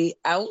be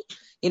out?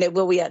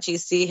 Will we actually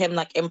see him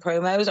like in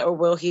promos, or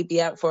will he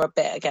be out for a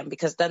bit again?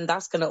 Because then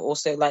that's going to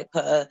also like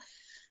put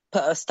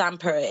a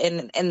stamper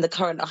in the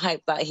current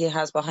hype that he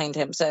has behind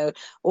him. So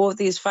all of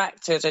these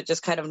factors are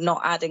just kind of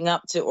not adding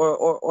up to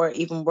or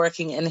even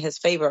working in his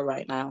favor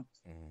right now.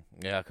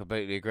 Yeah, I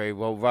completely agree.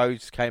 Well,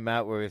 Rhodes came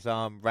out with his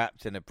arm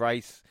wrapped in a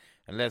brace,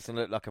 and Lesnar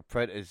looked like a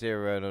Predator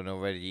Zero and an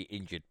already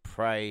injured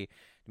prey.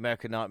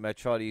 American Nightmare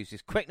tried to use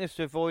his quickness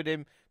to avoid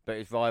him, but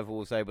his rival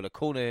was able to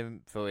corner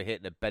him for a hit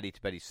and a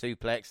belly-to-belly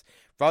suplex.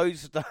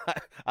 Rhodes, and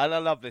I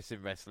love this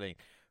in wrestling,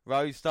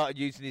 Rhodes started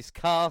using his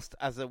cast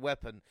as a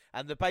weapon,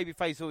 and the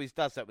babyface always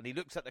does that when he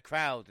looks at the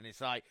crowd and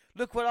it's like,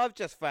 look what I've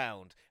just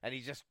found, and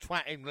he's just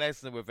twatting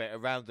Lesnar with it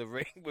around the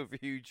ring with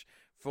huge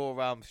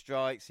forearm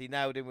strikes. He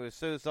nailed him with a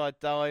suicide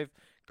dive,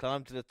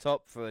 climbed to the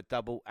top for a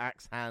double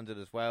axe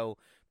handle as well,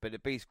 but the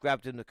Beast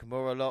grabbed him the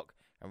Kimura lock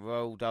and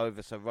rolled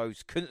over so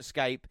Rhodes couldn't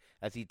escape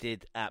as he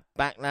did at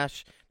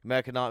Backlash.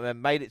 American Nightmare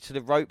made it to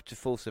the rope to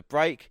force a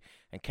break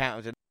and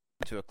countered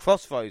to a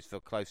crossroads for a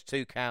close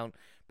 2 count,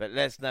 but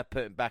Lesnar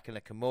put him back in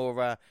a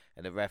Kimura,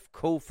 and the ref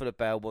called for the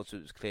bell once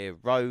it was clear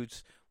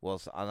Rhodes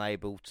was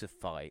unable to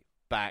fight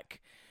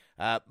back.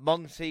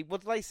 Monty,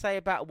 what did they say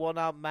about a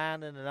one-armed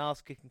man and an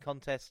ass-kicking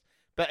contest?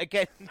 But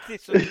again,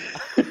 this was,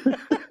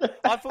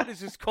 I thought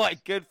this was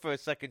quite good for a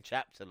second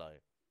chapter, though.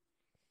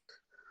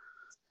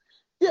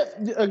 Yeah,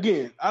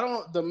 again,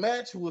 the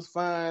match was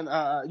fine.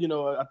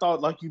 I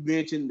thought, like you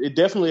mentioned, it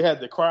definitely had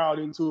the crowd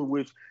into it,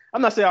 which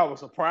I'm not saying I was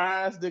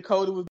surprised that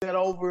Cody was that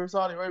over in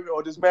Saudi Arabia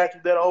or this match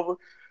was that over.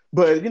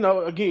 But,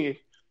 again,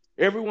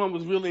 everyone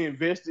was really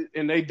invested,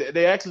 and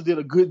they actually did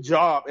a good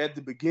job at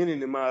the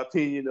beginning, in my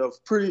opinion, of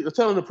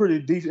telling a pretty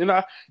decent.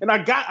 And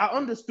I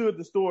understood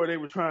the story they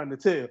were trying to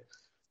tell.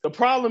 The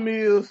problem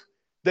is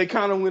they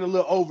kind of went a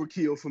little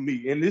overkill for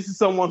me. And this is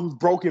someone who's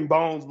broken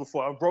bones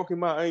before. I've broken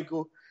my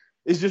ankle.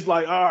 It's just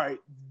like, all right,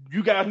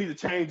 you guys need to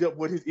change up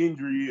what his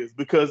injury is,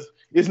 because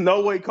there's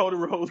no way Cody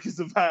Rhodes can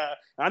survive.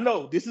 I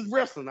know this is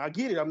wrestling. I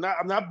get it. I'm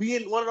not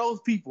being one of those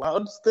people. I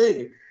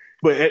understand.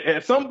 But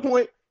at some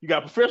point, you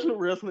got professional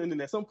wrestling, and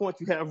then at some point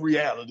you have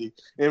reality.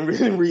 And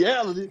in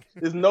reality,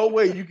 there's no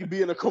way you can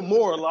be in a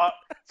Kimura lock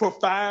for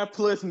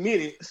 5+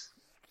 minutes.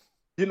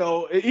 Even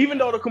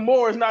though the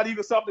Kimura is not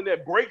even something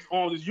that breaks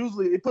arms,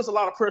 it puts a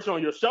lot of pressure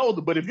on your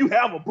shoulder. But if you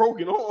have a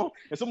broken arm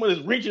and someone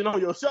is reaching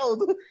on your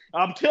shoulder,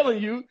 I'm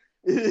telling you,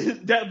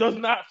 that does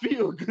not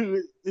feel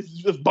good. It's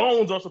just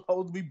bones are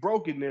supposed to be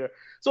broken there.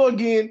 So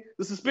again,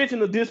 the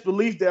suspension of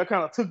disbelief there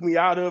kind of took me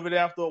out of it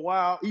after a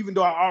while, even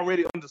though I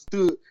already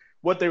understood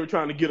what they were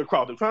trying to get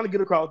across. They're trying to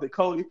get across that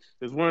Cody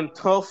is one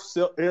tough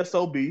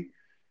SOB,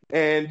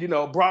 and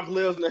Brock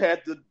Lesnar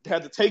had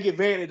to take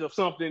advantage of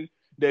something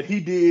that he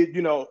did,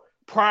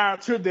 prior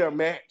to their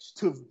match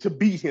to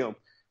beat him.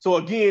 So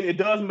again, it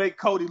does make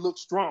Cody look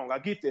strong. I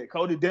get that.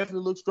 Cody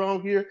definitely looks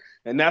strong here,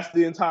 and that's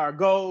the entire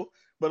goal.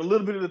 But a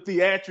little bit of the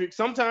theatrics.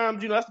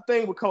 Sometimes, that's the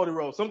thing with Cody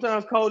Rhodes.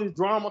 Sometimes Cody's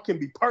drama can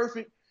be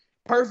perfect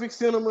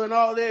cinema and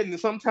all that, and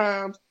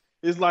sometimes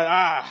it's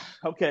like,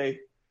 okay,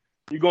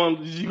 you're going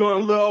a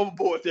little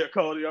overboard there,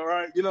 Cody. All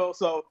right,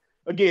 So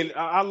again,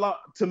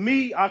 to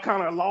me, I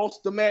kind of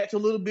lost the match a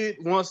little bit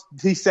once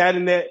he sat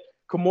in that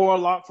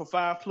Kimura lock for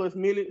 5+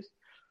 minutes.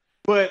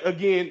 But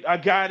again, I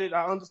got it.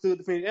 I understood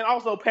the finish, and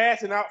also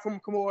passing out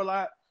from Kimura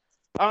lock.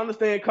 I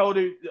understand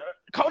Cody.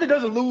 Cody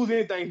doesn't lose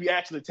anything if he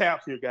actually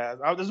taps here, guys.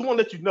 I just want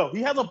to let you know.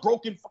 He has a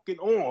broken fucking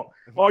arm.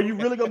 Are you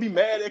really going to be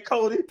mad at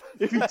Cody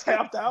if he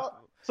tapped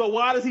out? So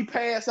why does he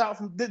pass out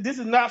from – this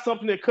is not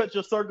something that cuts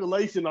your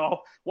circulation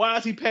off. Why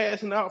is he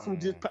passing out from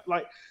just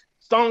like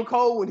Stone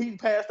Cold when he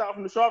passed out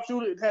from the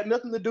sharpshooter? It had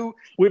nothing to do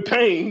with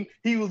pain.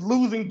 He was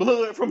losing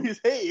blood from his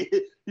head.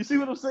 You see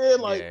what I'm saying?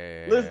 Like,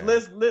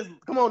 let's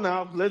come on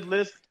now.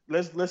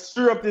 Let's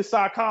stir up this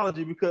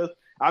psychology, because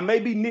I may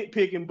be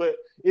nitpicking, but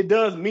it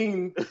does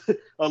mean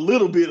a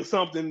little bit of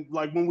something,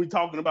 like when we're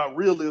talking about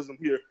realism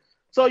here.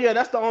 So, yeah,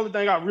 that's the only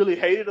thing I really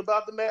hated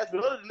about the match.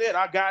 But other than that,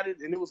 I got it,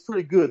 and it was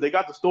pretty good. They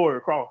got the story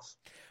across.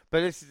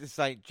 But this is the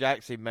same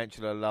Jaxie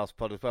mentioned on the last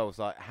pod as well. It's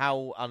like,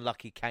 how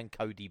unlucky can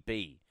Cody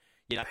be?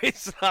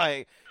 It's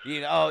like,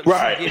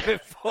 right. The year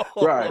before,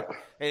 right.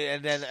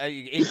 And then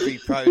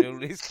injury prone and all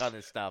this kind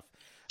of stuff.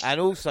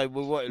 And also,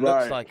 what it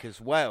looks like as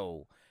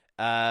well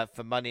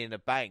for Money in the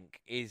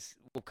Bank is,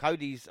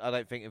 Cody's, I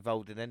don't think,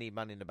 involved in any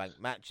Money in the Bank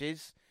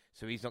matches,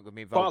 so he's not going to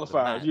be involved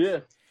Qualified, in the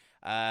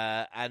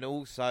match. And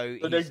also,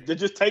 so they're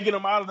just taking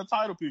him out of the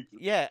title picture.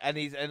 Yeah, and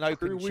he's an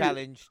open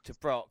challenge to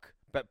Brock,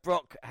 but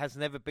Brock has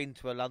never been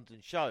to a London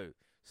show,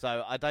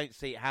 so I don't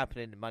see it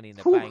happening in Money in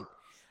the Bank.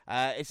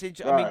 It's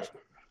interesting. I mean,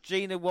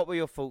 Gina, what were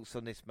your thoughts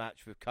on this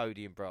match with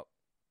Cody and Brock?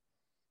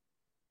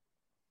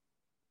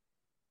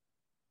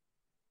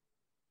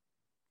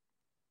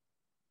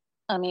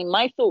 I mean,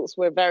 my thoughts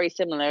were very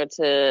similar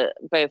to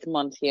both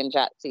Monty and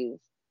Jaxie's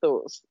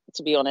thoughts,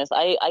 to be honest.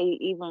 I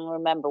even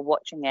remember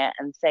watching it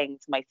and saying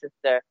to my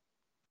sister,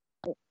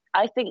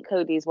 I think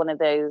Cody's one of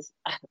those,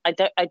 I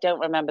don't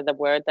remember the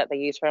word that they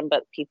use for him,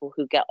 but people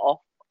who get off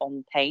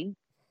on pain.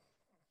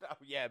 Oh,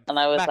 yeah. And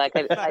I was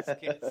masochist. That's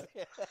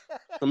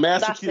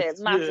it,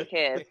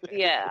 masochist.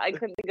 Yeah, I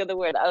couldn't think of the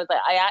word. I was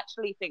like, I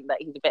actually think that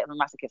he's a bit of a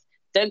masochist.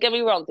 Don't get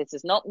me wrong, this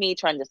is not me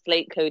trying to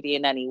slate Cody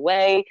in any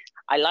way.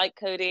 I like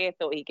Cody. I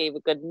thought he gave a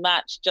good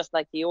match, just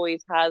like he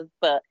always has.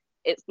 But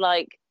it's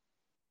like,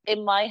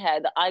 in my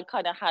head, I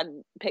kind of had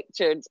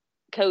pictured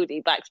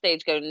Cody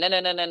backstage going,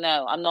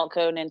 no, I'm not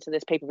going into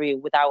this pay-per-view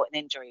without an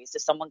injury. So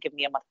someone give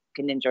me a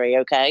fucking injury,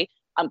 okay?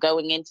 I'm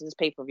going into this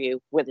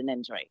pay-per-view with an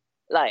injury.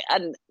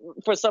 And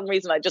for some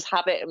reason, I just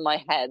have it in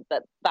my head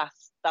that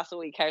that's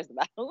all he cares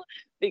about,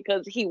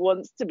 because he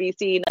wants to be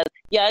seen as,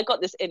 yeah, I got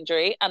this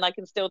injury and I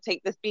can still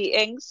take this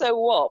beating. So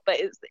what? But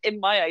it's, in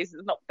my eyes,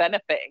 it's not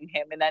benefiting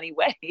him in any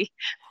way.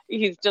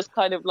 He's just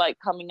kind of like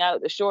coming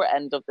out the short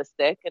end of the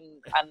stick. And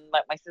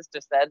like my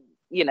sister said,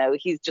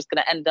 he's just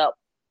going to end up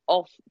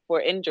off for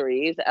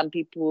injuries, and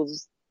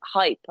people's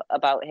hype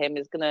about him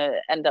is going to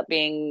end up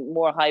being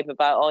more hype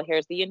about, oh,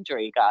 here's the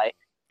injury guy.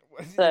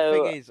 The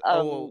thing is,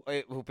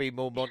 it will be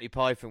more Monty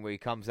Python where he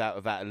comes out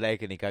without a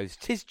leg and he goes,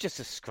 "'Tis just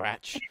a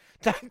scratch."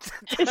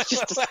 It's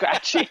just a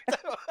scratch.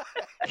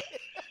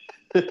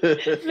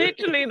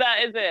 Literally,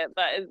 that is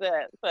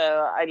it. So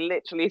I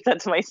literally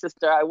said to my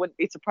sister, I wouldn't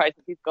be surprised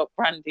if he's got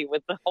brandy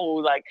with the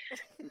whole, like,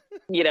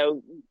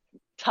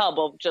 tub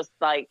of just,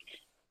 like,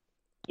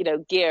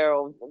 gear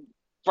or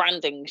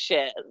branding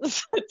shit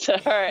to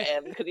hurt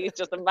him because he's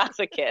just a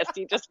masochist.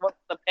 He just wants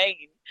the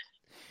pain.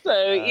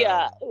 So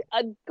yeah,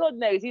 and God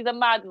knows he's a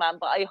madman,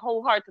 but I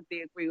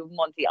wholeheartedly agree with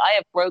Monty. I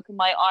have broken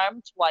my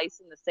arm twice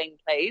in the same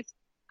place,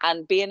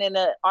 and being in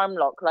an arm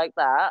lock like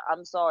that,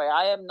 I'm sorry,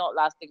 I am not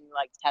lasting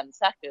like 10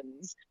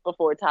 seconds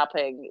before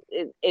tapping.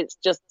 It's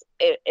just,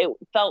 it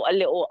felt a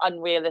little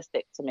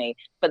unrealistic to me.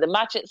 But the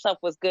match itself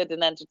was good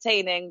and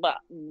entertaining, but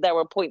there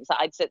were points that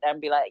I'd sit there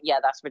and be like, yeah,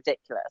 that's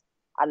ridiculous.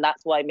 And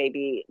that's why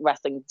maybe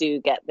wrestling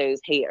do get those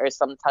haters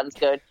sometimes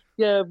going,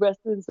 yeah,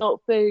 wrestling's not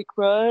fake,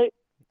 right?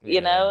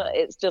 Yeah.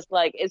 It's just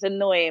like, it's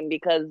annoying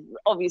because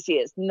obviously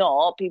it's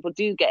not. People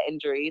do get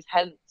injuries,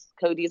 hence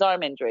Cody's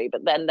arm injury.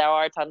 But then there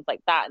are times like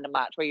that in the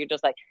match where you're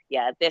just like,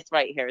 yeah, this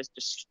right here is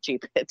just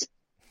stupid.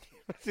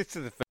 This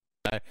is the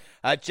thing.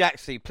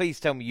 Jaxie, please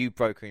tell me you've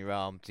broken your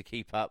arm to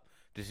keep up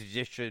the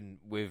tradition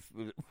with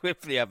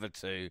the other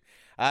two.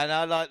 And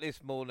I like this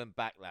more than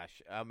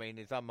Backlash. I mean,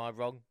 am I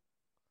wrong?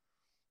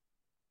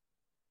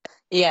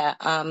 Yeah,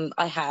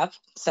 I have.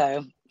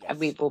 So Yes.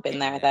 we've all been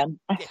there there then.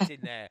 Get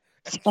in there.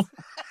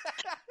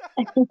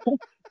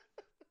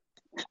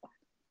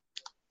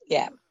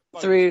 Yeah,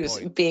 Bonus through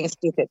point. being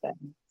stupid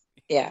then.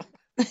 Yeah.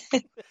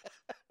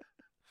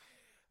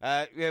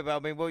 Yeah, but I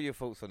mean, what are your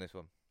thoughts on this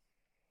one?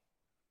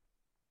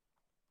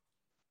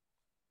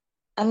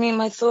 I mean,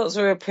 my thoughts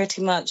were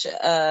pretty much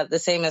the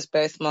same as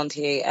both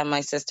Monty and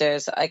my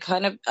sisters. I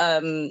kind of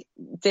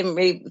didn't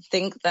really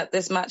think that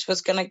this match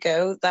was going to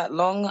go that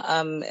long,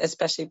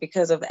 especially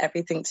because of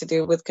everything to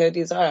do with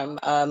Cody's arm.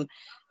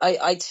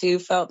 I too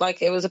felt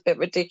like it was a bit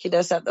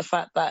ridiculous at the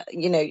fact that,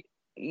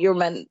 you're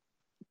meant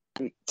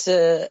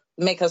to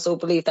make us all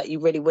believe that you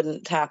really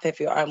wouldn't tap if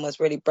your arm was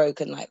really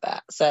broken like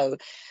that. So,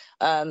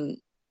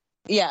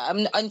 yeah,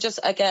 I'm just,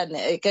 again,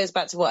 it goes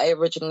back to what I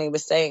originally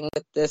was saying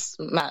with this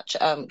match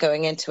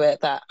going into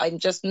it, that I'm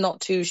just not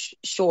too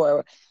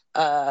sure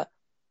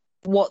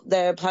what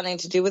they're planning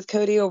to do with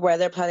Cody or where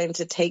they're planning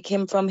to take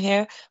him from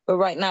here. But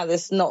right now,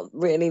 this is not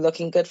really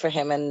looking good for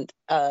him. And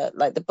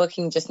like the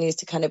booking just needs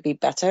to kind of be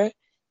better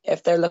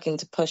if they're looking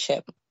to push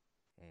him.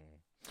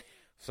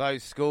 So,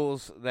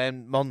 scores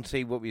then.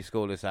 Monty, what will you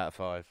score this out of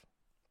 5?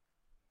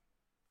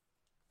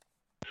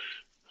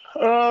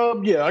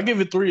 Yeah, I give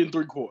it 3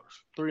 3/4.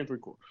 3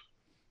 3/4.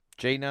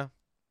 Gina?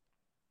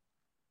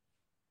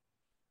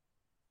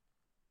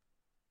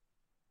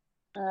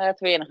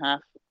 3.5.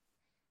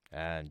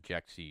 And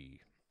Jaxie?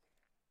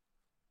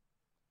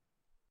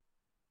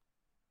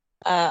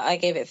 I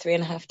gave it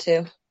 3.5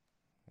 too.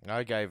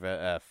 I gave it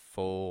a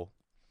 4.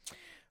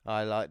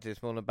 I liked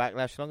this more than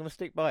Backlash, and I'm going to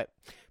stick by it.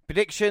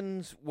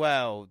 Predictions?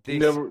 Well, this...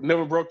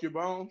 Never broke your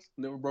bones?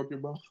 Never broke your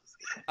bones?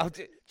 Oh,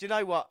 do you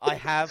know what? I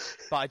have,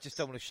 but I just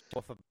don't want to show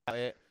off about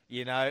it.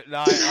 Like,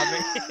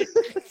 I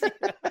mean,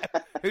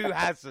 who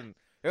hasn't?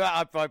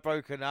 I've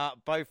broken up,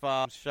 both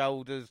arms,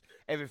 shoulders,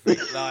 everything.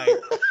 Like,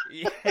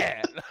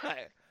 yeah,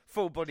 like,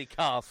 full body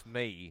cast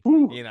me,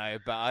 Ooh.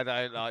 but I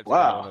don't like to go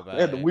Wow, on about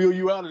they had to it. wheel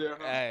you out of there,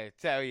 huh? Hey,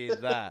 tell you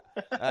that.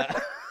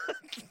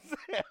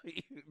 Tell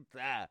you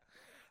that.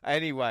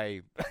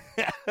 Anyway,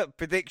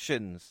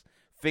 predictions.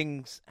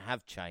 Things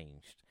have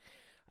changed.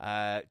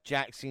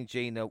 Jaxie and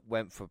Gina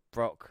went for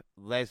Brock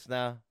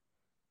Lesnar.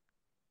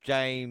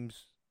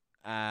 James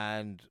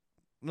and...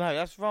 No,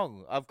 that's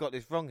wrong. I've got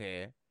this wrong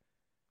here.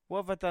 What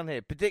have I done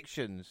here?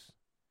 Predictions.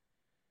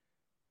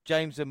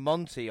 James and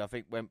Monty, I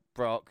think, went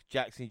Brock.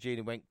 Jaxie and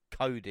Gina went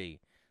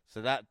Cody.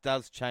 So that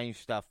does change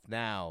stuff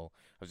now.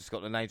 I've just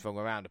got the names wrong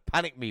around. It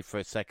panicked me for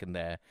a second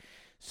there.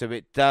 So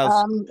it does...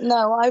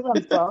 No, I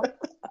went Brock.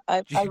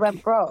 I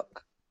went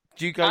Brock.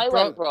 Do you go I Brock?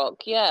 went Brock,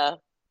 yeah.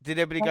 Did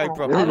everybody go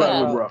Brock? Everybody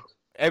Yeah. went Brock.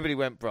 Everybody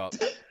went Brock.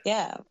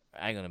 Yeah.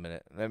 Hang on a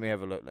minute. Let me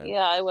have a look then.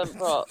 Yeah, I went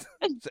Brock.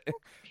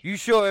 You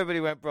sure everybody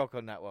went Brock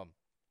on that one?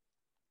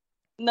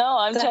 No,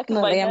 I'm checking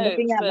my Definitely. I'm notes.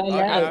 looking at my and-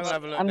 Okay, I'm notes. gonna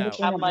have a look I'm now.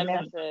 looking and at my my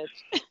notes.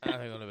 message.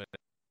 Hang on a minute.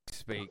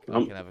 Speak. I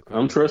I'm, can have a quick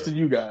I'm look trusting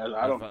here. you guys.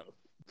 I don't know.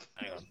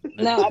 Hang on.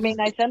 No, I mean,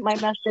 I sent my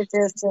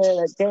messages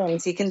to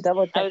James. He can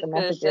double I check was the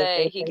going to messages.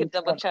 say, They he say could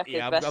double sent. check his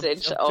Yeah, I'm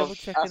message double of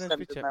checking us as we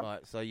sending check. them.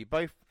 Right. So you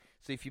both.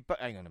 So if you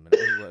hang on a minute.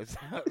 Let me work this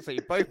out. So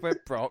you both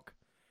went Brock.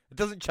 It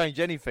doesn't change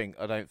anything,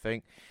 I don't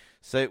think.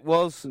 So it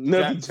was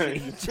Never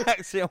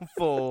Jaxie on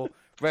 4,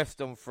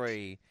 rest on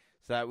 3.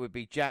 So that would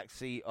be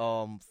Jaxie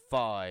on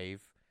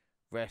 5,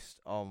 rest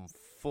on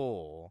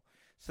 4.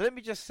 So let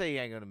me just see.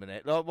 Hang on a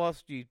minute. Like,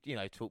 whilst you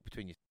talk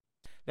between you,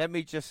 let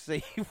me just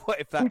see what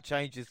if that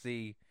changes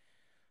the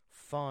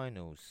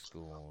final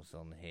scores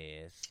on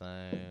here.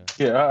 So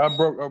Yeah, I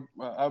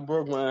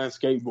broke my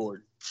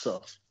skateboard.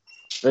 So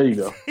there you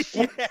go.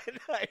 yeah,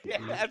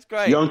 that's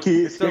great. Young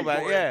kids Talk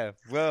about, skateboard. yeah.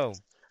 Well,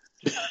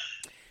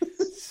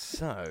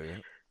 so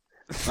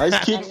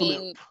Nice kick I flip.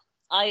 mean,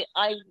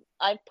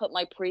 I've put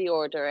my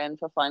pre-order in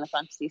for Final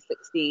Fantasy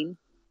 16.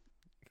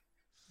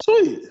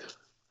 Sweet.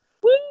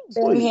 Woo!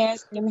 Same here.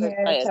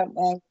 Excited. Can't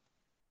wait.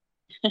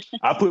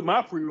 I put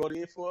my pre-order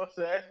in for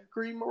Assassin's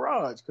Creed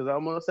Mirage because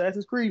I'm an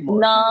Assassin's Creed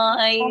mark.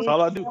 Nice. That's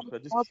all I do. I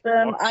just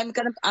Awesome.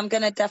 I'm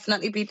gonna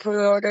definitely be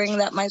pre-ordering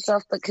that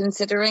myself, but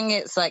considering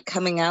it's like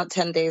coming out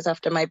 10 days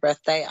after my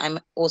birthday, I'm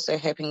also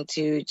hoping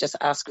to just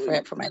ask for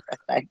it for my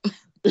birthday.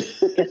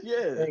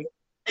 Yeah.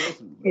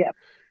 Yeah.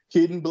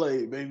 Hidden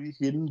Blade, baby.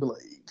 Hidden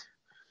Blade.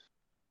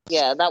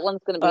 Yeah, that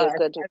one's going to be a But-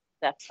 good one,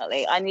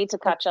 definitely. I need to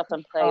catch up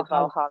and play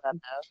Valhalla now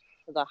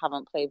because I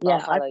haven't played Yeah,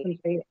 Valhalla. I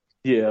completely.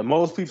 Yeah,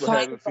 most people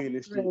Fine. haven't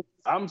finished it.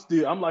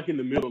 I'm like in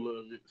the middle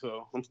of it,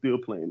 so I'm still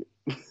playing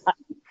it.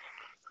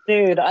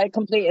 Dude, I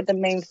completed the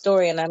main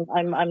story, and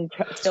I'm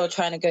still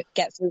trying to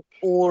get through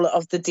all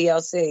of the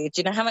DLC.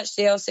 Do you know how much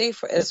DLC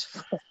is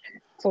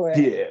for it?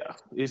 Yeah,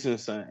 it's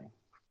insane.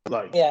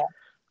 Like, Yeah.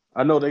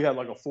 I know they got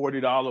like a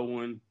 $40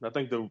 one. I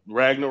think the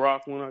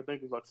Ragnarok one, I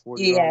think, is like $40.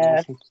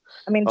 Yeah.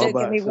 I mean, don't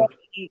by get me wrong.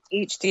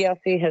 Each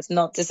DLC has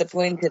not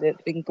disappointed.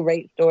 It's been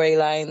great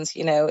storylines,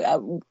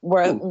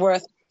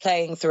 worth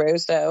playing through.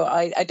 So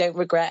I don't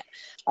regret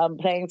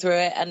playing through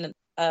it and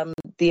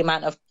the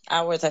amount of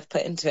hours I've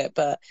put into it.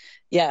 But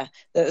yeah,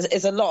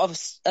 it's a lot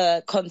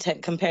of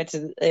content compared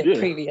to the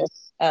previous.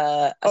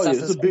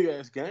 Assassin's it's a big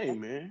ass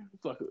game, man.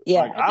 It's like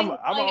I've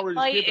already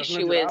my skipped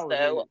issue 100 is hours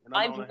though, and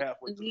I'm only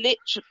halfway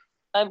through.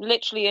 I've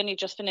literally only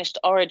just finished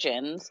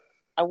Origins.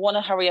 I want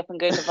to hurry up and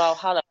go to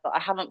Valhalla, but I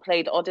haven't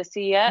played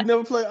Odyssey yet. You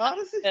never played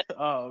Odyssey?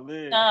 Oh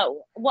man.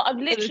 No. Well, I've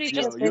literally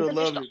just finished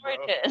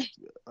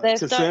Origins.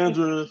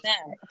 Cassandra.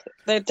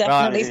 They're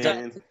definitely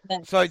starting to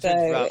connect. Sorry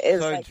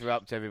to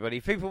interrupt everybody.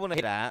 If people want to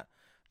hear that,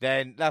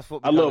 then that's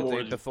what we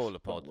do before the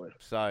pod.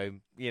 So,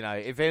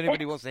 if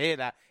anybody wants to hear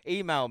that,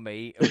 email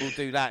me and we'll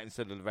do that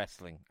instead of the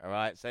wrestling. All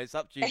right? So it's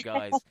up to you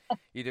guys.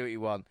 You do what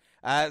you want.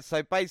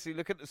 So basically,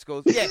 look at the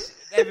scores. Yes,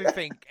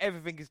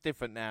 everything is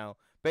different now,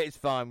 but it's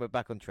fine. We're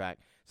back on track.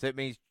 So it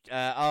means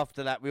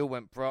after that, we all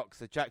went Brock.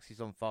 So Jaxie's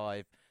on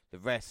 5. The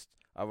rest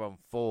are on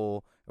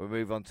 4. And we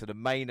move on to the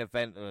main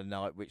event of the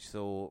night, which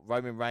saw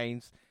Roman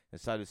Reigns and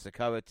Solo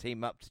Sikoa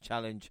team up to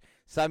challenge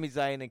Sami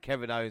Zayn and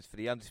Kevin Owens for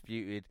the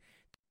undisputed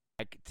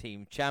tag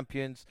team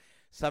champions.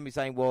 Sami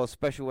Zayn wore a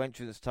special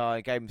entrance tie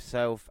and gave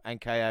himself and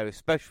KO a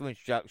special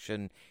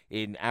introduction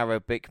in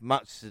Arabic,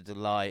 much to the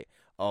delight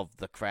of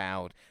the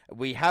crowd.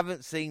 We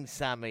haven't seen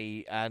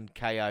Sami and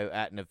KO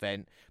at an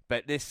event,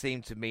 but this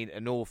seemed to mean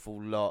an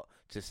awful lot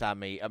to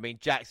Sami. I mean,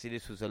 Jaxie,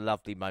 this was a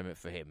lovely moment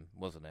for him,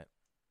 wasn't it?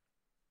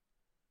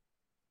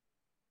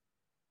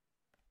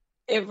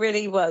 It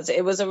really was.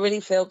 It was a really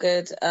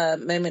feel-good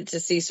moment to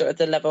see sort of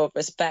the level of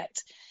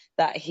respect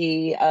that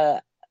he,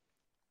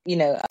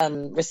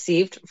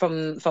 received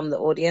from the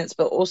audience,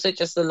 but also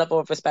just the level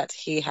of respect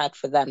he had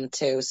for them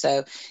too.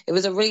 So it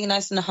was a really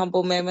nice and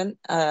humble moment.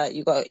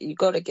 You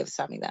got to give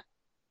Sami that.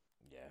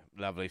 Yeah,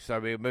 lovely. So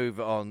we'll move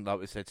on, like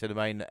we said, to the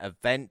main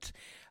event,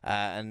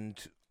 and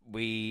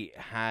we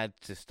had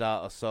to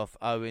start us off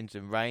Owens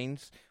and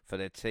Reigns for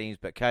their teams,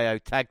 but KO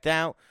tagged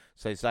out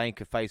so Zayn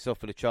could face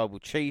off with the Tribal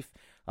Chief.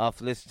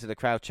 After listening to the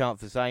crowd chant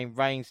for Zayn,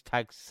 Reigns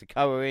tagged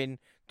Sikoa in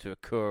to a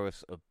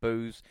chorus of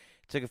boos.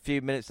 It took a few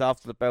minutes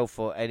after the bell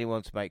for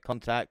anyone to make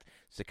contact.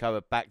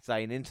 Sikoa backed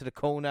Zayn into the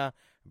corner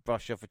and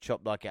brushed off a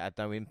chop like it had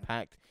no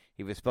impact.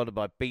 He responded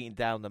by beating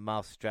down the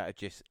masked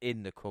strategist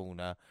in the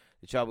corner.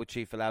 The Tribal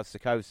Chief allowed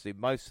Sikoa to do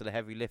most of the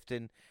heavy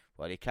lifting,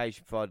 while he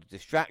occasionally provided a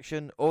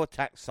distraction or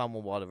attacked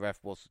someone while the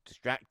ref was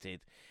distracted.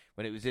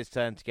 When it was his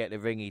turn to get the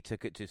ring, he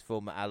took it to his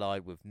former ally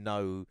with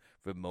no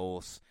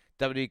remorse.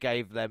 WWE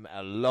gave them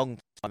a long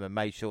time and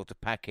made sure to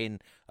pack in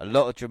a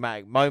lot of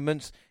dramatic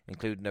moments,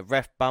 including a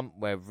ref bump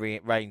where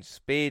Reigns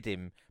speared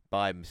him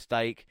by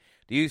mistake.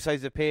 The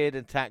Usos appeared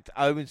and attacked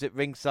Owens at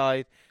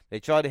ringside. They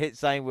tried to hit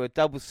Zayn with a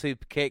double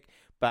super kick,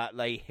 but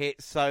they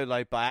hit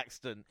Solo by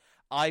accident.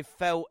 I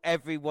felt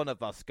every one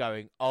of us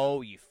going,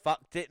 oh, you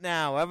fucked it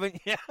now, haven't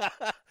you?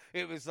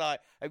 It was like,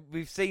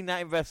 we've seen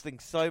that in wrestling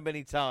so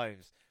many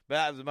times. But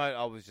at the moment,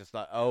 I was just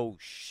like, oh,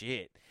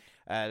 shit.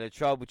 The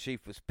Tribal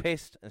Chief was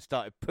pissed and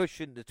started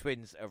pushing the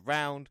twins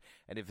around.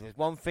 And if there's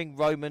one thing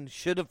Roman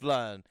should have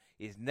learned,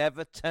 is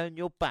never turn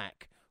your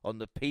back on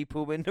the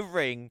people in the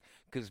ring.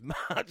 Because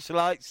much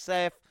like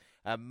Seth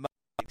and much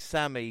like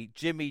Sami,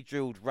 Jimmy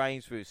drilled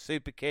Reigns with a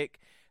super kick.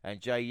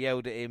 And Jay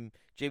yelled at him.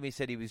 Jimmy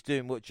said he was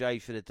doing what Jay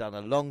should have done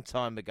a long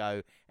time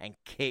ago and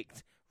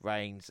kicked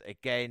Reigns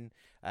again.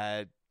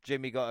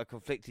 Jimmy got a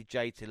conflicted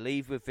Jay to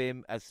leave with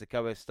him as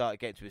Sikoa started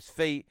getting to his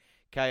feet.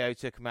 KO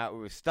took him out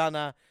with a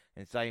stunner,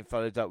 and Zayn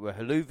followed up with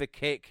a haluva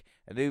kick.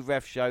 A new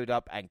ref showed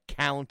up and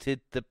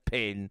counted the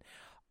pin.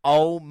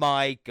 Oh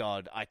my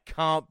God, I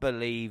can't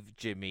believe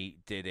Jimmy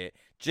did it.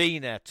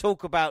 Gina,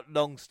 talk about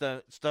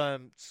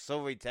long-term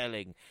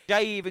storytelling.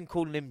 Jay even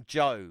calling him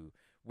Joe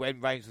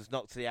when Reigns was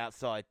knocked to the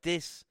outside.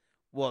 This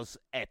was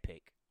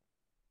epic.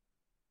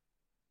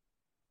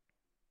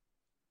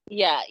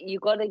 Yeah, you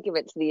got to give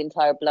it to the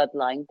entire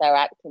bloodline. Their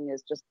acting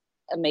is just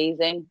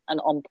amazing and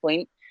on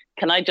point.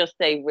 Can I just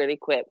say really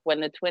quick,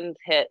 when the twins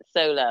hit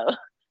Solo,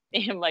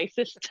 me and my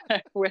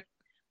sister,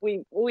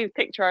 we always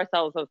picture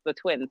ourselves as the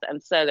twins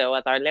and Solo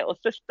as our little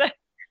sister.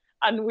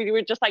 And we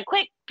were just like,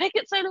 quick, pick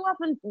it Solo up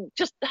and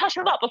just hush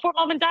him up before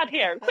mom and dad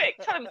here. Quick,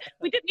 tell him,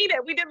 we didn't mean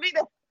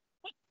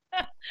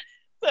it.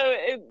 So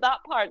that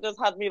part just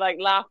had me like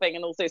laughing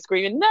and also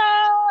screaming,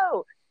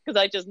 no! Because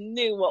I just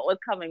knew what was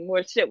coming.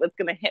 More shit was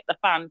going to hit the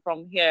fan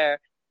from here.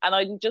 And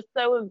I'm just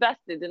so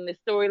invested in this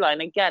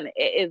storyline. Again,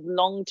 it is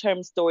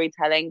long-term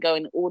storytelling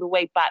going all the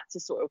way back to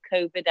sort of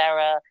COVID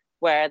era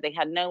where they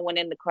had no one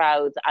in the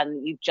crowds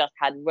and you just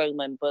had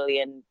Roman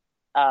bullying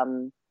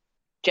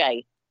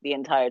Jay the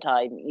entire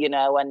time, you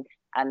know,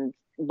 and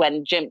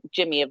when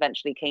Jimmy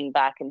eventually came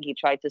back and he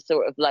tried to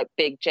sort of like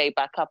big Jay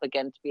back up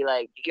again to be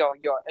like, you're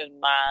your own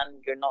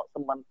man, you're not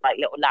someone's like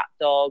little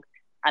lapdog.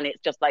 And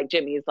it's just like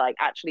Jimmy's like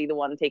actually the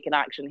one taking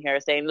action here,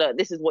 saying, look,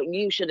 this is what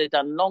you should have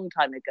done long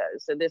time ago.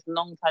 So this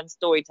long time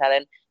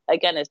storytelling,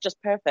 again, is just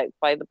perfect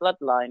by the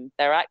bloodline.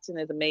 Their acting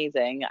is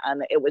amazing.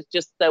 And it was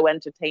just so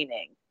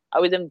entertaining. I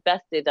was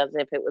invested as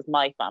if it was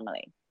my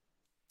family.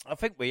 I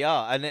think we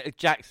are. And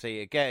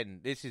Jaxie,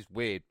 again, this is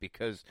weird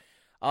because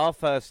our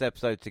first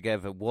episode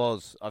together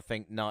was, I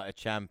think, Night of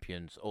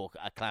Champions or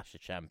a Clash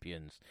of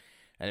Champions.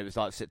 And it was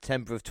like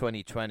September of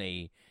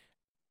 2020,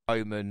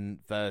 Roman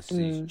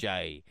versus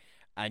Jay.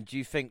 And do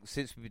you think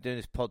since we've been doing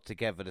this pod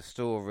together, the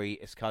story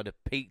has kind of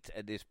peaked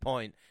at this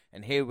point,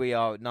 and here we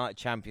are at Night of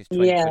Champions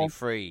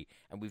 2023,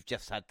 and we've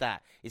just had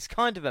that? It's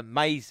kind of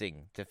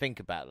amazing to think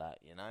about that,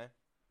 you know?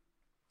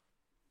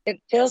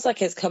 It feels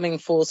like it's coming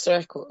full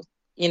circle,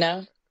 you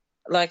know?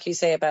 Like you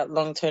say about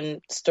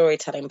long-term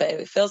storytelling, but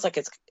it feels like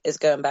it's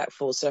going back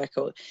full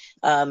circle.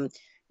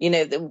 You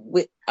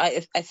know,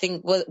 I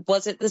think,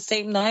 was it the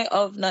same night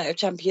of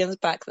Champions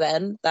back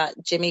then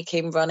that Jimmy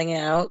came running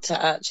out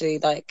to actually,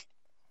 like,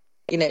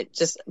 you know,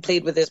 just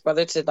plead with his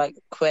brother to like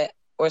quit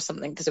or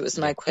something because it was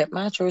an I quit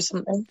match or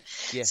something.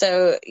 Yeah.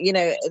 So, you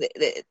know,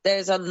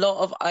 there's a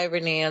lot of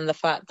irony in the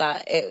fact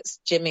that it's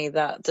Jimmy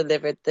that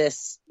delivered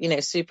this, you know,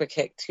 super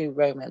kick to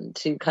Roman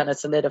to kind of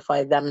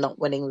solidify them not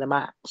winning the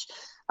match.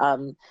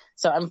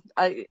 So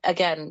I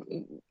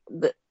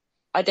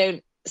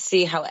don't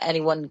see how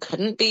anyone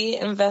couldn't be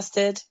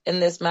invested in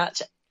this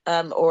match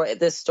or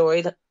this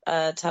story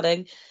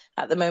telling.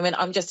 At the moment,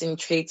 I'm just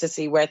intrigued to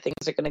see where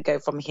things are going to go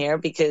from here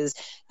because,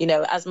 you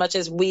know, as much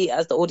as we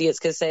as the audience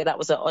could say that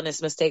was an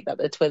honest mistake that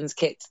the twins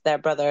kicked their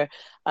brother,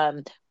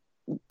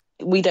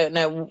 we don't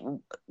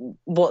know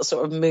what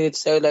sort of mood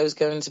Solo's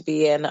going to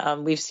be in.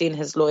 We've seen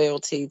his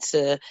loyalty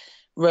to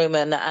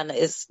Roman, and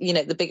is, you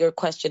know, the bigger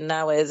question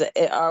now is,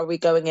 are we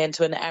going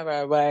into an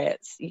era where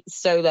it's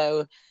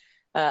Solo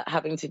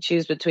having to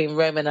choose between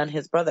Roman and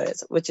his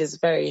brothers, which is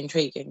very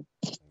intriguing.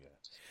 Yeah.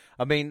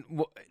 I mean,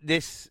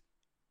 this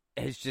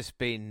has just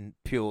been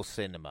pure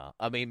cinema.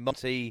 I mean,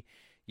 Monty,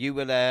 you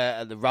were there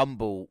at the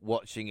Rumble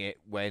watching it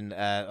when,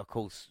 of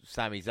course,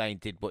 Sami Zayn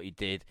did what he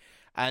did.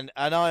 And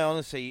I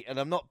honestly, and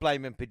I'm not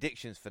blaming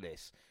predictions for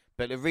this,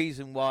 but the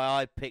reason why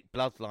I picked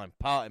Bloodline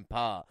part in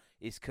part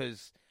is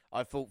because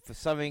I thought for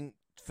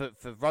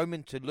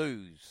Roman to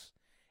lose,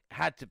 it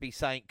had to be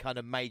something kind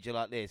of major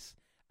like this.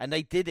 And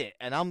they did it.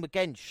 And I'm,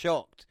 again,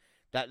 shocked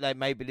that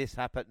maybe this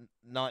happened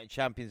Night of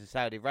Champions in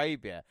Saudi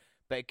Arabia.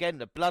 But again,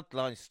 the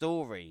Bloodline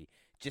story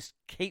just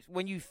keeps,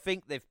 when you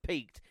think they've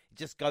peaked, it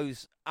just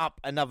goes up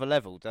another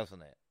level,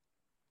 doesn't it?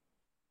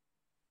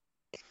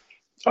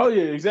 Oh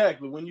yeah,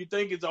 exactly. When you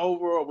think it's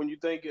over, or when you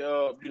think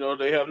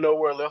they have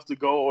nowhere left to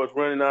go, or it's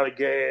running out of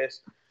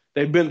gas,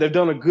 they've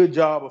done a good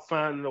job of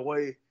finding a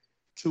way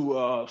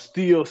to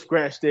still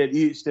scratch that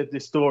itch that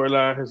this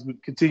storyline has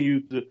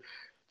continued to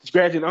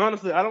scratch. And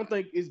honestly, I don't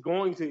think it's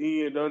going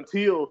to end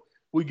until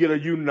we get a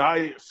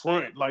united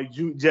front, like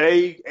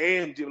Jay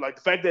and Jim. Like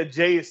the fact that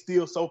Jay is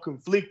still so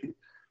conflicted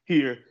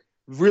here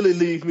really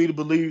leads me to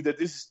believe that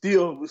this is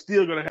we're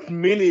still going to have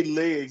many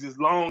legs as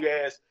long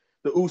as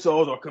the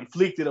Usos are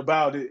conflicted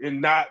about it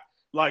and not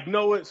like,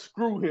 know what,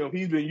 screw him.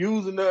 He's been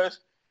using us.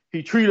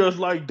 He treats us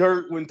like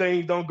dirt when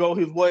things don't go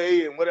his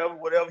way and whatever.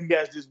 He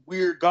has this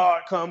weird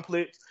God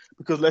complex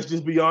because let's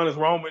just be honest,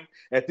 Roman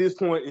at this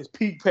point is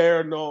peak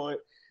paranoid.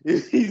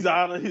 He's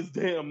out of his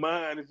damn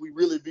mind if we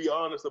really be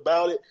honest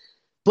about it.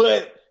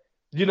 But,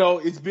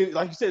 it's been,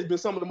 like you said, it's been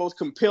some of the most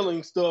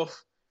compelling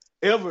stuff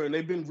ever. And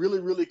they've been really,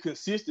 really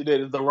consistent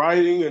at it. The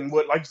writing and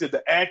like you said,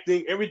 the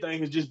acting, everything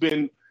has just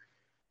been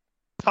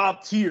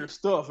top tier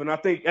stuff. And I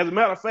think, as a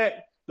matter of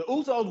fact, the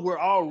Usos were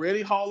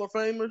already Hall of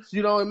Famers,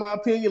 in my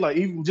opinion. Like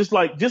even just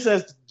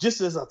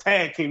as a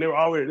tag team, they were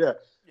already there.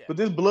 Yeah. But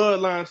this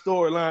Bloodline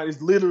storyline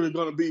is literally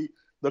going to be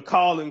the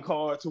calling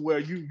card to where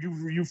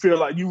you feel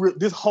like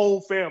this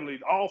whole family,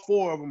 all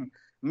four of them,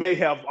 may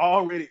have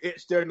already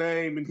etched their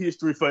name in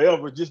history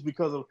forever just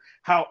because of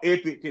how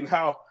epic and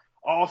how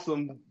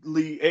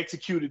awesomely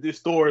executed this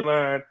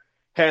storyline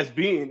has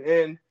been.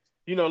 And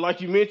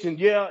like you mentioned,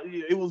 yeah,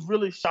 it was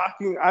really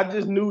shocking. I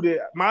just knew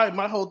that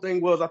my whole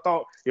thing was, I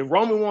thought if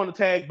Roman won the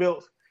tag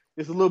belts,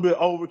 it's a little bit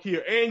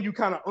overkill. And you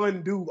kind of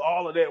undo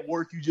all of that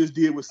work you just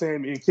did with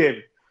Sami and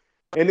Kevin.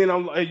 And then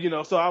I'm like,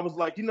 so I was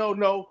like,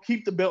 no,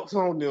 keep the belts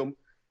on them.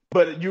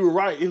 But you were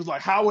right. It was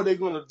like, how are they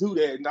going to do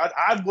that? And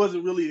I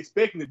wasn't really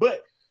expecting it.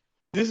 But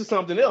this is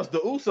something else. The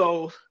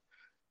Usos,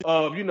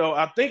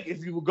 I think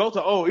if you would go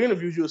to old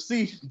interviews, you'll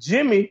see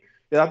Jimmy,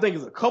 I think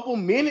is a couple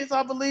minutes,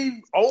 I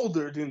believe,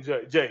 older than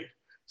Jay.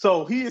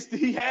 So he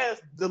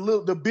has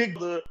the big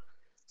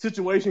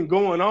situation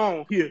going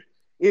on here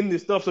in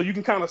this stuff. So you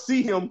can kind of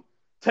see him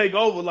take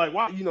over, like,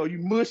 wow, you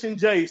mushing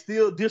Jay,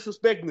 still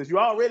disrespecting us. You're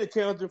already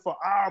challenging for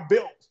our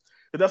belts.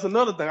 But that's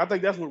another thing. I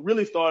think that's what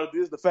really started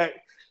this, the fact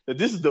that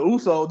this is the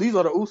Usos, these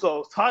are the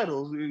Usos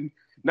titles, and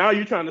now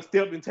you're trying to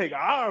step and take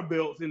our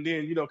belts and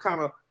then, kind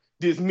of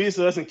dismiss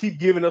us and keep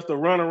giving us the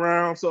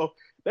runaround. So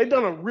they've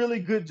done a really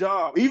good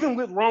job. Even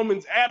with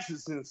Roman's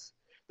absences,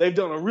 they've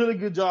done a really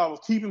good job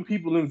of keeping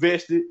people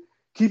invested,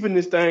 keeping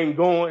this thing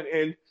going.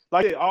 And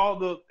like I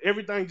said,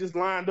 everything just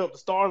lined up. The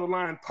stars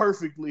aligned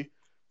perfectly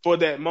for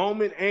that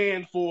moment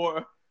and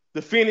for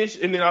the finish.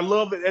 And then I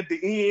love it at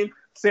the end,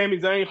 Sami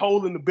Zayn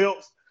holding the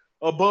belts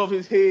above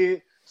his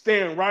head,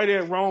 staring right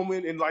at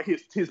Roman, and like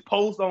his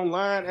post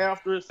online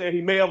after it saying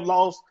he may have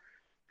lost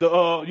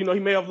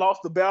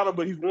the battle,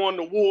 but he's won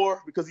the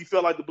war because he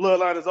felt like the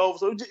bloodline is over.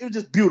 So it was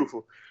just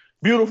beautiful,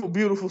 beautiful,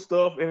 beautiful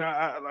stuff. And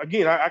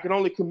I can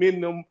only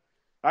commend them.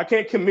 I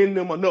can't commend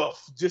them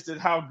enough just at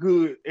how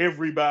good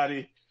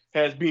everybody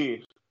has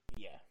been.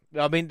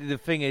 I mean, the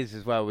thing is,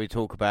 as well, we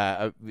talk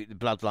about the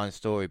bloodline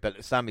story,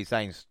 but Sami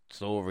Zayn's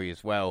story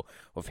as well,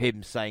 of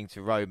him saying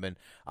to Roman,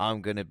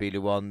 I'm going to be the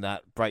one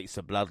that breaks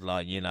the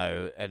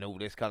bloodline, and all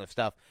this kind of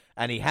stuff.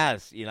 And he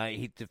has,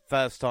 the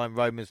first time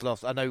Roman's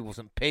lost, I know he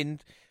wasn't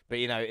pinned, but,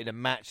 in a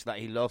match that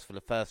he lost for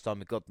the first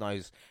time in God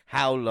knows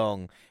how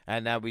long.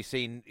 And now we've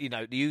seen, the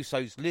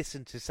Usos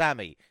listen to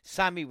Sami.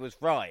 Sami was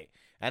right.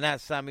 And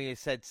as Sami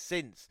has said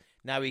since,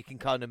 now he can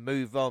kind of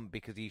move on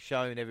because he's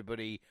shown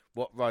everybody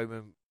what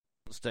Roman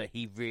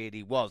he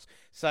really was.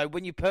 So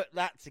when you put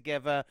that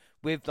together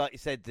with, like you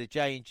said, the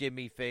Jay and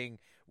Jimmy thing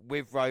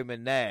with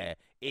Roman there,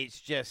 it's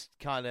just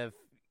kind of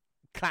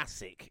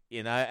classic,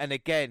 And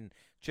again,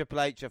 Triple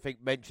H, I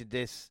think, mentioned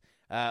this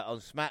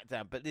on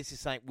SmackDown, but this is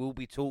something we'll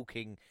be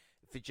talking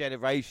for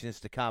generations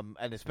to come,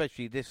 and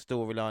especially this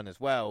storyline as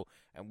well.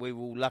 And we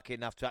were lucky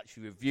enough to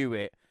actually review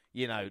it,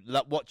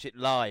 watch it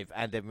live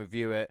and then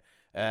review it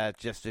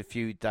just a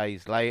few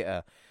days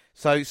later.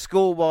 So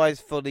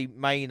score-wise for the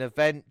main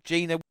event,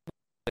 Gina,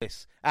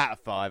 this out of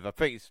 5. I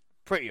think it's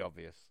pretty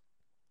obvious.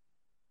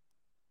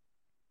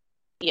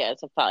 Yeah,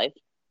 it's a 5.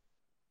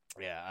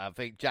 Yeah, I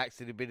think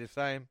Jaxie would be the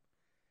same.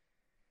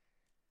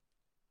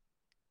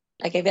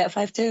 I gave it a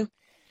 5 too.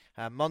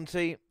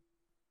 Monty?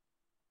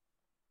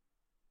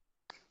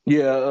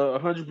 Yeah,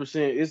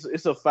 100%.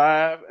 It's a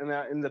 5, and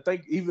I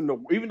think even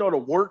though the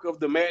work of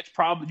the match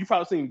you've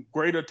probably seen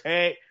greater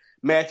tag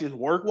matches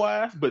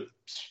work-wise, but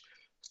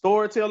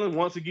storytelling,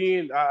 once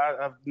again,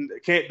 I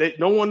can't.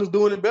 No one is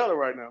doing it better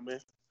right now, man.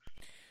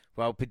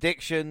 Well,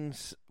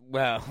 predictions.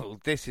 Well,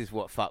 this is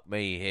what fucked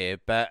me here,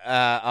 but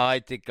I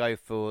did go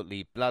for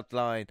the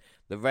Bloodline.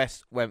 The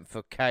rest went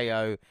for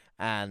KO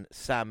and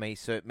Sami.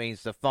 So it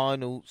means the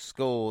final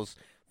scores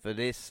for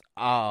this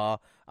are: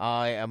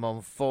 I am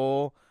on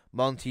 4,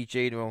 Monty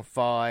Gina on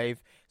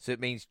 5. So it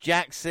means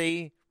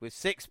Jaxie with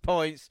 6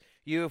 points.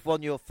 You have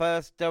won your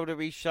first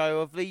WWE show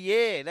of the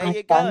year. There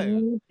you go.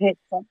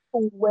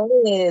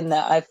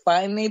 I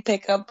finally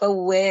pick up a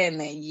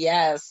win.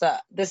 Yes.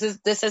 This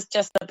is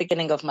just the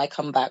beginning of my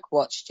comeback.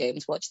 Watch,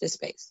 James. Watch this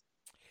space.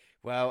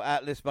 Well,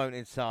 at this moment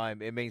in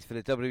time, it means for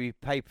the WWE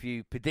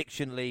Pay-Per-View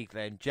Prediction League,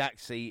 then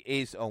Jaxie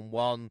is on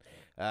 1,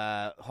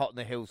 Hot in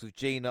the Hills with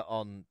Gina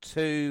on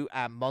 2,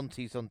 and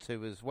Monty's on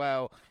 2 as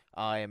well.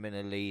 I am in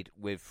a lead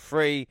with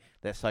 3.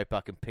 Let's hope I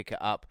can pick it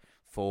up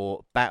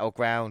for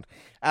Battleground.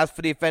 As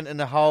for the event in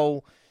the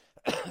whole,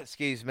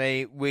 excuse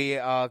me, we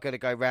are going to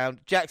go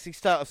round. Jaxie,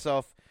 start us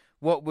off.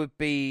 What would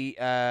be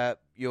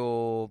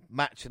your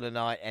match of the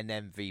night and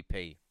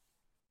MVP?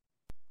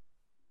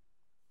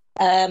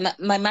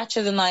 My match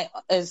of the night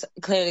is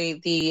clearly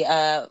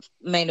the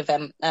main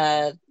event,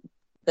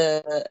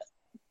 the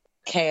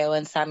KO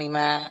and Sami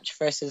match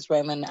versus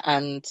Roman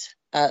and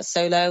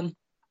Solo.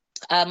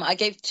 I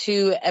gave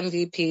 2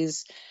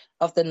 MVPs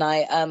of the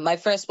night. My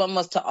first one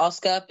was to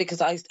Asuka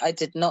because I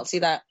did not see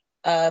that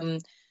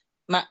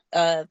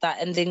that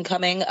ending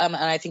coming, and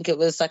I think it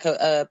was like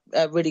a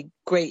really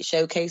great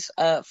showcase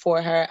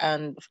for her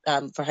and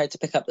for her to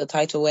pick up the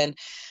title win.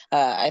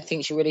 I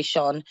think she really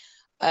shone.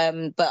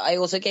 But I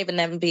also gave an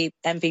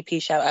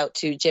MVP shout out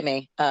to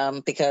Jimmy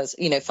because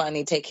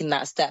finally taking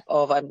that step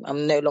of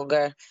I'm no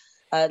longer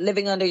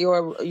living under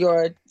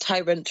your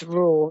tyrant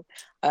rule.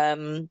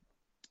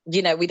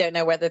 We don't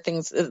know whether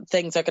things are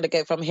going to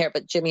go from here,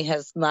 but Jimmy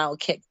has now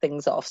kicked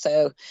things off.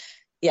 So,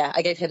 yeah,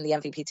 I gave him the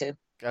MVP too.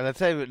 And I'll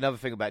tell you another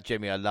thing about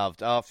Jimmy I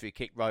loved. After he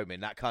kicked Roman,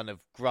 that kind of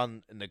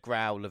grunt and the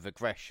growl of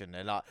aggression.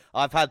 And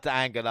I've had the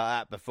anger like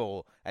that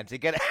before. And to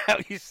get it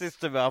out your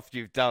system after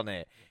you've done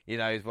it,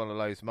 is one of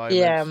those moments.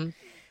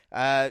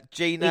 Yeah.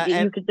 Gina...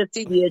 You could just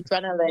see the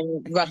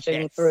adrenaline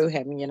rushing through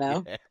him,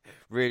 Yeah.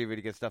 Really,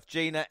 really good stuff.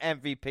 Gina,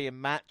 MVP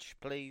and match,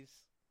 please.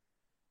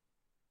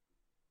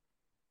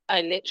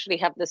 I literally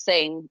have the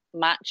same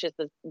match as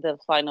the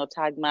final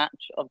tag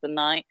match of the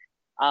night.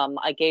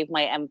 I gave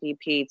my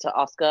MVP to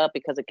Asuka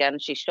because, again,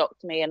 she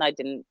shocked me and I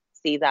didn't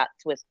see that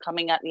twist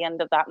coming at the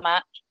end of that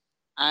match.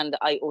 And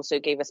I also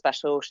gave a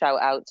special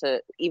shout out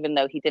to, even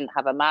though he didn't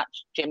have a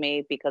match,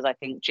 Jimmy, because I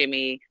think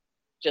Jimmy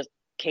just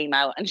came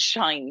out and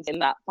shined in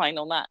that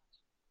final match.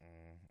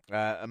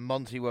 And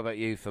Monty, what about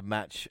you for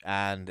match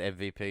and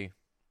MVP?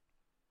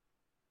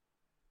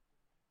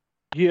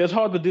 Yeah, it's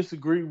hard to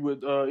disagree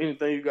with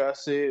anything you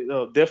guys said.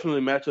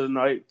 Definitely match of the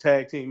night,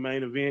 tag team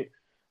main event.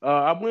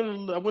 I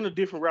went a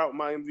different route with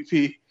my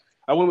MVP.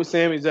 I went with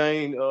Sami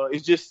Zayn.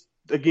 It's just,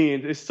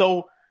 again, it's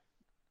so,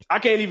 I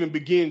can't even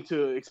begin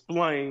to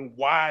explain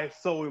why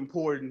it's so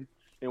important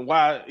and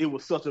why it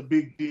was such a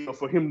big deal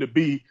for him to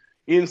be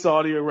in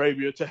Saudi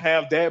Arabia, to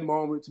have that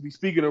moment, to be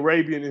speaking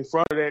Arabian in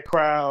front of that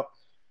crowd.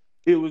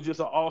 It was just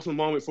an awesome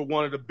moment for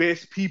one of the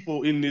best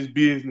people in this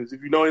business.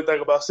 If you know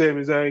anything about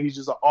Sami Zayn, he's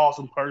just an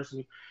awesome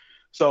person.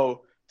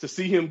 So to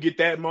see him get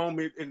that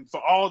moment, and for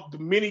all the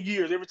many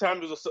years,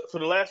 for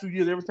the last few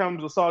years, every time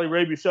there was a Saudi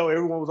Arabia show,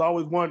 everyone was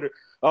always wondering,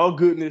 oh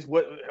goodness,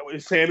 what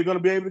is Sami going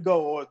to be able to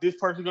go, or is this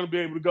person going to be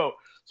able to go?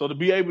 So to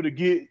be able to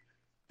get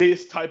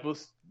this type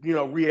of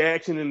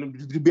reaction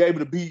and to be able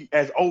to be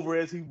as over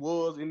as he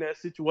was in that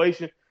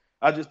situation,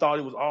 I just thought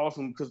it was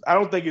awesome, because I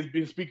don't think it's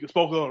been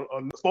spoken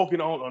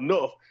on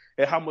enough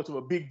at how much of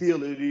a big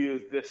deal it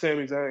is that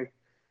Sami Zayn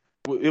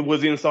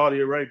was in Saudi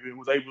Arabia and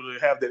was able to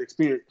have that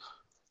experience.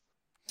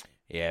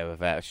 Yeah,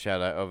 without a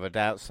shadow of a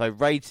doubt. So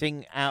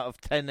rating out of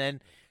 10 then.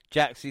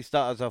 Jaxie,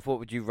 start us off. What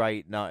would you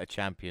rate Night of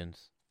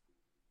Champions?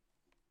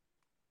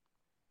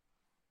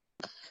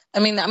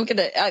 I mean,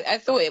 I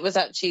thought it was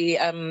actually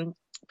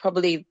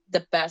probably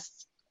the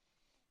best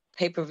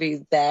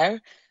pay-per-view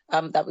there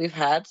that we've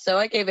had. So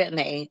I gave it an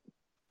 8.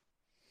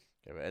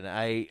 Give it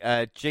an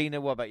 8. Gina,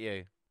 what about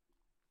you?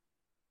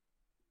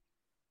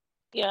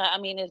 Yeah, I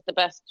mean, it's the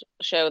best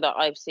show that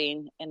I've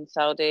seen in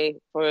Saudi.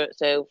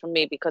 So for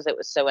me, because it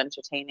was so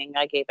entertaining,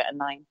 I gave it a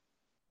 9.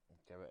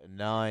 Give it a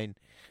 9.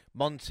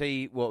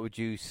 Monty, what would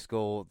you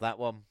score that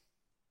one?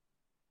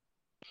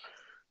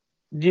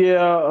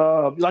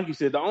 Yeah, like you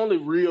said, the only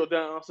real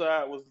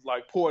downside was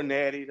like poor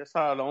Natty. That's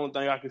how the only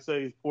thing I can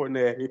say is poor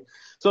Natty.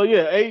 So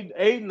yeah,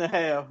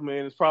 8.5,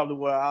 man, is probably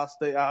where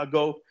I'll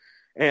go.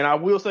 And I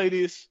will say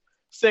this,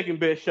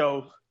 second best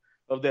show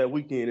of that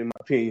weekend, in my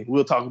opinion.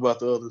 We'll talk about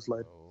the others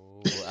later.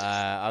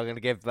 I'm going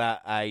to give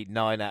that a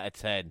 9 out of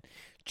 10,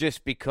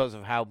 just because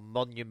of how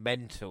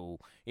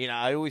monumental.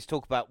 I always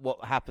talk about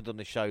what happened on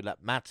the show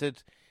that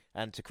mattered,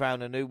 and to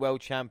crown a new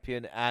world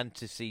champion and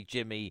to see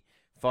Jimmy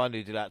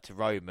finally do that to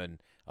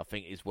Roman, I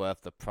think is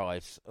worth the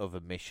price of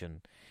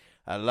admission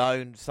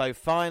alone. So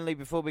finally,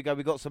 before we go,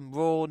 we got some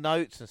Raw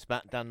notes and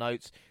SmackDown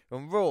notes.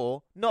 On Raw,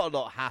 not a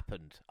lot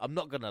happened. I'm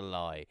not going to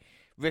lie.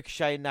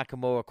 Ricochet and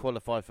Nakamura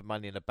qualified for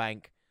Money in the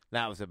Bank.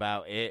 That was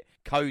about it.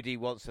 Cody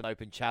wants an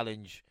open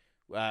challenge.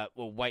 We're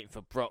waiting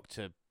for Brock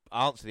to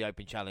answer the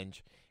open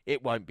challenge.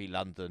 It won't be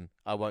London.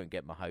 I won't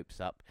get my hopes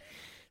up.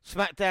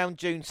 SmackDown,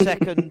 June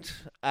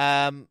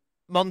 2nd.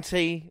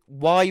 Monty,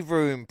 why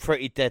ruin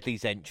Pretty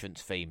Deadly's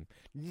entrance theme?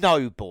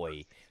 No,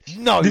 boy.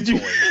 No, Did you...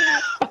 boy.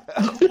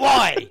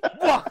 Why?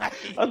 Why?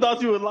 I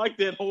thought you would like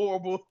that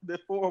horrible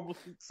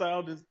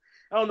sound.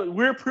 I don't know.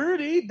 We're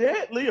pretty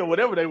deadly, or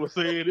whatever they were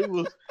saying. It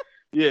was.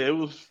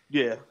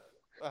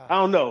 I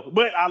don't know,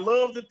 but I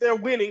love that they're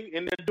winning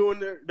and they're doing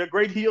their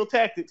great heel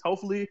tactics.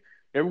 Hopefully,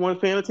 everyone's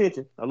paying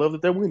attention. I love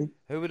that they're winning.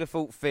 Who would have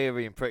thought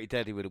Theory and Pretty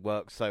Deadly would have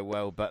worked so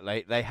well? But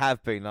they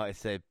have been, like I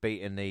said,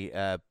 beating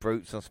the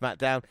brutes on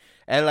SmackDown.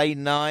 LA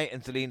Knight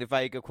and Zelina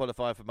Vega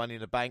qualify for Money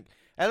in the Bank.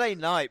 LA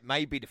Knight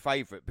may be the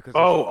favourite because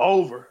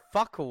over.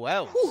 Fuck all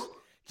else.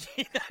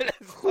 There's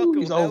fuck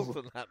all else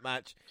on that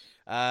match.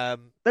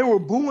 They were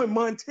booing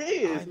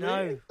Montez.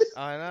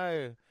 I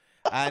know.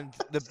 And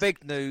the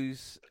big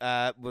news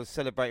was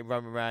celebrating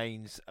Roman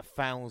Reigns'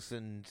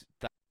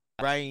 1,000-day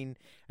reign,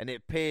 and it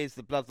appears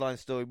the Bloodline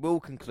story will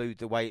conclude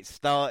the way it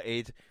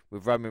started,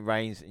 with Roman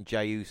Reigns and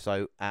Jey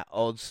Uso at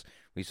odds.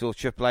 We saw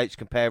Triple H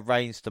compare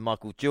Reigns to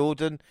Michael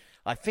Jordan.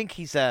 I think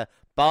he's a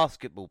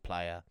basketball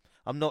player.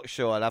 I'm not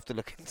sure. I'll have to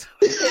look into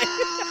it.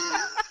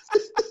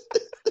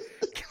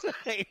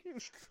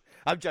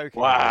 I'm joking.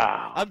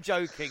 Wow. I'm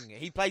joking.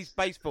 He plays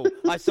baseball.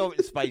 I saw it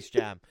in Space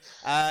Jam.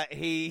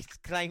 He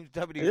claims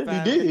WWE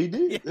fans. He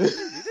did. Yeah, he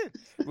did.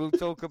 We'll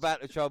talk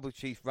about the Tribal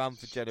Chief run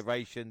for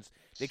generations.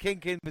 The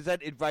King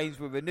presented Reigns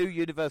with a new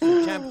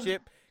Universal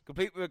Championship,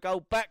 complete with a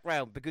gold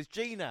background, because,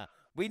 Gina,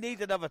 we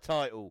need another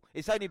title.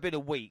 It's only been a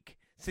week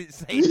since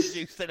they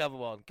introduced another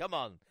one. Come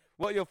on.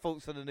 What are your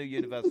thoughts on the new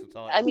Universal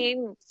title? I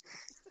mean,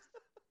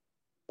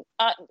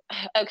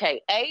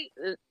 okay,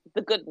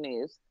 the good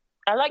news.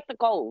 I like the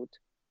gold.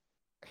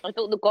 I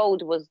thought the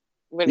gold was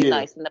really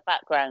nice in the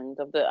background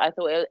of the. I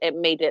thought it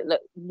made it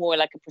look more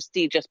like a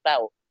prestigious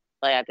belt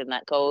by adding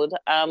that gold.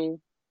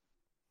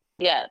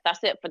 Yeah,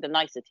 that's it for the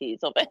niceties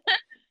of it.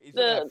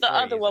 The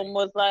other one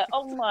was like,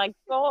 oh my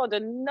god,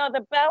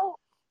 another belt.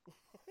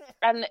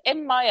 And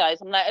in my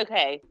eyes, I'm like,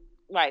 okay,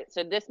 right.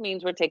 So this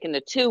means we're taking the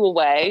 2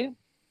 away,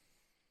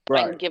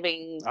 when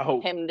giving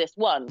him this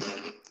one.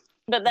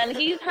 But then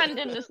he's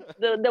handing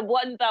the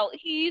one belt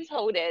he's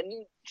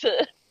holding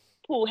to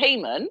Paul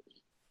Heyman.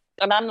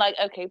 And I'm like,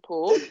 okay,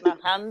 Paul, now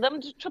hand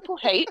them to Triple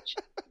H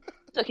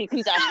so he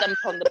can dash them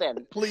from the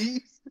bin.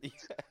 Please.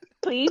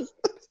 Please.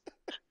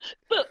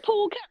 But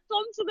Paul kept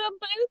on to them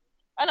both.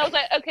 And I was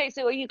like, okay,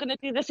 so are you going to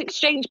do this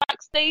exchange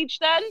backstage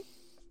then?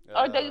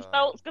 Are those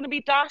belts going to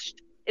be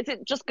dashed? Is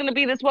it just going to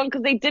be this one?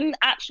 Because they didn't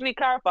actually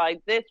clarify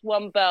this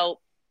one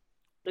belt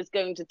is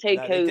going to take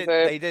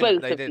over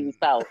both of these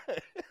belts.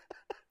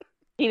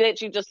 He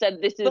literally just said,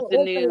 this is the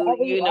new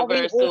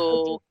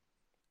Universal...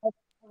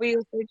 We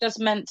also just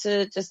meant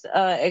to just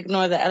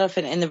ignore the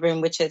elephant in the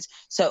room, which is,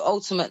 so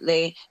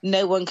ultimately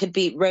no one could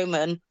beat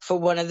Roman for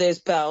one of those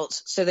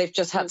belts, so they've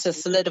just had to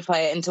solidify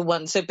it into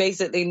one. So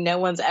basically no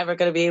one's ever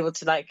going to be able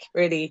to like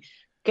really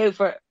go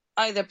for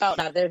either belt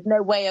now. There's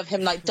no way of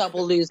him like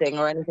double losing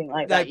or anything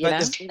like that, you know?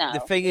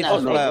 The thing is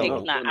as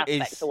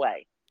well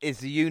is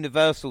the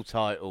Universal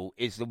title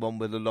is the one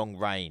with a long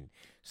reign.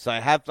 So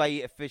have they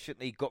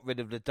efficiently got rid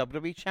of the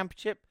WWE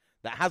Championship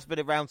that has been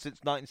around since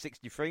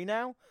 1963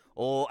 now?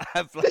 Or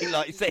have they,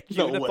 like you said,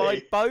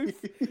 unified both?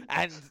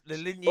 And the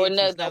lineage or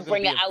no, they'll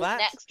bring it out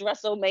next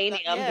WrestleMania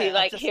and be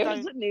like,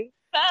 here's a new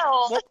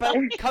belt. What belt?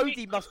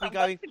 Cody must be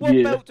going,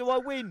 what belt do I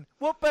win?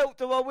 What belt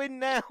do I win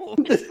now?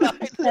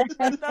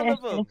 None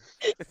of them.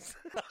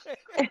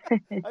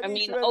 I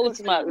mean,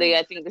 ultimately,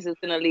 I think this is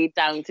going to lead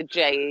down to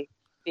Jay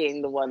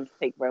being the one to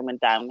take Roman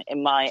down,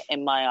 in my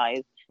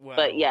eyes. Well,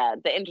 but yeah,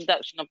 the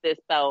introduction of this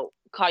belt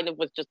kind of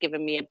was just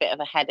giving me a bit of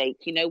a headache.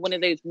 You know, one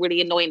of those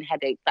really annoying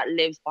headaches that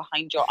lives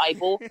behind your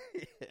eyeball.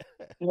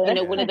 You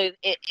know, one of those,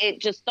 it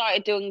just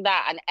started doing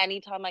that. And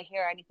anytime I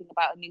hear anything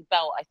about a new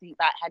belt, I think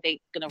that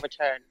headache's going to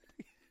return.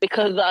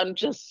 Because I'm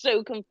just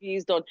so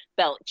confused on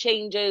belt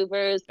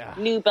changeovers,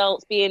 new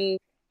belts being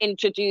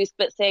introduced,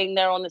 but saying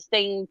they're on the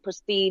same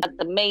prestige as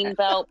the main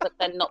belt, but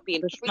then not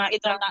being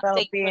treated on that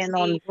same being prestige.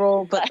 On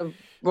Raw, but the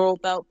Raw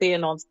belt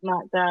being on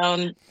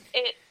SmackDown.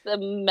 It's a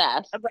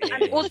mess.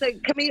 And also,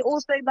 can we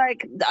also,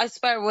 like, I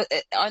swear,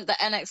 aren't the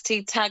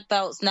NXT tag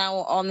belts now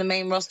on the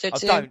main roster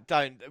too?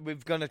 Don't. We're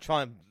going to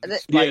try and...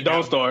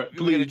 don't start.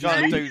 We're going to try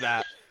and do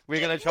that.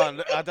 We're going to try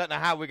and... I don't know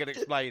how we're going to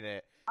explain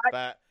it,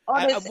 but...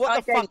 Honestly,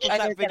 what the fuck was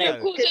that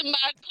video? Causing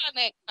mad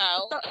panic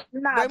now.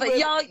 Nah, but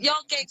y'all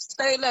gave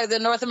Solo the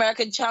North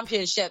American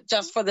Championship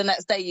just for the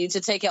next day you to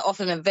take it off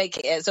him and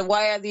vacate it. So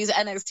why are these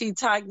NXT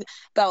tag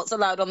belts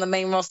allowed on the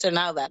main roster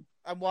now then?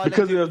 And why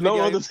because there's no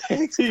other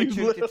tag team.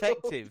 True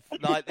Detective,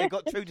 like they've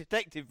got True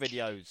Detective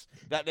videos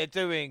that they're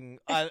doing,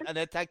 and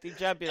they're tag team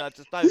champion.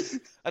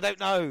 I don't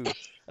know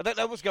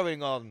what's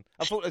going on.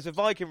 I thought there's a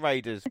Viking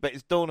Raiders, but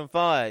it's Dawn and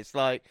Fire. It's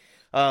like,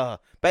 but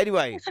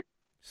anyway.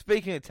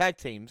 Speaking of tag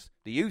teams,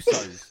 the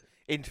Usos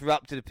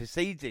interrupted the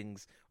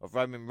proceedings of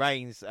Roman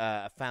Reigns'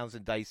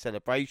 1,000-day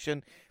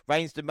celebration.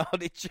 Reigns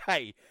demanded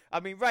Jay. I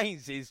mean,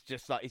 Reigns is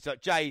just like, he's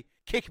like, Jay,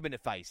 kick him in the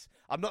face.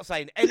 I'm not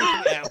saying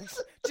anything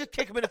else. Just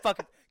kick him in the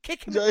fucking...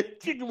 Kick him in the face.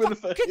 Kick him in the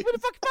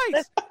fucking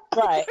face.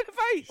 Right. Kick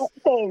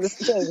him in the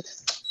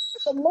face.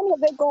 The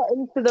minute they got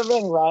into the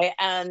ring, right,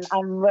 and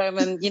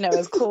Roman,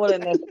 is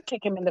calling him,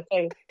 kick him in the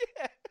face.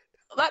 Yeah.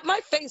 Like, my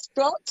face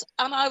dropped,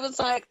 and I was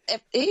like,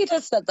 if he'd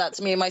have said that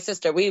to me and my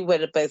sister, we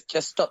would have both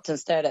just stopped and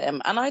stared at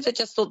him. And I'd have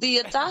just thought, the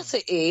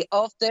audacity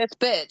of this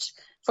bitch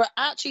for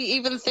actually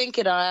even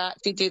thinking I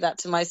actually do that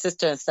to my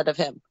sister instead of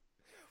him.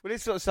 Well,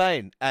 it's what I'm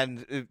saying.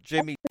 And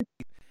Jimmy...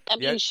 I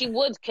mean, she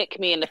would kick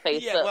me in the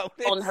face, but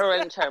on her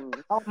own terms.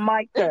 Oh,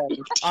 my God.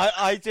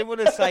 I did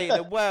want to say, in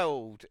the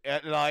world,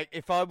 like,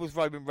 if I was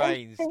Roman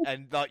Reigns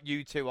and, like,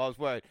 you two, I was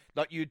worried,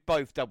 like, you'd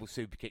both double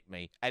super kick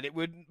me. And it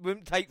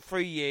wouldn't take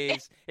 3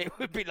 years. It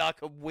would be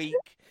like a week.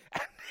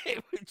 And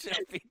it would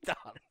just be done.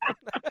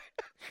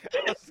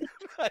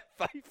 I have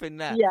faith in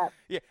that.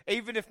 Yeah.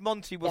 Even if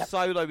Monty was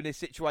solo in this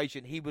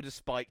situation, he would have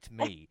spiked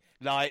me.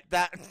 Like,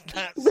 that's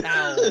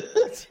how...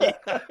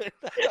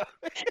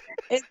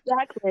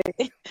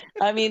 Exactly.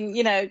 I mean,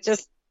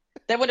 just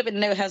there would have been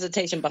no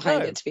hesitation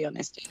behind it, to be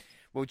honest.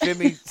 Well,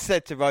 Jimmy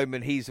said to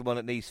Roman he's the one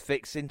that needs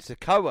fixing.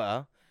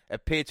 Sikoa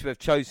appeared to have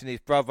chosen his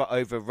brother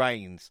over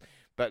Reigns,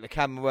 but the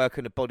camera work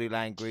and the body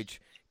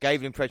language gave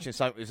the impression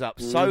something was up.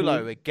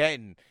 Solo,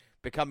 again,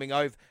 becoming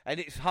over. And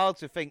it's hard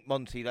to think,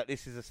 Monty, that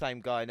this is the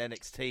same guy in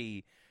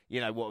NXT,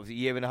 what was it, a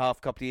year and a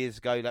half, couple of years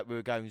ago, that we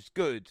were going, was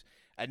good.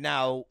 And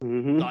now,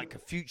 like a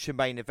future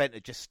main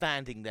eventer, just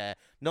standing there,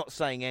 not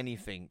saying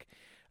anything.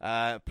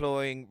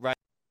 Employing Reigns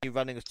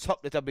running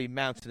atop the W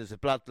mountain as a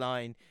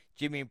bloodline.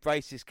 Jimmy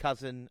embraced his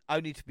cousin,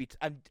 only to be...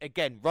 and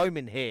again,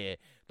 Roman here,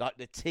 like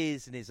the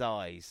tears in his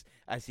eyes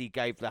as he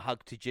gave the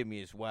hug to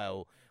Jimmy as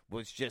well,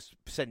 was just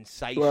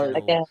sensational.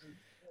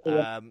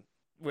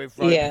 With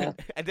Roman,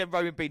 and then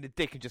Roman being a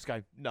dick and just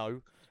going,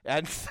 no.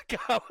 And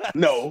Sikoa...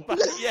 No.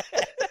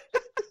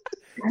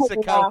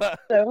 Sikoa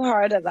so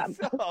hard at that.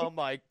 Oh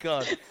my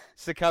God.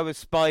 Sikoa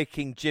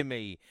spiking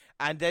Jimmy.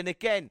 And then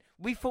again,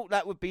 we thought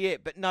that would be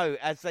it, but no,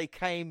 as they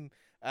came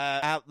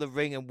out the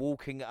ring and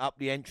walking up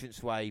the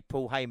entranceway,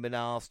 Paul Heyman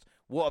asked,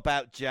 what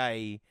about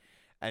Jay?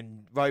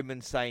 and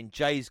Roman saying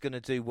Jay's going to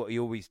do what he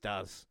always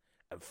does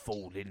and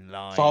fall in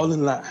line. Fall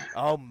in line.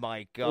 Oh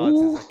my God!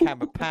 There's a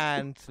camera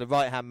pan to the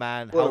right-hand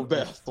man holding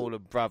his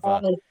fallen brother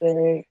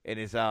Honestly, in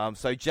his arms.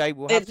 So Jay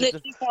will have it to.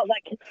 literally felt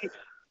like,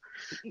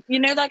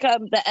 like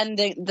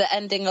the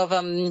ending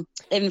of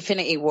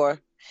Infinity War,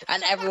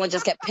 and everyone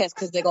just get pissed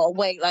because they got to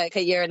wait like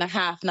a year and a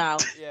half now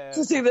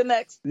to see the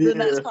next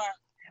part.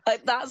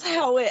 Like, that's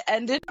how it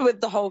ended with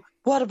the whole,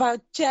 what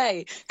about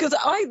Jay? Because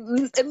I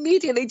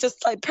immediately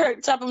just like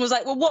perked up and was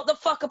like, well, what the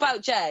fuck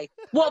about Jay?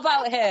 What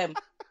about him?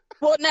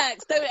 What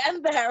next? Don't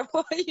end there.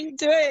 What are you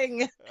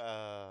doing?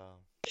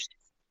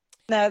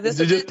 No, this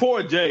is just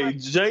poor Jay.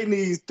 Jay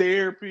needs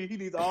therapy. He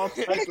needs all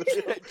types of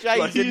shit. Jay's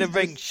like, in the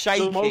ring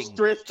shaking. The most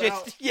stressed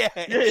out. Yeah.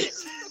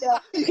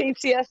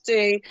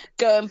 PTSD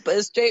going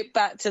straight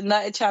back to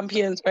United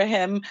Champions for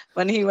him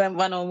when he went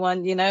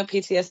one-on-one.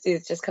 PTSD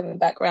is just coming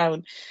back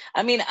round.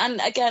 I mean,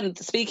 and again,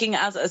 speaking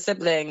as a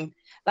sibling,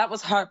 that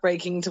was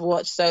heartbreaking to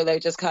watch Solo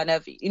just kind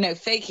of,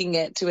 faking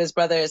it to his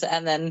brothers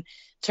and then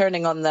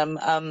turning on them.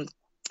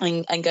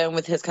 And going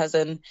with his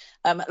cousin.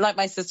 Like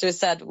my sister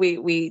said,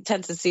 we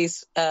tend to see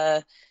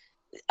us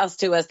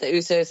two as the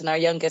Usos and our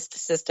youngest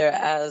sister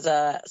as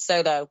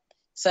Solo.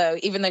 So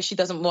even though she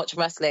doesn't watch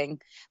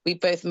wrestling, we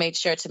both made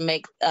sure to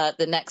make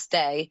the next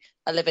day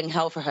a living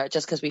hell for her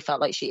just because we felt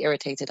like she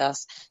irritated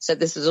us. So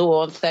this is all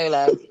on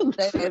Solo.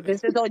 So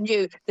this is on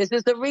you. This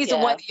is the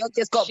reason why the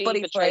youngest got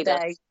bullied for a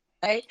day.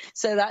 Right?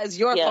 So that is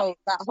your fault.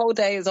 That whole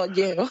day is on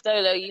you.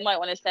 Solo, you might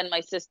want to send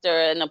my sister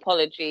an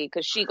apology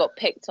because she got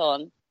picked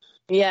on.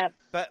 Yeah,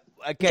 but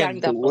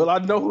again, well, I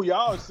know who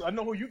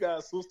you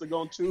guys' sister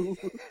gonna choose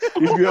if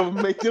you ever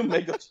make them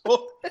make a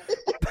choice.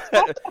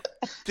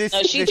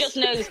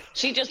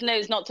 She just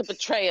knows not to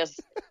betray us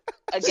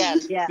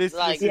again.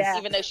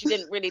 Even though she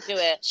didn't really do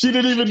it, she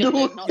didn't even do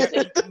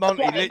it.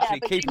 Monty, literally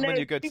keep him on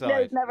your good side. She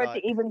knows never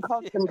to even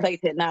contemplate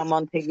it now,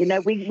 Monty.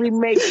 We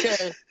made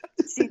sure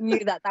she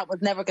knew that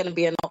was never going to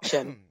be an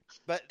option.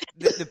 But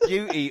the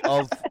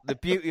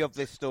beauty of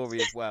this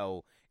story as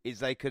well is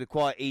they could have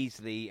quite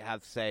easily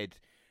have said,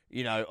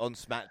 on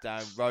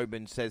SmackDown,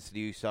 Roman says to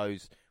the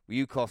Usos, well,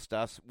 you cost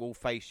us, we'll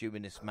face you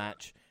in this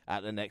match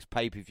at the next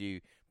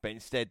pay-per-view. But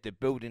instead, they're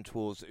building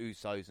towards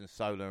Usos and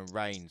Solo and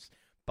Reigns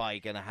by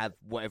going to have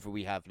whatever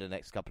we have in the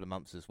next couple of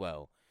months as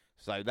well.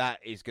 So that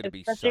is going to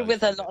be especially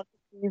with a lot of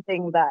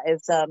teasing that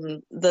is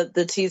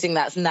the teasing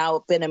that's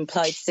now been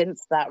implied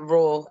since that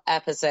Raw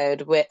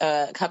episode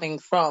coming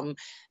from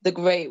the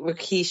great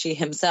Rikishi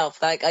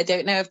himself. Like, I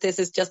don't know if this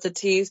is just a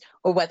tease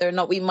or whether or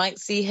not we might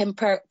see him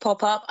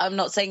pop up. I'm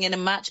not saying in a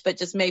match, but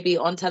just maybe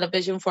on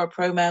television for a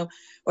promo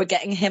or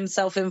getting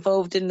himself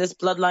involved in this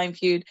bloodline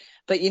feud.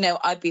 But,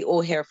 I'd be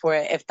all here for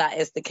it if that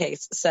is the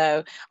case.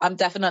 So I'm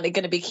definitely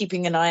going to be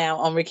keeping an eye out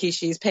on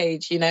Rikishi's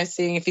page,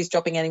 seeing if he's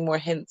dropping any more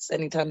hints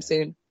anytime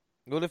soon.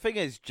 Well, the thing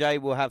is, Jay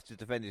will have to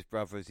defend his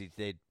brother as he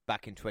did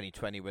back in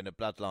 2020 when the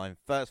bloodline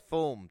first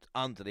formed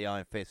under the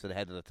Iron Fist at the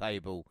head of the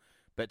table.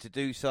 But to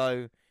do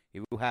so, he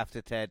will have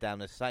to tear down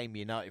the same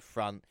united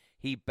front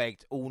he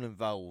begged all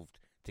involved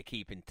to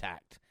keep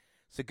intact.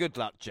 So good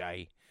luck,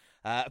 Jay.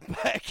 But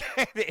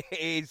again, it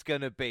is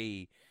going to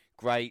be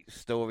great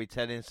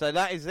storytelling. So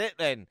that is it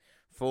then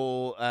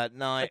for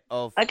Night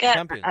of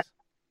Champions.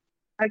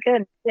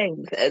 Again,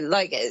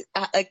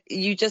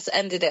 you just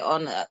ended it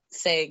on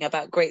saying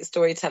about great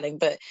storytelling,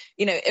 but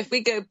if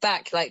we go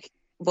back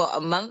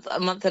a month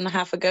and a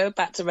half ago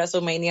back to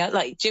WrestleMania,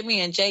 like Jimmy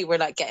and Jay were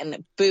like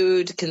getting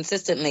booed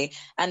consistently,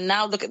 and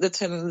now look at the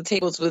turn of the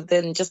tables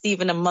within just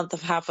even a month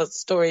of half of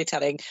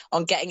storytelling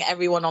on getting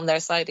everyone on their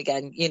side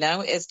again.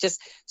 It's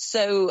just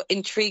so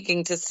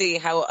intriguing to see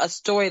how a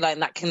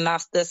storyline that can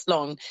last this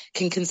long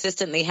can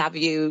consistently have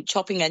you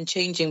chopping and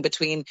changing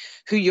between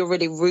who you're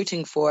really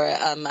rooting for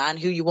and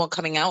who you want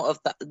coming out of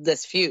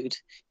this feud.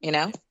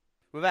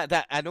 Without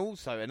that, and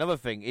also another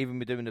thing, even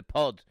with doing the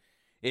pod,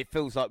 it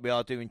feels like we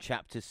are doing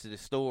chapters to the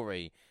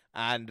story,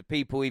 and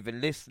people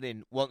even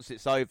listening, once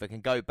it's over, can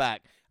go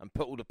back and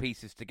put all the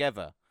pieces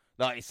together.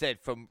 Like I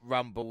said, from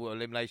Rumble,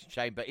 Elimination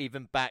Chamber,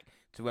 even back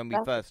to when we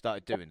first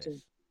started doing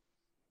this.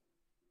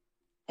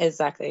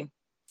 Exactly.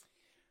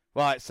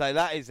 Right, so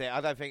that is it.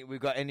 I don't think we've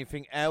got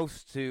anything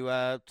else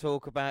to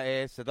talk about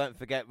here, so don't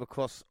forget, we're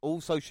across all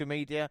social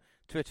media,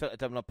 Twitter at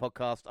the WNR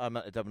Podcast, I'm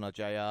at the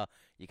WNRJR.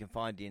 You can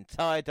find the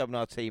entire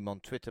WNR team on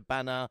Twitter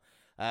banner.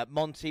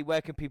 Monty,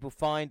 where can people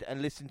find and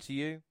listen to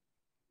you?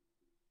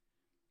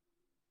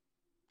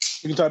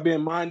 You can type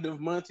in Mind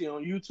of Monty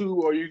on YouTube,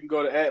 or you can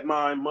go to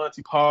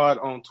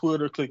 @MindMontyPod on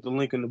Twitter. Click the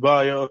link in the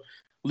bio.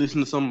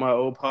 Listen to some of my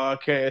old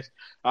podcasts.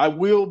 I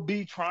will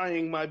be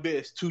trying my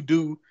best to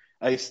do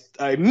a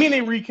mini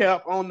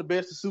recap on the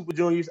Best of Super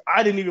Juniors.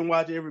 I didn't even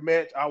watch every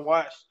match. I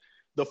watched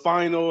the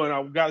final, and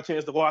I got a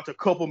chance to watch a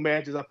couple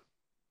matches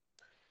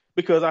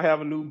because I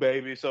have a new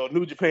baby. So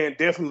New Japan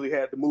definitely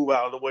had to move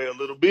out of the way a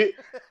little bit.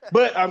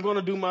 But I'm going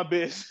to do my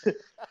best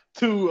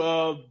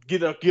to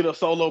get a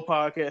solo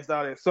podcast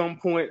out at some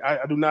point.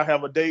 I do not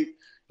have a date.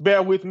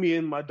 Bear with me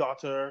and my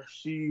daughter.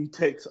 She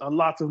takes a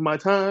lot of my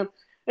time,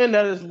 and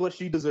that is what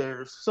she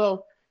deserves.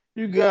 So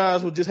you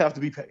guys will just have to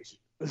be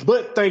patient.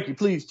 But thank you.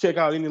 Please check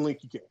out any link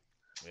you can.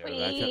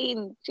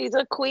 Queen. She's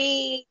a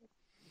queen.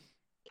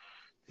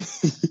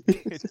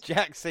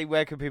 Jaxie,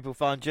 where can people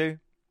find you?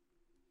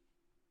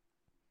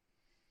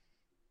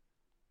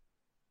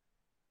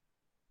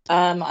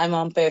 I'm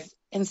on both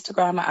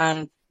Instagram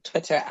and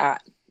Twitter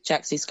at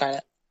Jaxie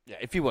Scarlett. Yeah,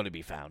 if you want to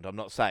be found. I'm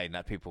not saying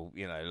that people,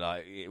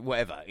 like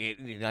whatever.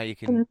 You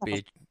can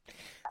be.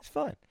 It's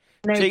fine.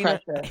 No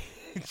Gina, pressure.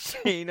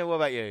 Gina, what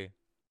about you?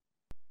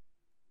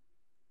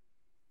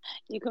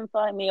 You can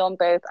find me on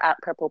both at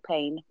Purple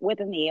Pain with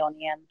an E on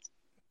the end.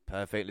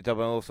 Perfectly.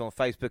 Double also on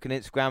Facebook and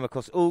Instagram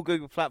across all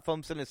Google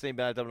platforms. Send us an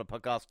email,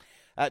 podcast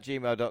at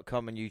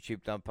gmail.com and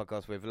YouTube done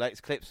podcast with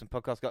latest clips and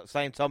podcasts got at the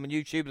same time on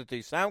YouTube. To do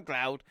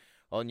SoundCloud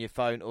on your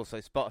phone, also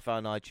Spotify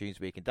and iTunes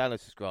where you can download,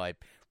 subscribe,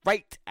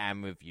 rate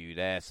and review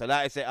there. So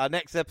that is it. Our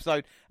next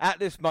episode at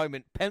this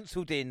moment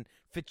penciled in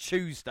for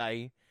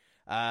Tuesday.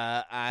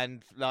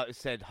 And like I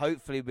said,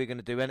 hopefully we're going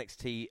to do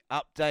NXT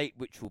Update,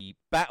 which will be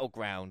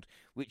Battleground,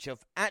 which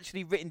I've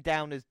actually written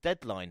down as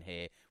deadline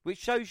here, which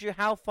shows you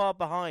how far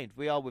behind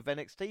we are with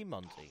NXT,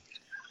 Monty.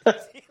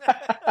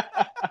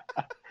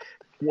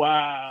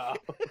 Wow.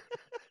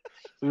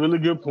 Really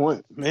good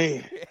point.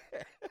 Man.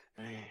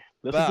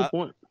 That's a good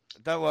point.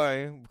 Don't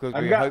worry. Because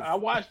I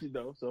watched it,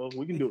 though, so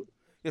we can do it.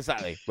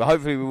 Exactly. Well,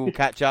 hopefully we will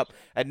catch up.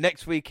 And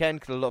next weekend,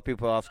 because a lot of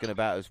people are asking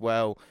about as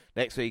well,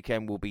 next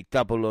weekend will be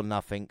Double or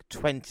Nothing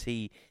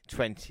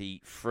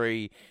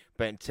 2023.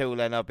 But until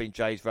then, I've been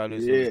Jay's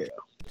Rollers. Yeah.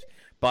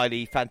 By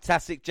the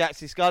fantastic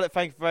Jaxie Scarlett.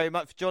 Thank you very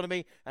much for joining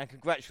me, and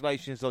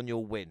congratulations on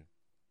your win.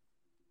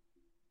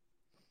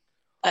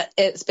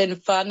 It's been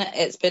fun.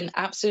 It's been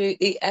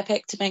absolutely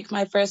epic to make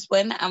my first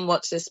win and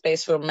watch this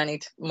space for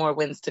many more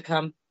wins to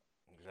come.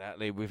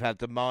 Exactly. We've had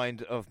the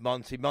mind of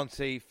Monty.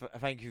 Monty,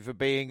 thank you for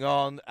being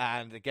on.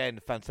 And again,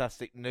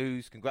 fantastic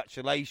news.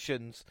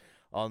 Congratulations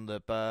on the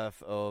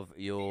birth of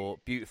your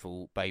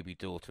beautiful baby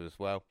daughter as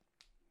well.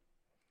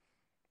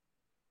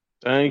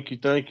 Thank you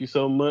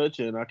so much.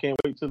 And I can't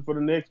wait for the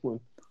next one.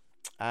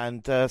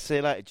 And see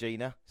you later,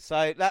 Gina.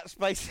 So that's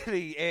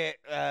basically it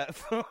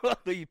for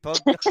the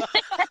podcast.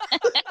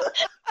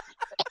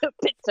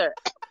 Bitter.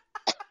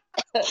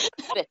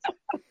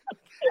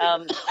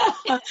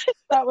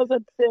 That was a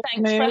big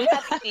Thanks move. for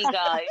having me,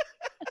 guys.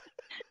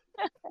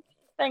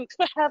 Thanks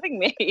for having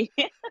me.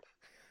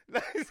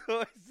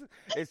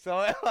 It's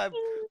all right.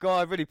 God,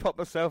 I really popped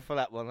myself for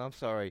that one. I'm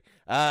sorry.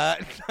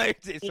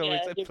 It's always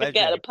a you pleasure. could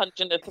get a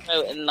punch in the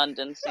throat in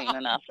London soon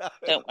enough.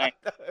 Don't worry.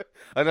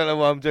 I don't know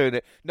why I'm doing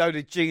it. No,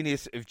 the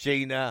genius of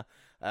Gina.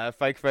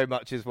 Thank you very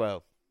much as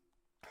well.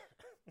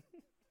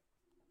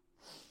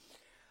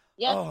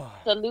 Yeah. Oh.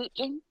 Salute,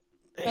 Jim.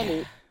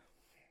 Salute.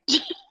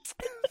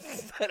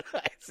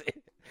 That's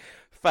it.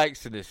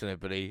 Thanks for listening,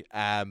 everybody.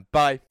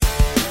 Bye.